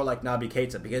to be more like Naby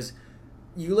Keita, because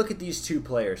you look at these two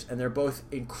players and they're both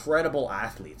incredible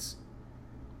athletes,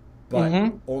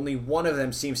 but only one of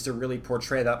them seems to really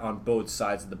portray that on both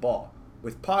sides of the ball.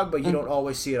 With Pogba, you don't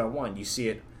always see it on one. You see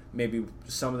it maybe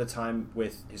some of the time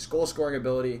with his goal scoring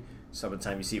ability, some of the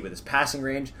time you see it with his passing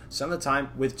range, some of the time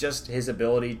with just his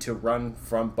ability to run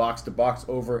from box to box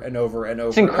over and over and over.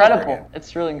 It's incredible.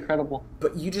 It's really incredible.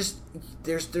 But you just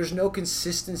there's no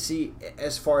consistency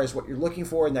as far as what you're looking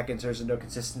for, and there's no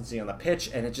consistency on the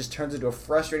pitch, and it just turns into a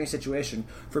frustrating situation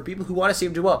for people who want to see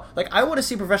him do well. Like, I want to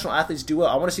see professional athletes do well.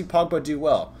 I want to see Pogba do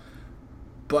well.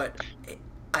 But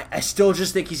I still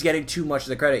just think he's getting too much of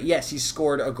the credit. Yes, he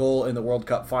scored a goal in the World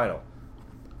Cup final.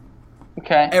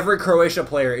 Okay. Every Croatia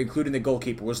player, including the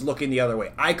goalkeeper, was looking the other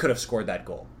way. I could have scored that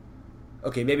goal.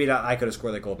 Okay, maybe not I could have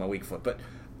scored that goal with my weak foot, but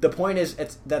the point is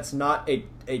that's not a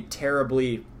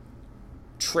terribly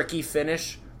tricky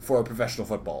finish for a professional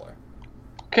footballer.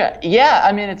 Okay. Yeah,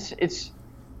 I mean, it's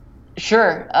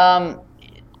sure.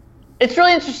 It's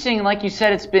really interesting. Like you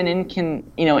said, it's been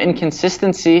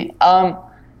inconsistency.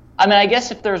 I mean, I guess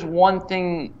if there's one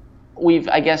thing we've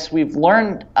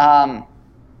learned,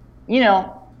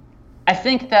 I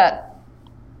think that,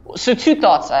 so two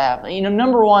thoughts I have.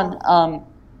 Number one,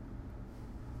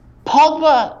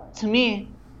 Pogba, to me,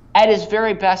 at his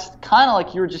very best, kind of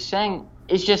like you were just saying,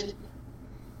 is just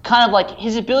kind of like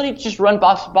his ability to just run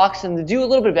box to box and to do a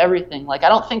little bit of everything. Like, I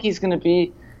don't think he's going to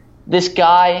be this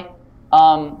guy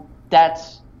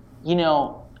that's,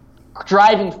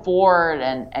 driving forward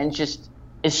and just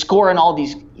is scoring all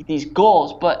these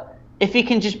goals. But if he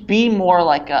can just be more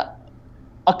like a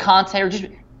Conte, or just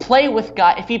play with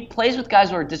guys, if he plays with guys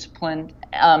who are disciplined,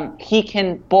 he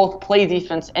can both play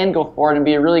defense and go forward and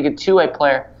be a really good two-way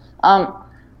player. But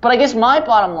I guess my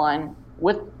bottom line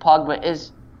with Pogba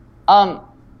is, do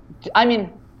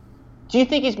you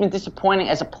think he's been disappointing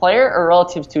as a player or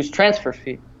relative to his transfer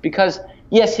fee? Because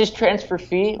yes, his transfer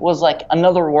fee was like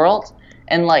another world,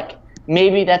 and like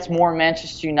maybe that's more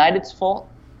Manchester United's fault.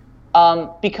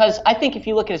 Because I think if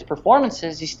you look at his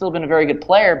performances, he's still been a very good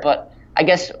player, but I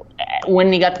guess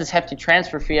when he got this hefty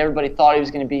transfer fee, everybody thought he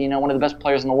was going to be, one of the best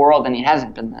players in the world, and he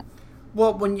hasn't been that.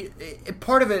 Well,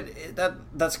 part of it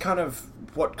that's kind of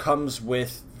what comes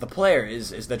with the player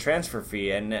is the transfer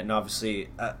fee, and obviously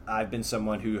I've been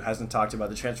someone who hasn't talked about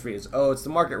the transfer fee as it's the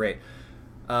market rate,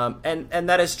 and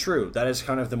that is true. That is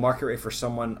kind of the market rate for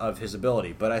someone of his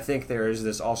ability. But I think there is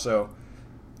this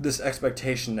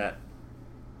expectation that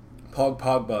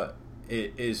Pogba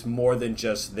is more than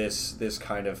just this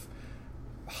kind of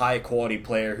high quality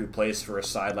player who plays for a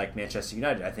side like Manchester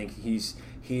United. I think he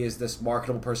is this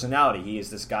marketable personality. He is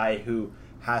this guy who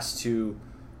has to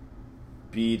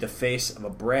be the face of a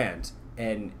brand,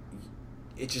 and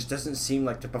it just doesn't seem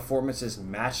like the performances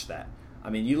match that. I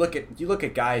mean, you look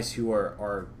at guys who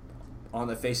are on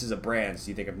the faces of brands.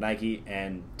 You think of Nike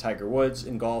and Tiger Woods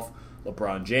in golf,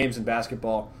 LeBron James in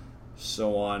basketball,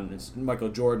 so on. It's Michael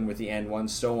Jordan with the N1,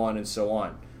 so on and so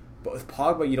on. But with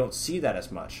Pogba, you don't see that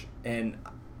as much. And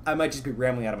I might just be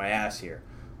rambling out of my ass here,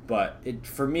 but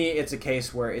for me, it's a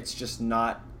case where it's just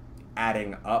not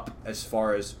adding up as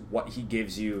far as what he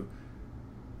gives you,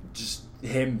 just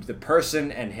him the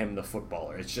person and him the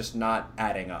footballer. It's just not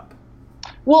adding up.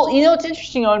 Well, it's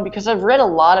interesting, Owen, because I've read a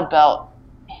lot about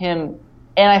him,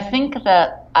 and I think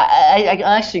that I'm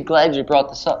actually glad you brought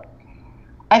this up.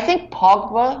 I think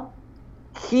Pogba,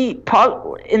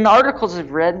 in the articles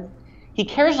I've read, he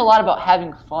cares a lot about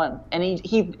having fun, and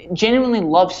he genuinely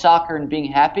loves soccer and being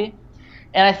happy.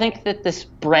 And I think that this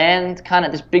brand, kind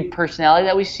of this big personality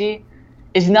that we see,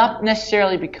 is not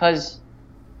necessarily because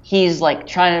he's like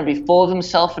trying to be full of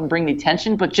himself and bring the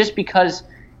attention, but just because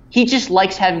he just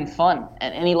likes having fun,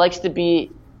 and he likes to be,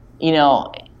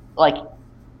 like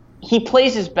he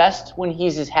plays his best when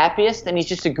he's his happiest, and he's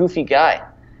just a goofy guy.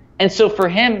 And so for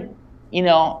him,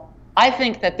 I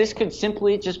think that this could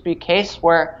simply just be a case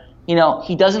where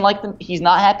he doesn't like he's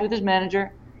not happy with his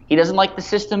manager. He doesn't like the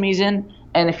system he's in.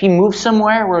 And if he moves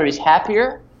somewhere where he's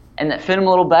happier and that fit him a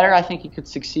little better, I think he could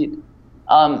succeed.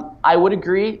 I would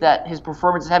agree that his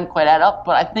performances haven't quite add up,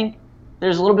 but I think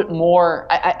there's a little bit more.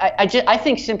 I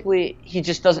think simply he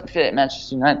just doesn't fit at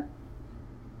Manchester United.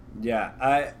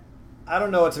 Yeah, I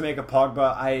don't know what to make of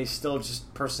Pogba. I still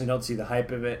just personally don't see the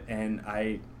hype of it, and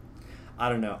I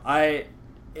don't know.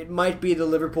 It might be the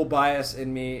Liverpool bias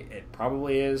in me. It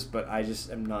probably is, but I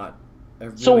just am not. I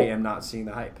really am not seeing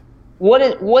the hype.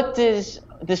 What does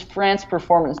this France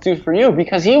performance do for you?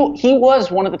 Because he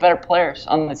was one of the better players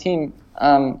on the team.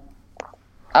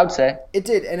 I would say it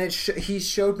did, and he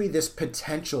showed me this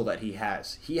potential that he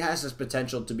has. He has this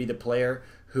potential to be the player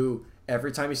who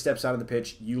every time he steps out on the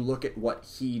pitch, you look at what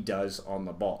he does on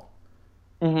the ball.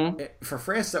 Mm-hmm. For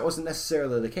France, that wasn't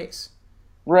necessarily the case.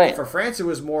 Right. For France, it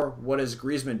was more, what is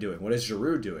Griezmann doing? What is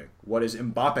Giroud doing? What is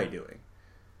Mbappe doing?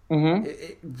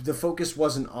 Mm-hmm. The focus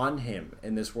wasn't on him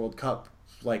in this World Cup.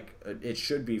 like it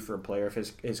should be for a player of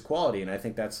his quality. And I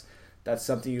think that's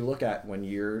something you look at when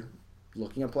you're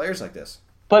looking at players like this.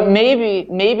 But maybe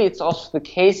it's also the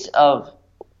case of,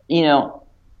 now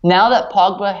that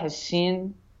Pogba has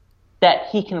seen that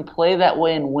he can play that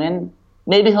way and win,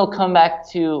 maybe he'll come back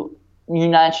to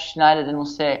Manchester United and will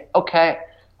say, okay,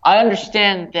 I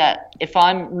understand that if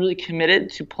I'm really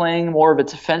committed to playing more of a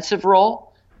defensive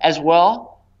role as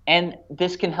well, and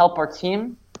this can help our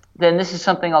team, then this is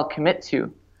something I'll commit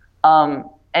to.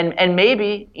 And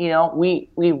maybe, we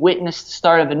witnessed the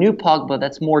start of a new Pogba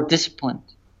that's more disciplined.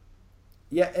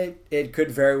 Yeah, it could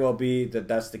very well be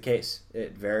that's the case.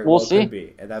 It very well could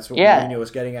be. And that's what Mourinho was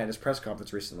getting at in his press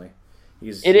conference recently.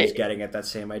 He's getting at that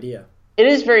same idea. It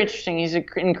is very interesting. He's an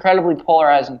incredibly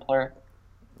polarizing player.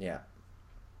 Yeah.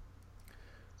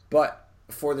 But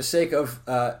for the sake of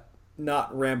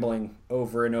not rambling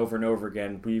over and over and over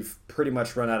again, we've pretty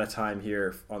much run out of time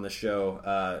here on the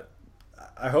show.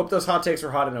 I hope those hot takes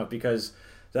were hot enough, because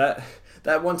that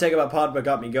one take about Pogba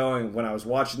got me going when I was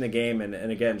watching the game, and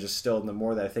again, just still, the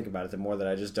more that I think about it, the more that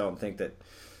I just don't think that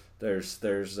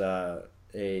there's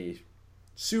a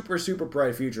super, super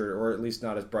bright future, or at least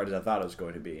not as bright as I thought it was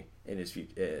going to be in his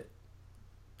future,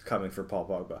 coming for Paul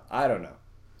Pogba. I don't know.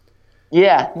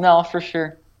 Yeah, no, for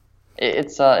sure. It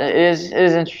is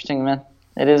interesting, man.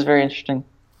 It is very interesting.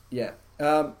 Yeah.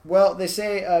 Well, they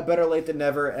say better late than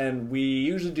never, and we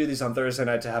usually do these on Thursday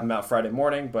night to have them out Friday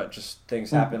morning, but just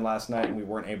things happened last night, and we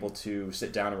weren't able to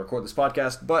sit down and record this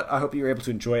podcast. But I hope you were able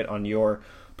to enjoy it on your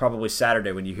probably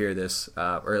Saturday when you hear this,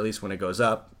 or at least when it goes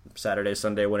up. Saturday,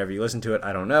 Sunday, whenever you listen to it,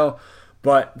 I don't know.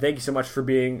 But thank you so much for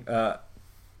being,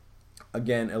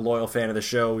 again, a loyal fan of the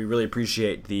show. We really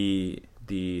appreciate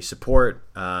the support.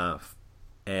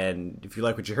 And if you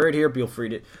like what you heard here,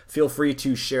 feel free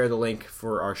to share the link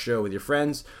for our show with your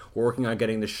friends. We're working on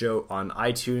getting the show on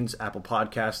iTunes, Apple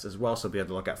Podcasts as well, so be on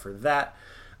the lookout for that.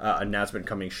 Announcement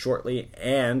coming shortly.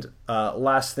 And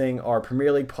last thing, our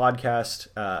Premier League podcast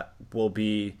will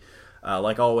be,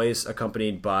 like always,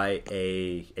 accompanied by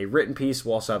a written piece.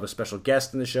 We'll also have a special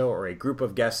guest in the show, or a group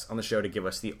of guests on the show, to give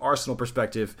us the Arsenal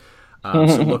perspective.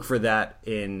 So look for that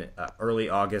in early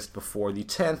August, before the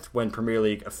 10th, when Premier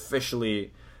League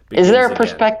officially begins. Is there a again.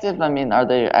 Perspective? I mean, are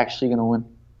they actually going to win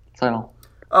the title?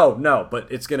 Oh, no,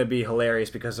 but it's going to be hilarious,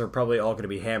 because they're probably all going to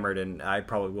be hammered, and I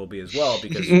probably will be as well,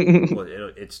 because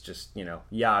it's just,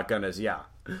 yeah, Gunners, yeah.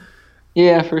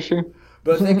 Yeah, for sure.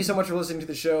 But thank you so much for listening to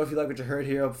the show. If you like what you heard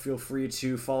here, feel free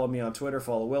to follow me on Twitter,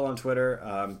 follow Will on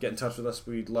Twitter, get in touch with us.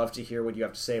 We'd love to hear what you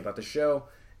have to say about the show.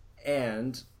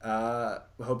 And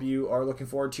hope you are looking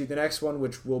forward to the next one,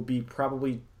 which will be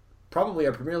probably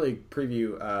a Premier League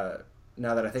preview.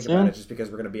 Now that I think about it, just because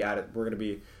we're going to be at it, we're going to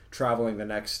be traveling the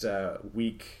next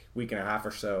week and a half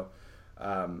or so.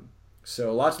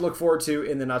 So lots to look forward to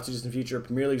in the not too distant future.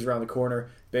 Premier League's around the corner.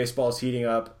 Baseball's heating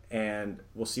up, and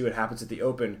we'll see what happens at the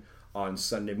Open on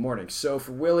Sunday morning. So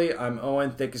for Willie, I'm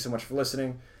Owen. Thank you so much for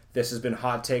listening. This has been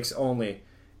Hot Takes Only,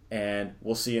 and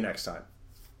we'll see you next time.